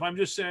negative. I'm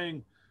just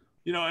saying,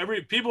 you know,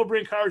 people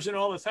bring cars in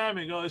all the time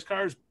and go, this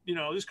car's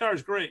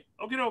great.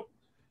 Okay, no,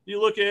 you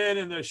look in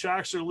and the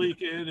shocks are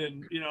leaking,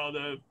 and you know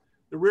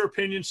the rear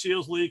pinion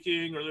seal's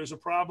leaking, or there's a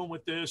problem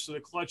with this, or the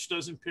clutch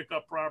doesn't pick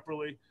up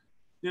properly.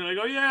 You know, they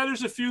go, yeah,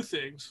 there's a few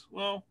things.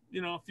 Well,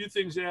 you know, a few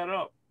things add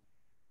up.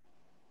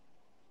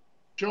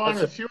 John,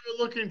 if you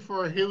were looking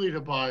for a Healey to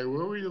buy,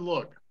 where would you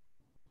look?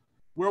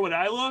 Where would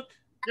I look?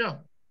 Yeah.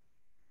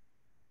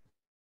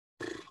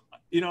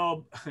 You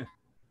know,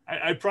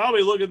 I'd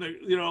probably look at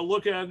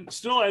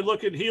I'd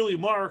look at Healey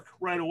Mark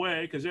right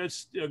away, because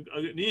that's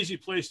an easy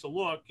place to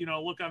look. You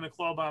know, look on the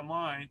club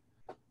online.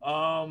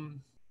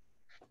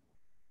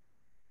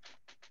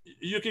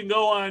 You can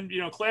go on, you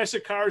know,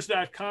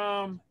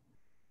 classiccars.com.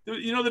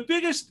 You know, the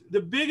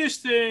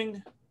biggest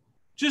thing,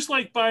 just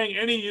like buying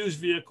any used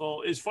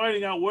vehicle, is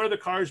finding out where the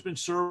car's been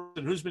served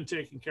and who's been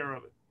taking care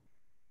of it.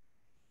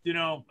 You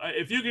know,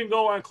 if you can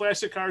go on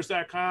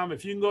classiccars.com,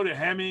 if you can go to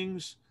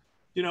Hemmings,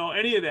 you know,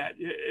 any of that,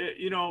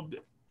 you know,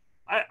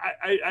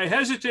 I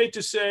hesitate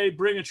to say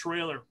bring a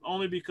trailer,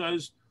 only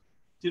because,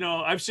 you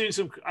know, I've seen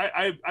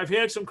I've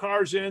had some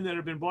cars in that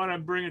have been bought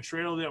on bring a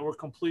trailer that were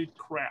complete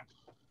crap.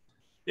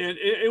 And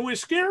it was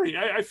scary.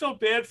 I felt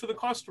bad for the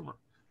customer,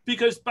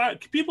 because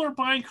people are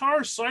buying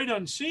cars sight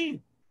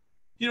unseen.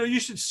 You know, you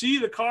should see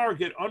the car,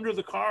 get under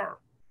the car.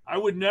 I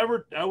would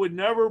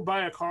never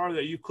buy a car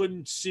that you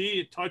couldn't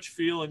see, touch,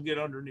 feel, and get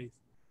underneath.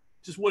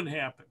 It just wouldn't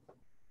happen.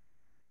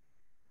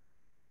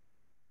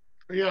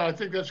 Yeah, I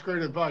think that's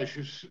great advice.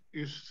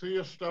 You see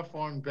your stuff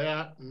on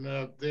BAT,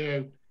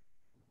 and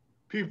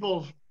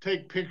people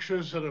take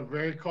pictures that are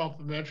very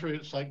complimentary.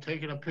 It's like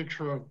taking a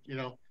picture of, you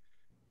know,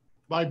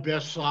 my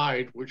best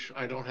side, which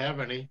I don't have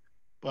any,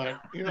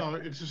 but you know,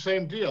 it's the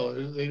same deal.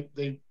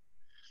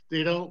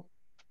 They don't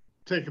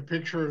take a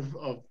picture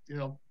of you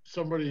know,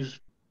 somebody's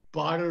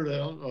bothered,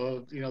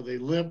 or you know, they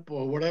limp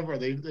or whatever.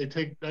 They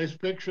take nice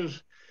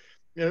pictures.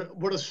 You know,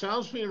 what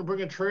astounds me to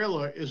bring a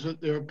trailer is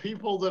that there are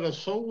people that are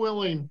so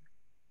willing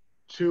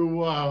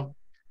to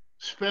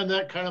spend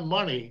that kind of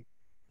money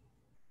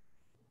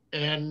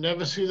and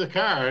never see the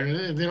car,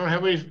 and they don't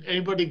have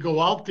anybody go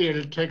out there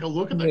to take a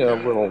look at the car. A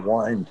little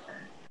wine.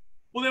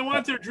 Well, they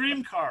want their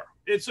dream car.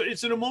 It's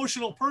an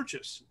emotional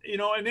purchase, you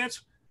know, and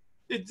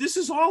this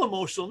is all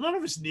emotional. None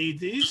of us need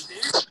these,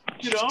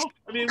 you know.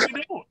 I mean,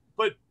 we don't.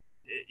 But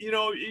you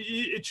know,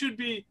 it should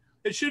be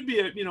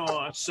a, you know,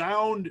 a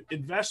sound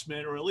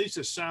investment, or at least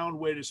a sound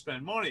way to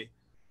spend money.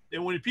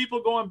 And when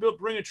people go on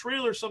bring a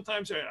trailer,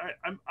 sometimes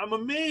I'm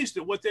amazed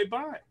at what they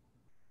buy.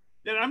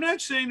 And I'm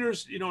not saying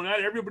there's, you know,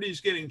 not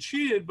everybody's getting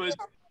cheated, but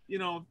you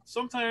know,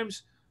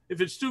 sometimes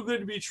if it's too good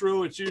to be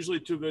true, it's usually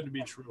too good to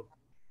be true.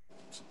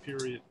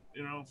 Period.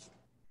 You know.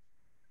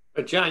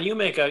 But John, you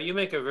make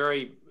a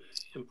very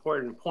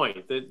important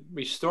point, that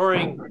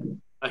restoring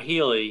a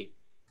Healey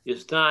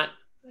is not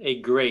a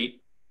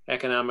great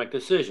economic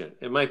decision.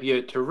 It might be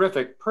a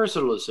terrific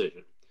personal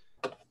decision,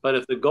 but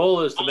if the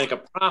goal is to make a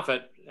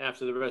profit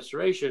after the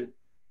restoration,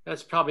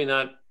 that's probably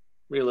not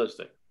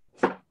realistic.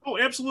 Oh,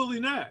 absolutely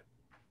not.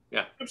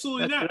 Yeah,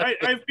 absolutely not. I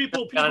have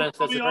people tell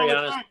me all the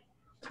time.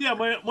 Yeah,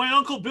 my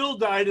Uncle Bill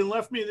died and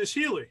left me this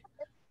Healey,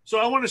 so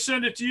I want to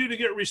send it to you to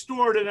get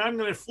restored, and I'm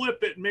going to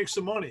flip it and make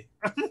some money.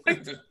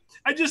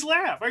 I just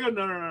laugh. I go,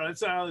 no,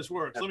 that's not how this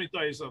works. Let me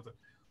tell you something.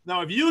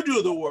 Now, if you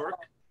do the work,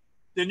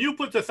 then you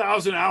put the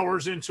 1,000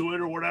 hours into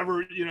it, or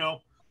whatever, you know,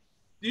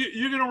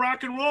 you're going to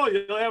rock and roll.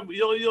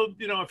 You'll,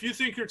 you know, if you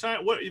think your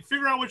time, you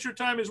figure out what your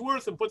time is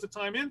worth and put the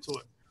time into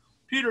it.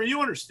 Peter,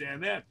 you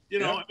understand that, you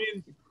know, I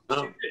mean,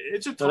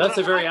 it's a, that's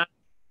a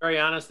very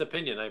honest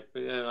opinion.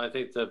 I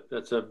think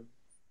that's a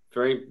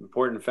very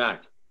important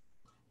fact.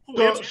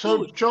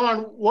 So John,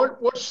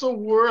 what's the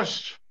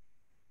worst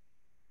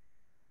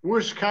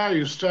car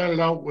you started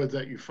out with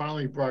that you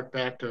finally brought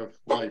back to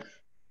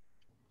life?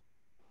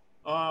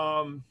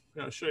 I'll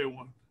show you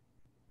one.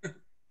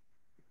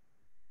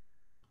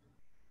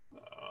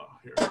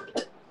 Here.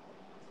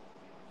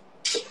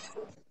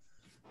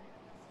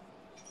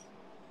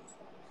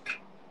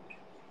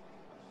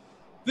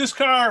 This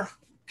car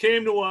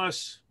came to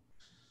us,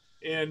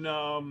 and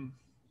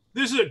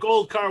this is a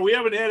gold car. We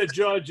haven't had a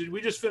judge, and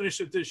we just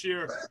finished it this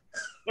year.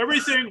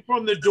 Everything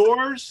from the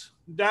doors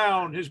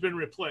down has been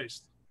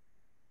replaced.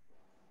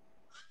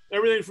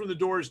 Everything from the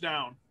doors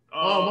down.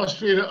 Oh, it must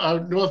be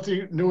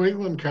a New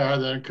England car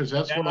then, because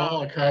that's what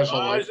all the cars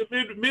are like. It's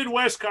a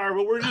Midwest car,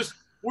 but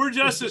we're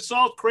just as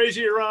salt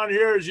crazy around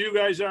here as you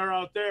guys are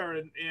out there.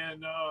 And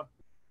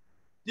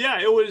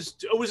yeah, it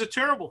was a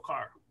terrible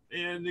car.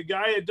 And the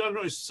guy had done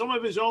some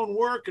of his own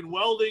work and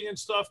welding and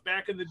stuff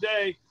back in the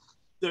day.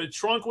 The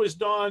trunk was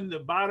done. The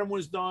bottom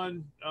was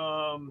done.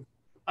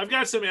 I've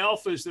got some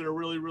Alphas that are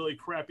really, really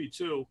crappy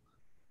too.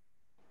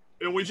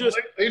 And we just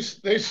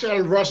they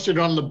started rusted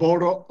on the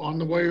boat on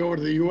the way over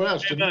to the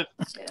U.S.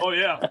 Oh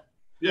yeah,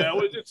 yeah.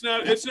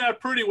 It's not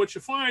pretty what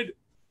you find.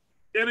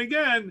 And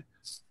again,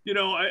 you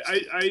know,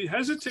 I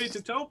hesitate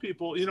to tell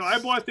people. You know, I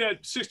bought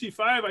that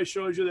 65 I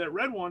showed you, that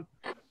red one.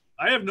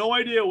 I have no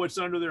idea what's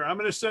under there. I'm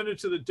going to send it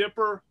to the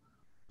Dipper.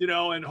 you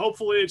know, and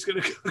hopefully it's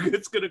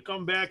gonna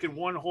come back in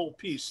one whole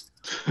piece.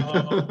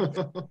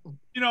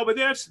 You know, but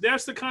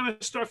that's the kind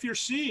of stuff you're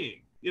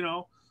seeing, you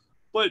know.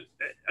 But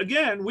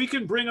again, we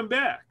can bring them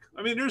back.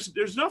 I mean,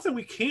 there's nothing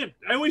we can't.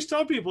 I always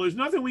tell people there's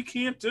nothing we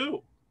can't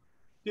do.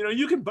 You know,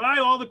 you can buy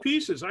all the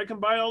pieces. I can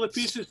buy all the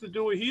pieces to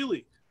do a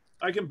Healey.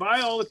 I can buy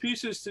all the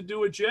pieces to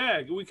do a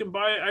Jag. I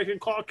can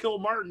call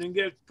Kilmartin and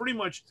get pretty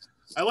much.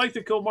 I like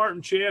the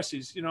Kilmartin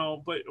chassis, you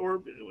know,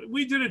 or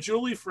we did a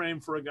Julie frame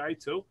for a guy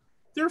too.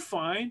 They're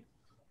fine.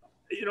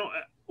 You know,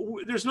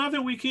 there's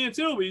nothing we can't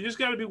do, but you just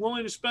got to be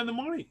willing to spend the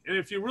money. And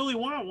if you really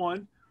want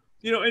one,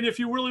 you know, and if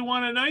you really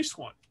want a nice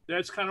one,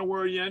 that's kind of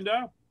where you end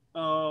up.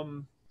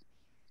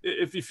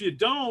 If you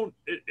don't,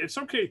 it's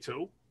okay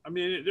too. I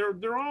mean,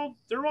 they're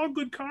all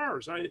good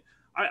cars. I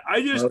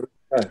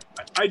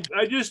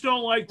just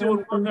don't like doing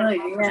work on cars.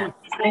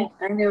 Yeah,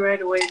 I knew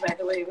right away by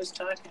the way he was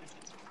talking.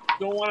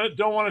 Don't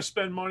want to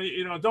spend money.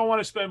 You know, don't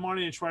want to spend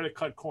money and try to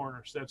cut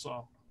corners. That's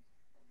all.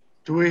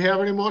 Do we have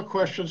any more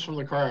questions from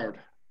the crowd?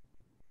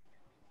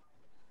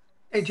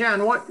 Hey, John,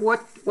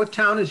 what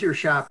town is your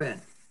shop in?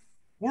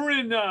 We're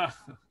in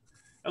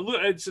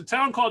it's a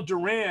town called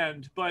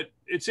Durand, but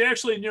it's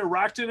actually near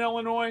Rockton,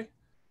 Illinois.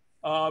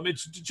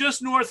 It's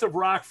just north of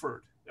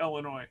Rockford,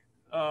 Illinois.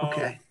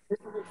 Okay.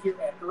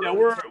 Yeah,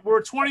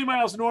 we're 20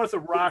 miles north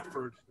of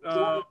Rockford.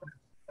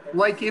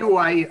 Like you,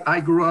 I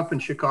grew up in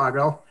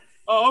Chicago.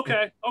 Oh,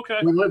 okay,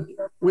 okay.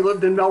 We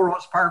lived in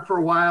Melrose Park for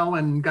a while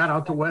and got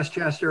out to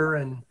Westchester,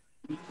 and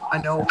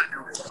I know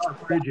where our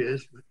bridge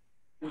is.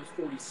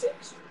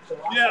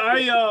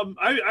 Yeah,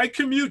 I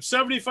commute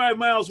 75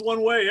 miles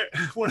one way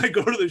when I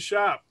go to the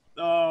shop.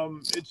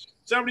 It's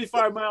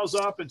 75 miles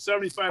up and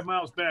 75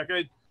 miles back.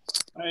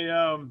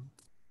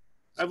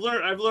 I've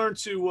learned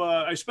to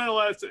I spend a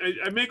lot of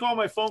I make all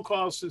my phone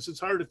calls since it's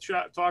hard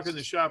to talk in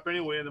the shop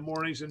anyway in the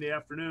mornings and the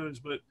afternoons.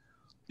 But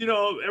you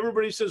know,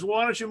 everybody says,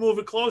 "Why don't you move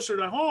it closer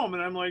to home?"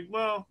 And I'm like,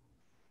 "Well,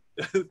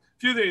 a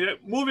few things.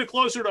 Move it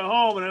closer to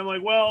home." And I'm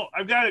like, "Well,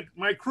 I've got it.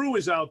 My crew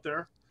is out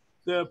there.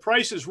 The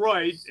price is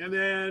right." And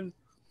then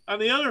on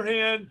the other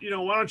hand, you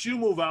know, why don't you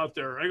move out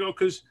there? I go,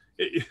 because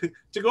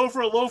to go for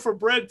a loaf of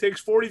bread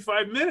takes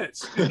 45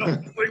 minutes. You know?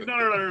 Like,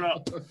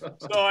 no.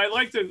 So I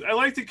like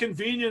the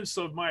convenience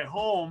of my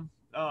home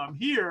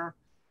here,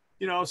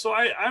 you know. So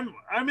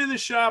I'm in the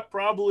shop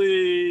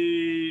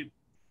probably,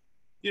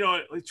 you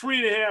know, like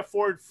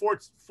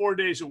 3.5, 4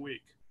 days a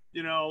week.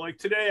 You know, like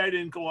today I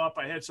didn't go up.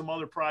 I had some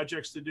other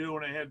projects to do,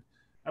 and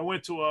I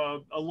went to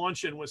a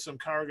luncheon with some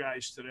car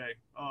guys today.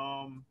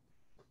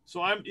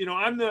 So I'm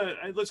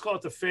let's call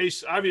it the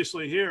face,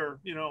 obviously here,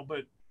 you know,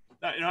 but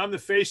you know, I'm the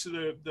face of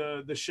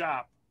the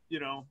shop, you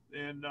know,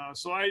 and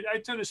so I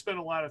tend to spend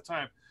a lot of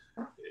time.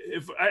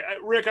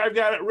 Rich, I've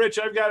got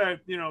to,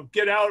 you know,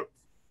 get out.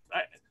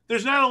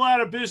 There's not a lot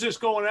of business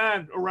going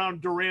on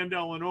around Durand,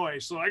 Illinois,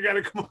 so I got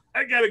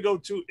to go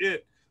to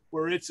it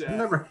where it's at.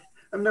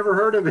 I've never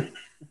heard of it.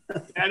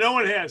 Yeah, no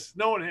one has.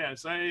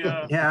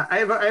 Yeah, I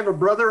have a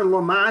brother in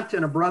Lamont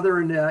and a brother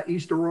in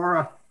East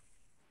Aurora.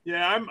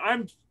 Yeah,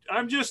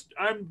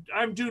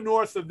 I'm due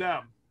north of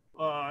them,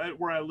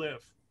 where I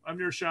live. I'm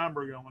near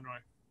Schaumburg,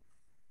 Illinois.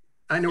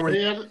 I know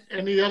where.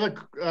 Any other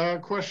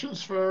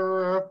questions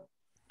for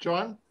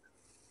John?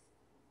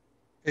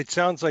 It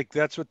sounds like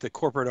that's what the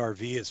corporate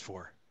RV is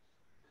for.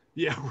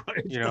 Yeah,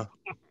 right. You know,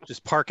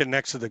 just parking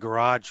next to the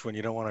garage when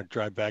you don't want to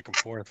drive back and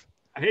forth.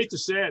 I hate to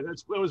say it.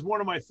 That was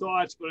one of my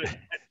thoughts, but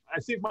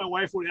I think my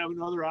wife would have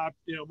another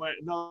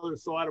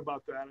thought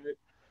about that.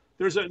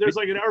 There's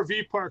like an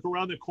RV park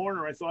around the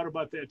corner. I thought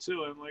about that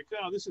too. I'm like,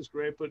 oh, this is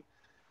great, but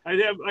I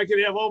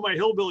could have all my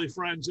hillbilly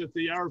friends at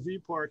the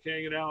RV park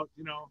hanging out.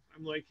 You know,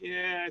 I'm like,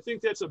 yeah, I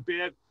think that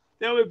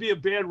would be a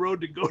bad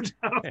road to go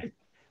down.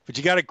 But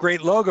you got a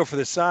great logo for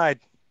the side.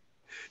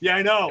 Yeah,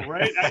 I know,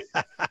 right?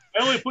 I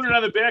only put it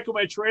on the back of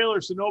my trailer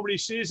so nobody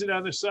sees it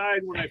on the side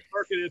when I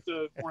park it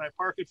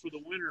for the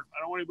winter. I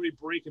don't want anybody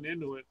breaking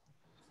into it.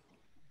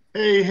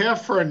 Hey,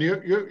 Heffern,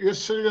 you're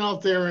sitting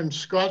out there in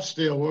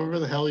Scottsdale, wherever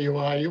the hell you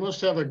are. You must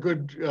have a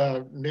good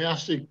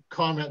nasty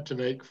comment to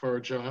make for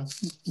John.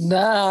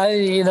 Nah,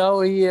 you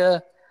know,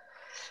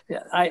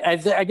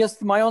 I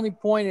guess my only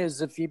point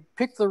is if you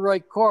pick the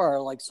right car,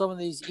 like some of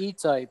these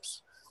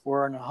E-types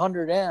or an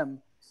 100M,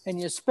 and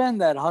you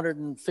spend that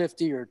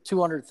 150 or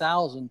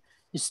 200,000,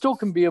 you still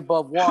can be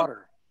above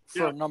water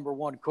for a number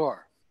one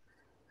car.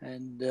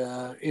 And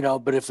you know,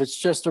 but if it's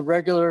just a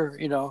regular,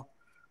 you know,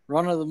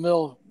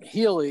 run-of-the-mill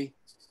Healey,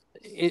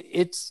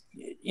 it's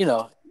you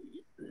know,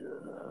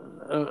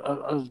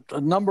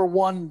 a number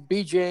one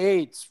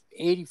BJ8's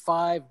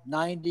 85,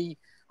 90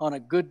 on a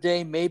good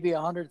day, maybe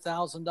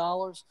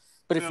 $100,000.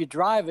 But if you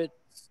drive it,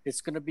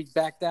 it's going to be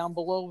back down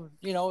below,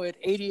 you know, at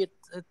 80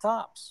 at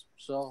tops.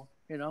 So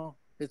you know,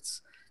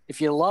 it's if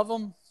you love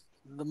them,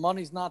 the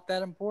money's not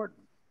that important.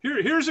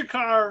 Here's a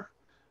car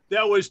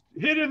that was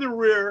hit in the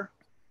rear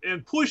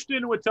and pushed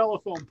into a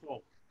telephone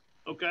pole.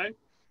 Okay.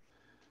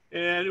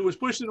 And it was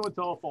pushed into a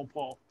telephone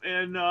pole.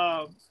 And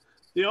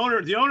the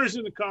owner's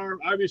in the car,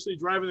 obviously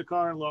driving the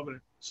car and loving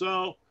it.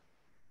 So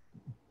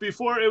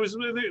before it was,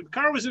 the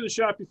car was in the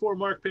shop before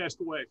Mark passed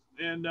away.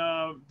 And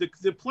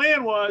the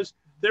plan was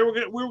we were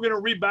going to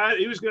rebody.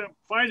 He was going to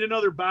find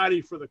another body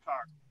for the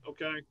car.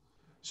 Okay.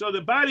 So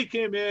the body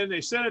came in,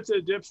 they sent it to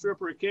the dip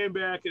stripper. It came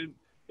back and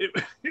it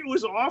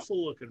was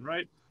awful looking,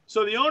 right?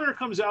 So the owner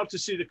comes out to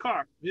see the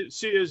car,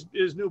 see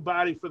his new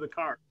body for the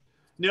car.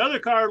 And the other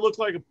car looked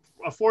like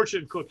a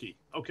fortune cookie.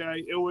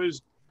 Okay. It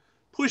was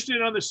pushed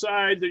in on the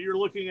side that you're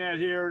looking at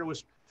here.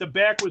 And the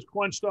back was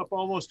crunched up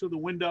almost to the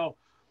window.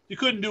 You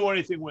couldn't do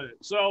anything with it.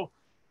 So,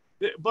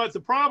 but the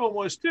problem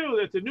was too,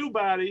 that the new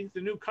body,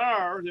 the new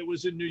car that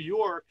was in New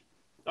York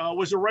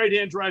was a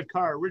right-hand drive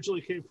car,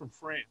 originally came from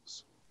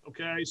France.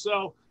 Okay.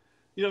 So,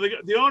 you know,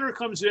 the owner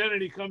comes in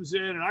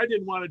and I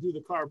didn't want to do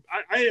the car.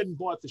 I hadn't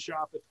bought the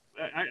shop.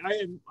 I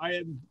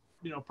hadn't,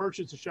 you know,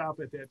 purchased a shop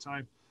at that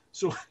time.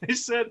 So I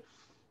said,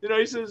 you know,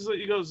 he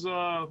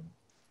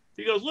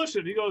goes,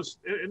 listen, he goes,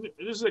 and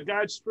this is a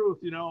God's truth,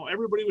 you know,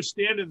 everybody was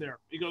standing there.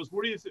 He goes,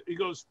 what do you think? He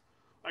goes,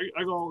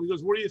 he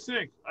goes, what do you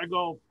think? I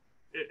go,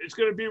 it's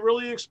going to be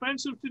really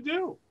expensive to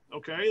do.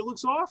 Okay. It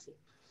looks awful.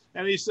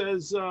 And he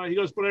says, he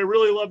goes, but I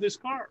really love this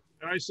car.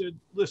 And I said,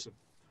 listen,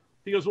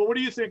 he goes, well, what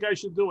do you think I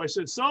should do? I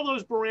said, sell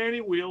those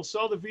Barani wheels,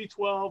 sell the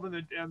V12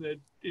 and the,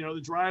 you know,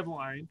 the drive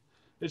line.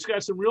 It's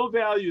got some real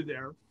value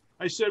there.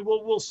 I said,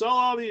 well, we'll sell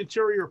all the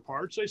interior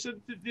parts. I said,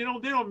 you know,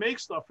 they don't make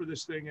stuff for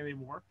this thing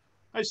anymore.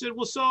 I said,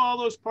 we'll sell all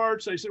those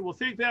parts. I said, we'll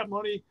take that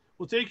money.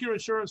 We'll take your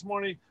insurance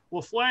money.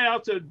 We'll fly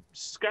out to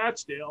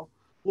Scottsdale.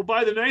 We'll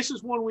buy the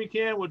nicest one we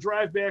can. We'll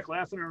drive back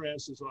laughing our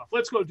asses off.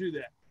 Let's go do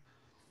that.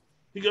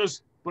 He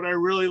goes, but I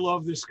really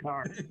love this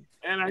car.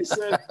 And I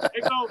said, I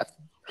go,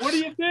 what do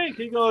you think?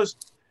 He goes,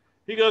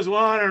 well,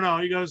 I don't know.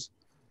 He goes,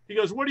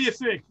 what do you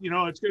think? You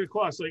know, it's going to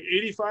cost like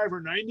 85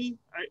 or 90.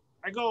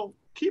 I go,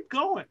 keep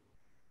going.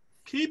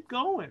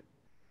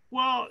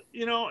 Well,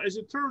 you know, as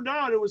it turned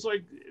out, it was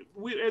like,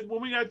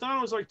 when we got done,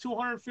 it was like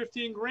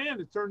 215 grand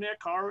to turn that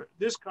car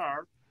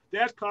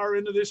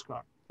into this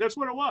car. That's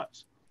what it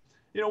was.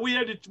 You know, we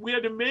had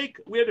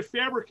to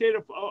fabricate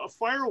a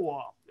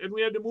firewall, and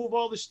we had to move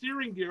all the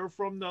steering gear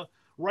from the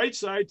right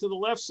side to the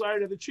left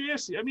side of the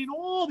chassis. I mean,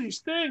 all these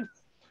things.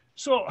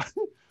 So,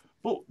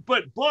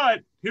 but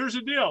here's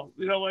the deal,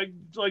 you know,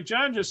 like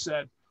John just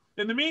said,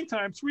 in the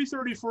meantime,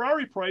 330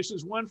 Ferrari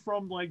prices went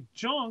from like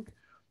junk.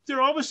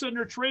 They're all of a sudden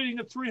they're trading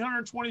at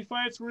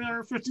 325,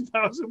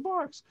 350,000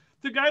 bucks.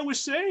 The guy was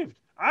saved.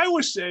 I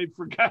was saved,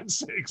 for God's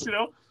sakes, you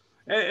know,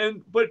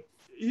 but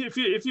if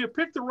you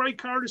pick the right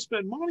car to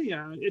spend money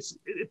on,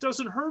 it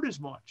doesn't hurt as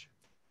much.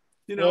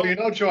 You know? Well, you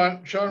know,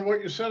 Sean,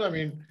 what you said, I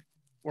mean,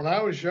 when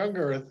I was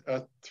younger,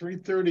 a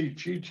 330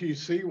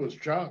 GTC was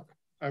junk.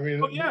 I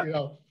mean, you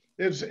know,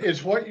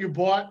 it's what you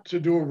bought to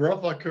do a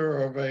replica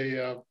of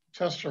a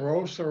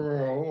Testarossa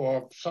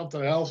or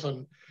something else,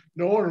 and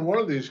no one in one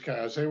of these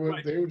cars. They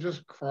were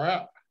just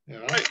crap. You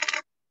know. Right.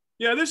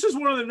 Yeah, this is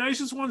one of the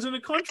nicest ones in the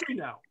country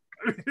now.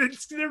 I mean,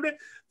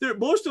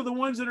 most of the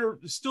ones that are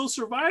still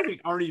surviving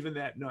aren't even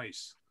that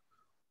nice,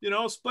 you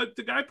know. But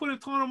the guy put a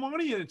ton of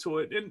money into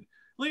it, and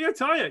like I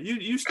tell you,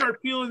 you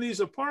start peeling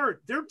these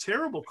apart. They're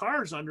terrible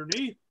cars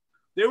underneath.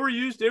 They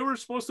were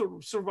supposed to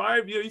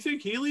survive. You know, you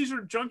think Healey's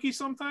are junky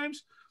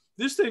sometimes.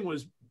 This thing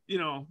was, you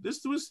know,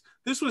 this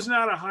was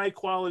not a high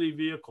quality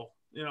vehicle.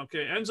 You know,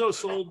 okay. Enzo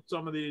sold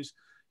some of these.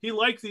 He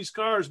liked these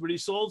cars, but he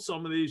sold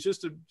some of these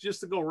just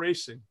to go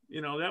racing.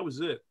 You know, that was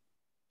it.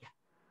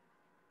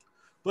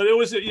 But it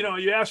was, you know,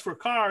 you asked for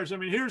cars. I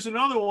mean, here's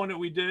another one that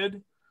we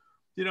did,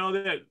 you know,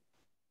 that,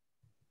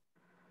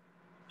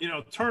 you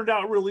know, turned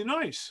out really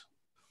nice.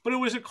 But it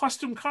was a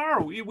custom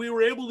car. We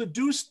were able to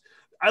do.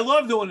 I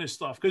love doing this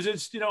stuff because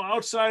it's, you know,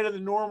 outside of the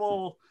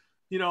normal,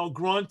 you know,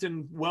 grunt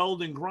and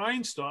weld and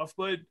grind stuff.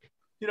 But,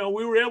 you know,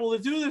 we were able to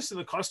do this, and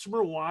the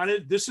customer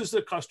wanted. This is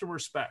the customer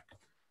spec.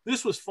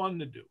 This was fun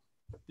to do.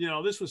 You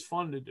know, this was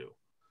fun to do.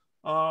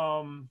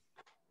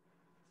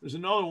 There's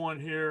another one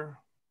here.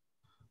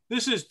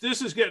 This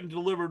is getting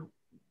delivered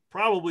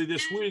probably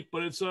this week,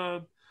 but it's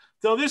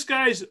though this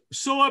guy's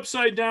so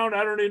upside down,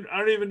 I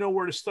don't even know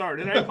where to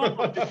start. And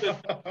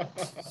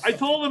I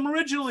told him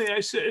originally, I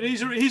said, and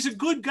he's a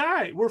good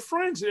guy. We're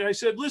friends. And I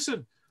said,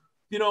 listen,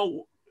 you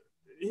know,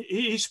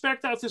 he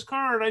spec'd out this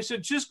car, and I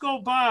said, just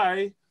go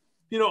buy,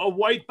 you know, a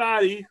white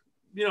body,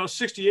 you know,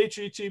 68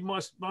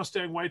 GT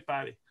Mustang white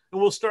body,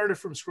 and we'll start it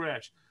from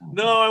scratch.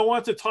 No, I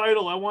want the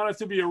title. I want it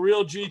to be a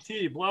real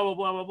GT, blah, blah,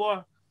 blah, blah,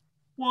 blah.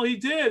 Well, he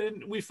did,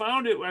 and we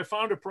found it. I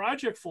found a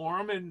project for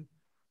him, and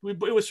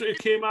it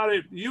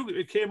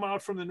came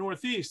out from the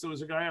Northeast. There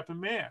was a guy up in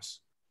Mass,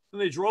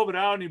 and they drove it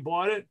out, and he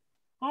bought it.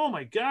 Oh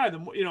my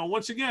God! You know,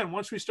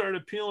 once we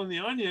started peeling the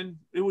onion,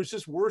 it was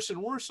just worse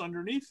and worse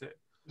underneath it.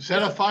 Is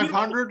that a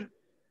 500?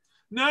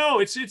 No,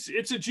 it's a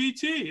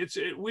GT. A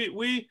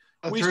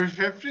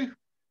 350.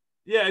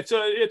 Yeah, it's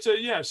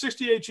a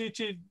 68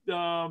 GT.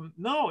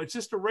 No, it's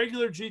just a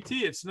regular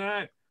GT. It's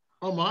not.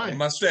 Oh my! A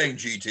Mustang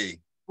GT.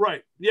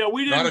 Right. Yeah,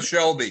 we didn't. Not a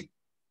Shelby.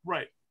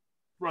 Right.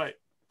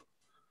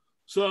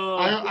 So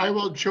I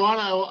will, John.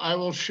 I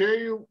will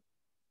share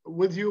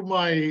with you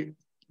my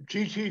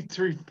GT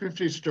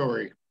 350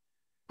 story.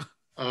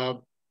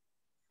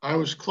 I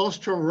was close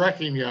to a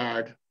wrecking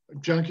yard,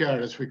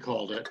 junkyard as we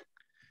called it,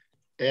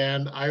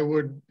 and I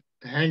would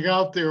hang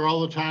out there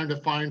all the time to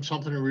find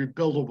something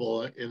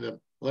rebuildable in the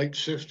late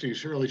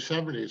 60s, early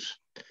 70s.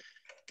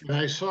 And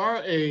I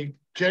saw a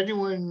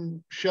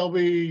genuine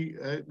Shelby,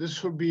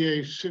 this would be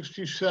a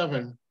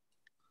 67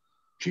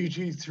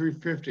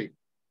 GT350.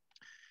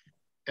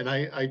 And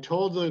I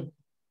told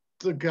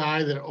the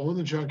guy that owned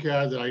the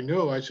junkyard that I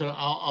knew, I said,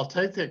 I'll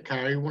take that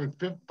car. He wanted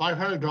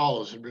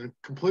 $500. It had been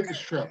completely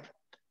stripped.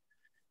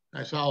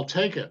 I said, I'll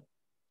take it.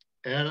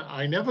 And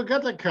I never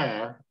got the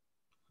car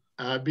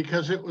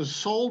because it was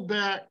sold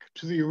back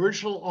to the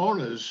original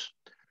owners,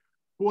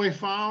 who I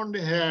found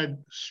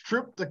had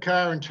stripped the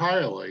car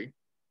entirely,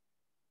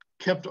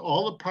 kept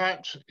all the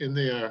parts in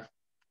their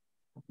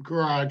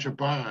garage or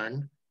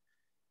barn,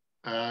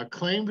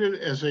 claimed it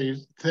as a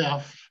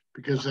theft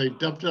because they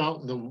dumped it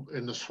out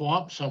in the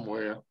swamp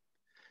somewhere.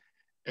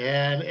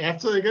 And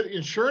after they got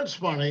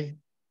insurance money,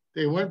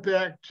 they went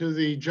back to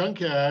the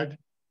junkyard,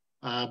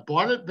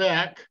 bought it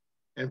back,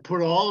 and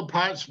put all the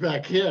parts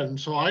back in.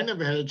 So I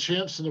never had a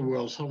chance in the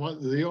world. So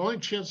the only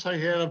chance I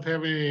had of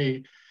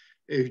having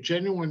a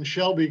genuine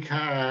Shelby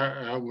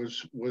car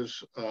was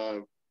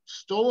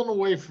stolen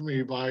away from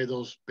me by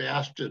those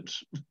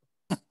bastards.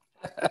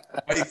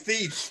 By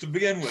thieves to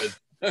begin with.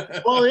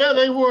 Well, yeah,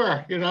 they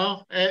were, you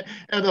know. And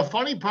the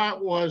funny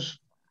part was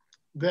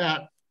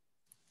that,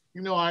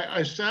 you know,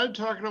 I started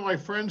talking to my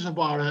friends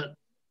about it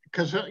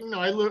because, you know,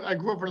 I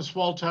grew up in a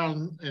small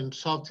town in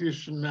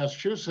southeastern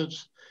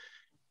Massachusetts,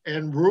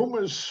 and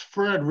rumors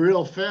spread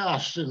real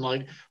fast. And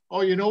like,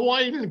 oh, you know why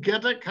you didn't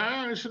get that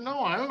car? I said, no,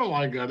 I don't know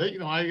why I got it. You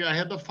know, I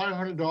had the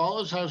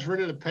 $500. I was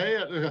ready to pay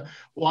it.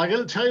 Well, I got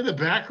to tell you the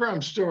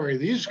background story.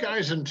 These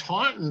guys in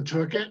Taunton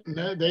took it,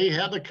 and they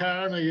had the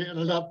car, and they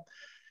ended up,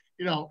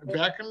 you know,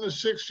 back in the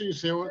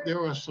 60s, there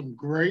were some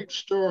great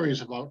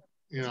stories about,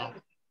 you know,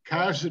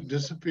 cars that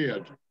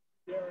disappeared.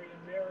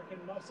 American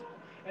muscle.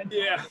 And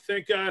yeah,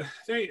 thank God.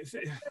 I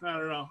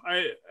don't know.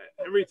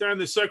 Every time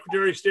the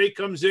Secretary of State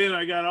comes in,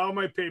 I got all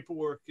my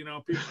paperwork. You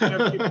know,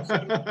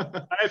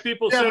 I have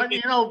people send me,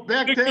 you know,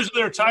 back pictures of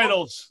their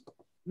titles.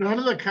 None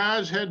of the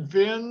cars had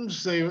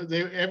VINs. They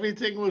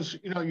everything was,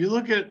 you know. You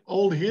look at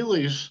old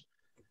Healeys,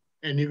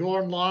 and you go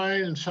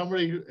online, and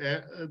somebody,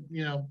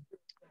 you know,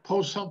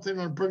 post something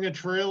on Bring a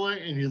Trailer,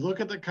 and you look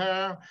at the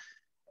car,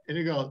 and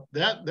you go,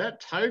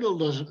 that title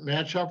doesn't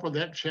match up with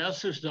that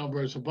chassis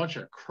number. It's a bunch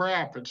of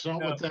crap. It's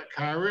not what that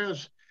car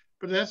is.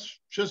 But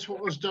that's just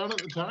what was done at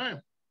the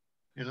time,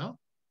 you know?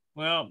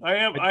 Well, I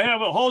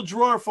have a whole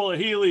drawer full of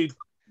Healey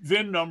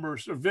VIN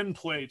numbers or VIN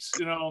plates.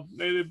 You know,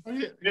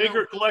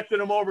 Baker collected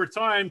them over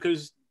time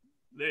because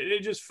they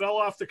just fell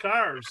off the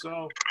cars.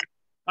 So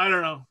I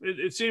don't know.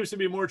 It seems to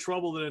be more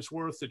trouble than it's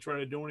worth to try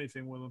to do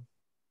anything with them.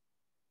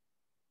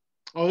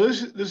 Oh,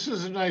 this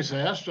is a nice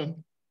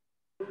Aston.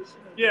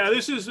 Yeah,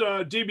 this is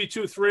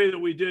DB23 that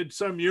we did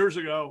some years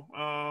ago.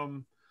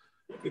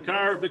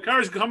 The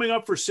car's coming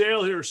up for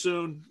sale here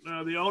soon.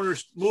 The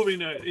owner's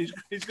moving.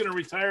 He's going to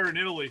retire in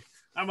Italy.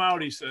 I'm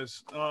out, he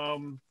says.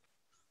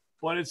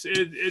 But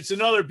it's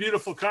another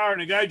beautiful car,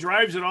 and the guy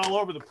drives it all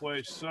over the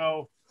place.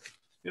 So,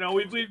 you know,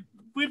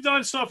 we've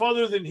done stuff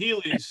other than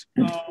Healey's,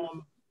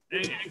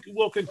 and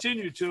we'll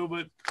continue to.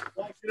 But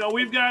you know,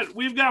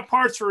 we've got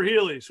parts for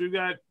Healey's. We've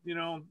got, you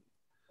know.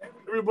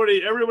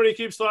 Everybody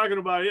keeps talking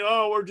about it.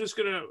 Oh, we're just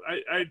gonna.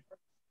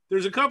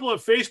 There's a couple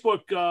of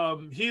Facebook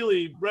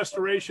Healey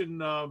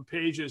restoration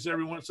pages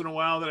every once in a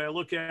while that I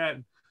look at.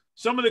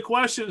 Some of the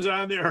questions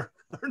on there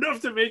are enough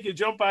to make you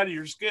jump out of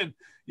your skin.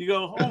 You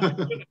go, oh my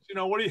goodness, you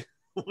know,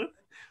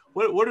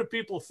 what do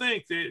people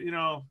think? They, you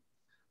know,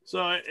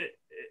 so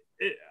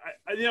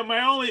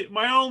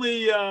my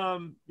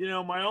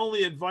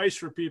only advice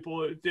for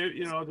people,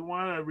 you know, to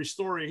want to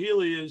restore a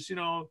Healey is, you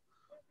know,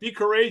 be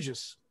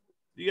courageous.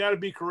 You got to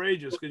be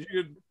courageous because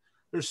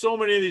there's so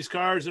many of these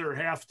cars that are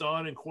half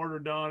done and quarter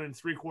done and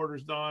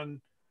 3/4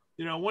 done.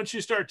 You know, once you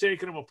start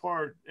taking them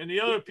apart, and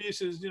the other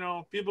piece is, you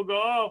know, people go,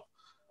 oh,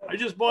 I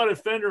just bought a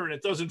fender and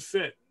it doesn't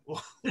fit.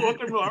 Well,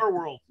 welcome to our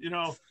world. You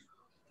know,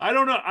 I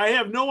don't know. I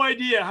have no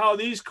idea how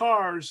these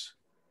cars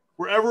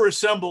were ever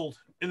assembled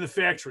in the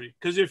factory.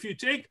 Because if you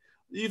take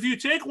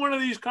one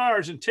of these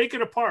cars and take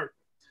it apart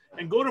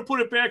and go to put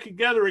it back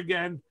together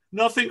again,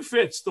 nothing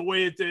fits the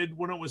way it did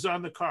when it was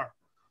on the car.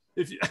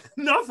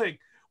 Nothing.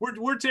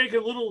 We're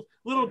taking little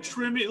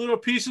trimmy little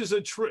pieces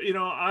of you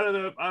know,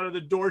 out of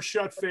the door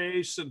shut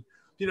face, and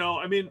you know,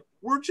 I mean,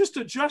 we're just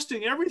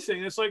adjusting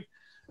everything. It's like,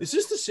 is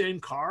this the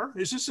same car?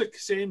 Is this the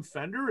same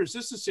fender? Is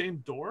this the same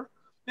door?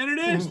 And it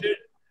is.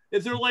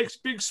 They're like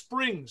big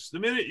springs. The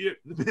minute you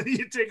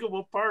take them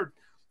apart,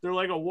 they're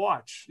like a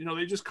watch. You know,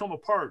 they just come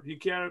apart. You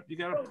got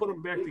to put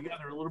them back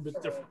together a little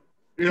bit different.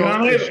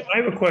 John, I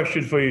have a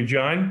question for you,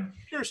 John.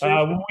 Sure, Steve.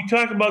 When we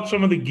talk about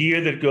some of the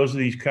gear that goes to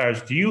these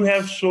cars, do you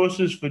have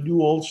sources for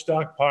new old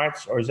stock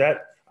parts, or is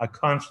that a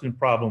constant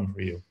problem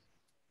for you?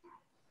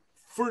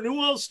 For new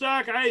old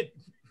stock,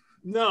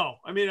 no.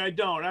 I mean, I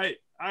don't.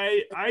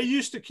 I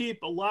used to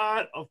keep a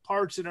lot of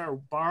parts in our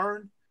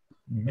barn,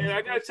 and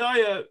I got to tell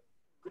you,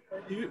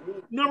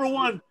 number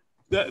one,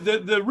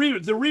 the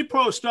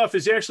repro stuff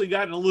has actually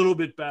gotten a little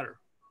bit better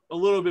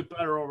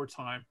over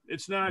time.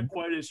 It's not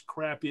quite as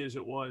crappy as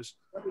it was.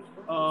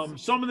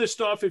 Some of the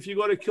stuff, if you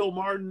go to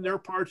Kilmartin, their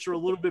parts are a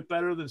little bit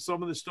better than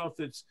some of the stuff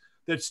that's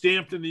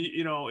stamped in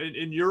the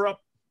in Europe.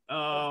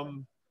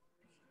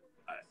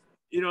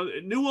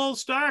 New old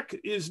stock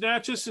is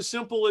not just as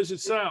simple as it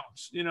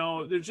sounds.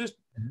 There just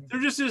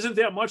isn't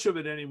that much of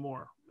it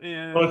anymore.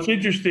 And well, it's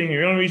interesting.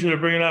 The only reason to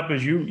bring it up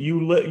is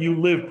you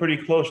live pretty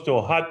close to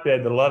a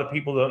hotbed that a lot of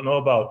people don't know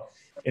about.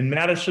 In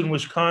Madison,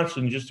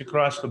 Wisconsin, just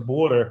across the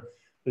border,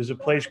 there's a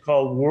place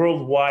called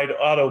Worldwide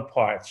Auto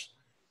Parts.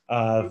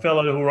 A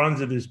fellow who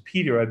runs it is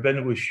Peter. I've been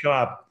to his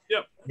shop.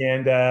 Yep.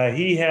 And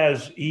he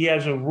has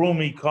a room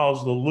he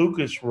calls the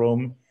Lucas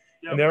Room.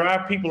 Yep. And there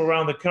are people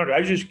around the country. I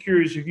was just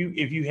curious if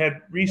you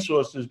had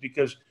resources,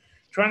 because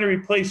trying to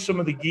replace some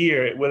of the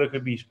gear, whether it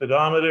could be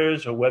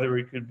speedometers or whether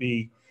it could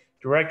be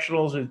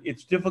directionals,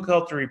 it's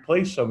difficult to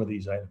replace some of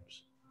these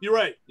items. You're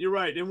right.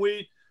 And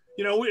we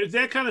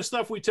that kind of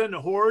stuff we tend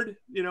to hoard,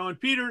 and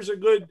Peter's a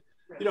good,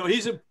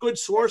 he's a good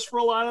source for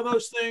a lot of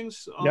those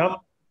things. Yep.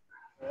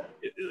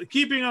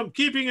 Keeping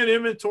an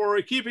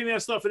inventory, keeping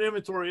that stuff in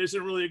inventory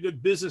isn't really a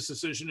good business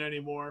decision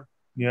anymore.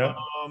 Yeah.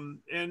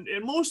 And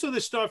most of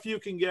the stuff you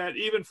can get,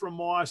 even from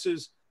Moss,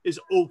 is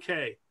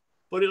okay.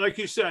 But like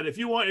you said, if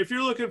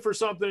you're looking for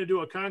something to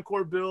do a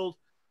Concord build,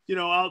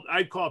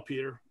 I'd call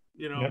Peter.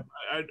 Yep.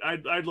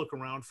 I'd look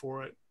around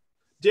for it.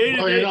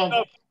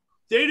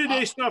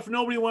 Day-to-day stuff,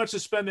 nobody wants to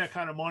spend that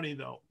kind of money,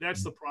 though.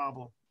 That's the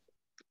problem.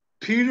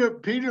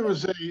 Peter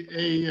was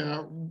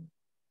a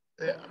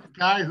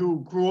guy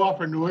who grew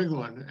up in New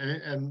England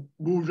and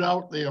moved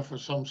out there for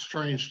some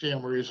strange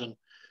damn reason.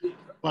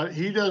 But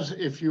he does,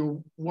 if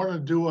you want to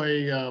do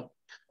a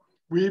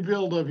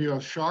rebuild of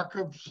your shock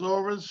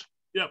absorbers,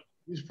 yep,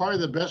 he's probably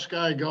the best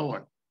guy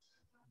going.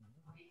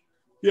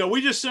 Yeah,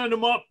 we just send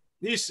him up.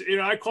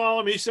 I call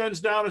him. He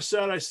sends down a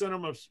set. I send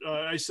him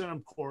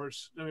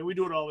cores. I mean, we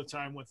do it all the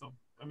time with him.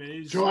 I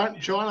mean, John,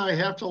 I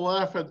have to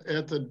laugh at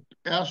the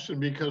Aston,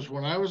 because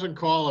when I was in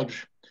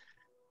college,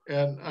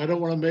 and I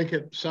don't want to make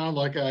it sound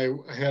like I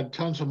had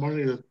tons of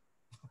money to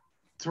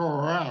throw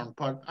around,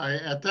 but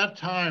at that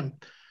time,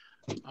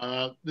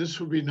 this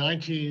would be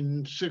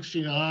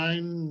 1969,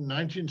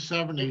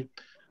 1970,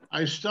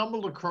 I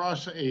stumbled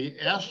across a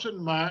Aston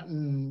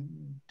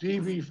Martin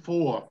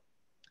DB4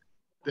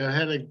 that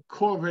had a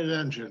Corvette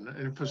engine.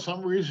 And for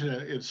some reason,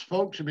 it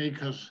spoke to me,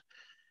 because,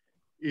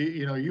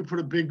 you put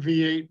a big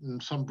V8 in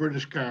some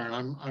British car,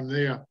 and I'm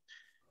there.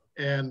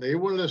 And they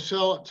wanted to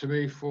sell it to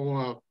me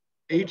for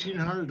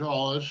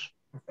 $1,800,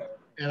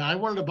 and I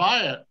wanted to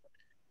buy it.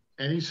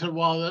 And he said,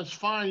 well, that's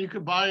fine, you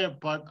could buy it,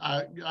 but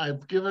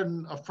I've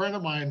given a friend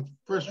of mine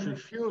first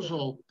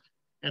refusal,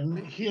 and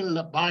he ended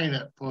up buying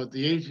it for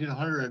the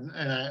 $1,800.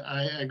 And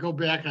I go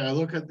back and I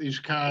look at these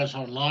cars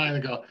online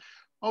and go,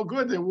 oh,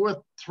 good, they're worth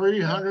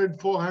 300,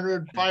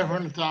 400,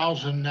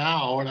 500,000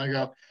 now. And I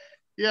go,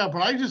 yeah,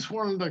 but I just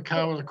wanted a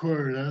car with a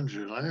Corvette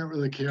engine. I didn't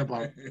really care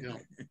about,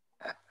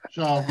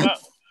 So,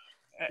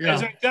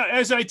 yeah.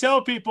 As I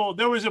tell people,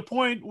 there was a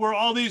point where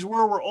all these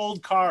were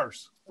old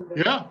cars.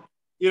 Yeah.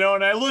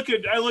 And I look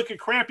at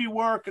crappy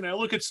work, and I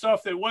look at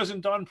stuff that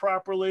wasn't done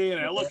properly,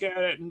 and I look at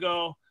it and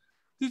go,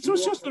 this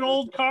was just an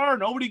old car.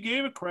 Nobody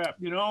gave a crap.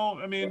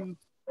 I mean,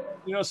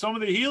 some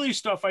of the Healey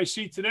stuff I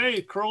see today,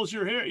 it curls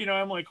your hair.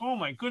 I'm like, oh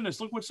my goodness,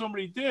 look what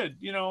somebody did.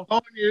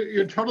 Oh,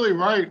 you're totally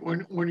right.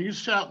 When you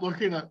start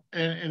looking at,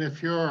 and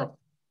if you're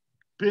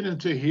been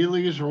into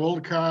Healeys or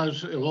old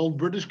cars, old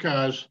British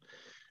cars,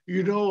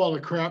 all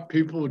the crap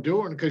people were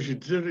doing because you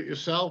did it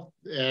yourself.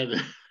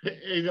 And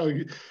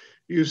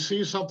you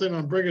see something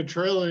on Bring a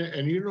Trailer,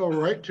 and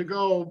right to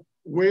go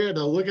where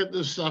to look at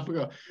this stuff and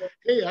go,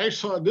 hey, I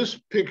saw this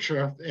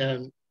picture,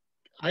 and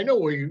I know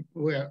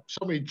where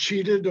somebody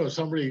cheated or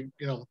somebody,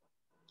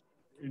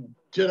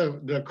 did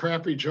a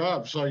crappy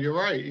job. So you're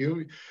right.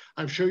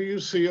 I'm sure you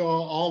see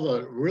all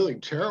the really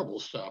terrible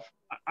stuff.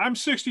 I'm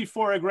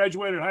 64. I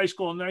graduated high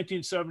school in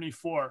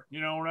 1974,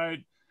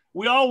 right?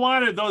 We all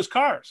wanted those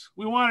cars.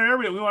 We wanted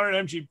everything. We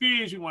wanted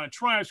MGBs. We wanted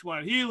Triumphs. We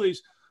wanted Healeys.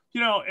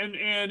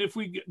 And if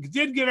we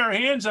did get our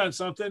hands on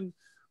something,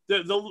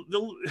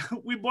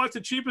 we bought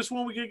the cheapest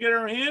one we could get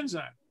our hands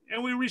on,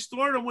 and we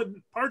restored them with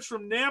parts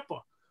from Napa.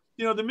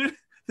 The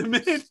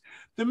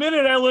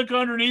minute I look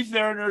underneath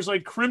there and there's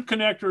like crimp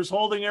connectors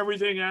holding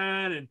everything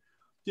on, and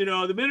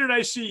the minute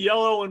I see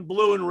yellow and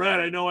blue and red,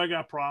 I know I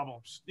got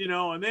problems.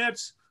 And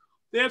that's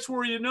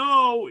where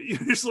you're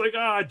just like,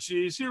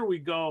 geez, here we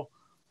go.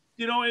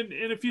 And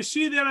if you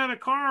see that on a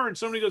car and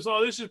somebody goes,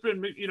 oh, this has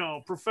been,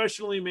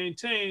 professionally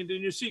maintained,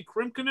 and you see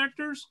crimp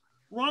connectors,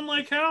 run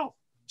like hell.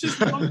 Just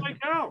run like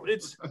hell.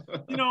 It's,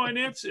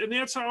 and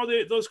that's how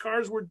those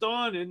cars were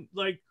done. And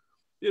it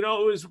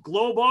was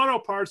Globe Auto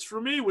Parts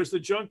for me was the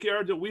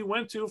junkyard that we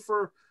went to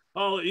for,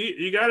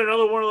 you got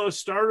another one of those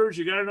starters,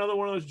 you got another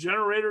one of those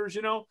generators,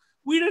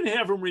 we didn't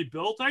have them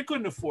rebuilt. I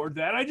couldn't afford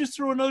that. I just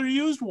threw another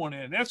used one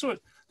in. That's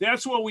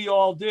what we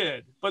all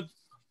did. But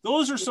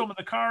those are some of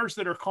the cars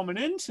that are coming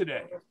in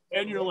today.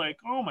 And you're like,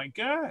 oh my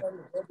God.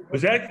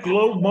 Was that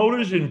Globe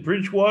Motors in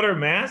Bridgewater,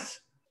 Mass?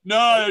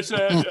 No, it's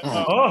a,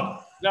 Oh,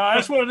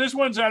 no, this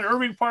one's on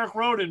Irving Park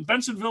Road in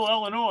Bensenville,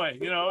 Illinois.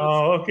 You know.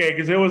 oh, okay.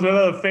 Because there was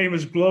another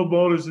famous Globe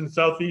Motors in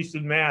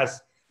southeastern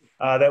Mass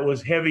that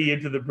was heavy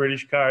into the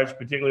British cars,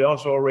 particularly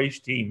also a race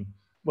team.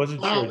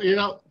 Wasn't Well, sure. you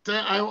know,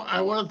 I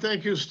want to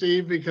thank you,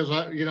 Steve, because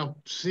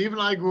Steve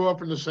and I grew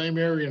up in the same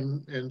area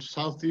in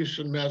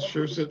southeastern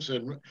Massachusetts,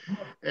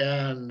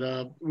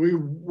 and we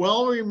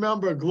well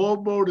remember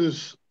Globe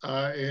Motors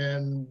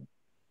in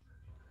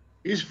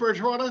East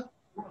Bridgewater.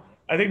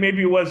 I think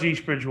maybe it was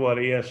East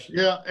Bridgewater, yes.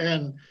 Yeah,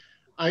 and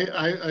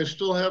I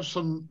still have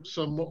some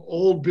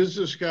old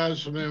business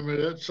guys from them,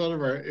 et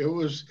cetera. It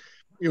was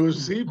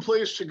the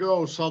place to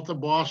go south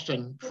of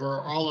Boston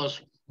for all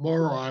us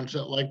morons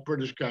that like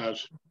British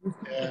cars,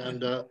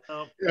 and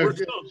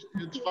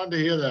it's fun to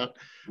hear that.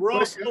 We're all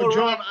But, still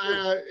John,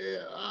 around.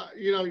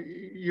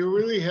 you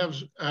really have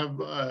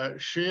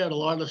shared a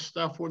lot of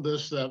stuff with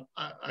us that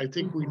I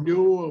think we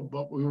knew,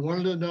 but we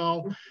wanted to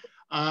know.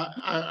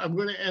 I'm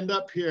going to end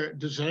up here.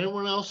 Does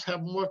anyone else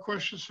have more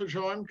questions for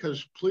John?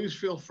 Because please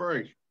feel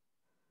free.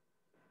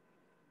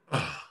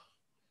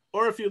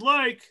 Or if you'd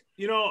like,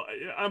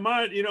 I'm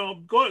on,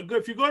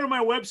 if you go to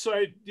my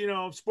website,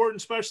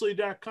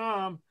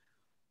 sportandspecialty.com,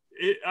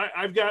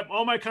 I've got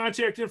all my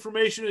contact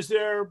information is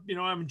there.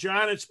 I'm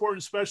John at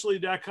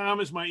sportandspecialty.com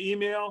is my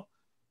email.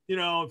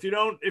 If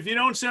you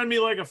don't send me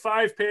like a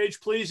 5-page,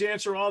 please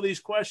answer all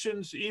these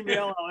questions,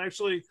 email,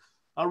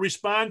 I'll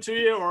respond to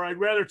you, or I'd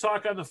rather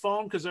talk on the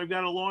phone because I've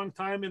got a long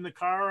time in the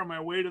car on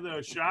my way to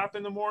the shop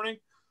in the morning.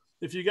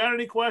 If you got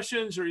any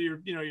questions, or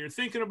you're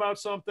thinking about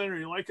something, or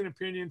you like an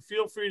opinion,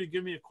 feel free to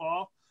give me a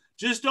call.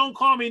 Just don't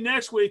call me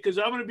next week because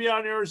I'm going to be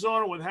out in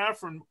Arizona with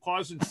Heffron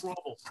causing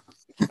trouble.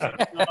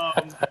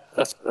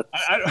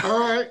 All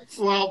right.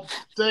 Well,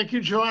 thank you,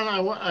 John.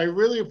 I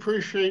really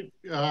appreciate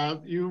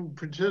you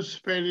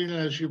participating.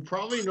 As you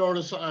probably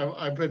noticed,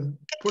 I've been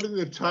putting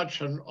the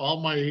touch on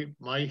all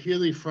my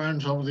Healey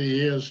friends over the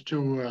years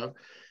to,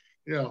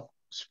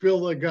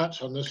 spill their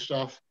guts on this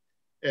stuff.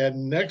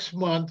 And next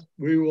month,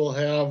 we will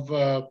have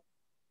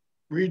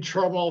Reed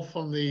Trummel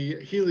from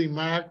the Healey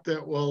Mark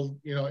that will,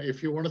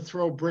 if you want to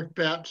throw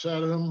brickbats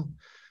at him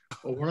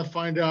or want to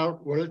find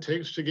out what it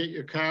takes to get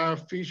your car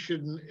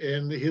featured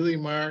in the Healey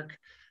Mark,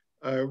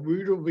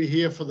 Reed will be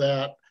here for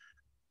that.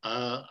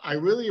 I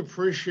really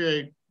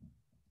appreciate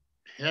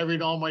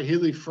having all my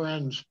Healey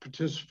friends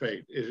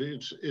participate.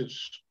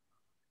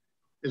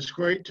 It's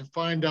great to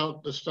find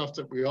out the stuff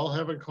that we all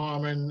have in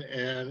common,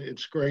 and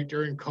it's great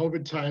during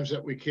COVID times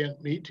that we can't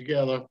meet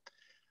together.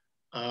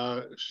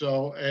 I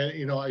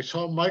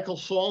saw Michael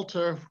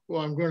Salter, who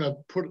I'm going to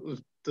put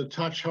the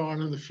touch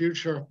on in the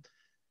future.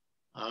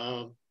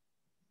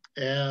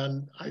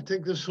 And I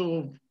think this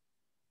will,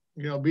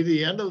 be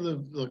the end of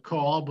the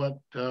call, but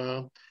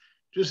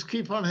just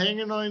keep on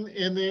hanging on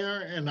in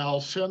there, and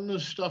I'll send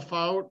this stuff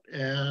out,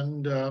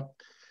 and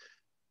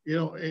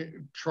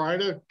try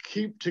to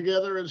keep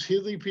together as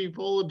Healey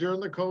people during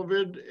the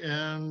COVID,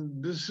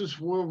 and this is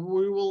where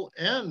we will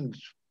end.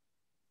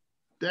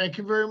 Thank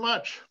you very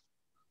much.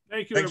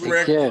 Thank you, Thanks,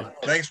 everybody. Rick.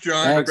 Thanks,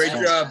 John. Great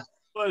job.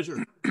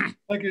 Pleasure.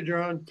 Thank you,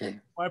 John.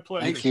 My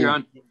pleasure. Thanks,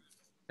 John.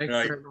 Thanks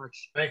Right. very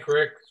much. Thank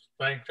Rick.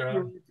 Thank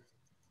John.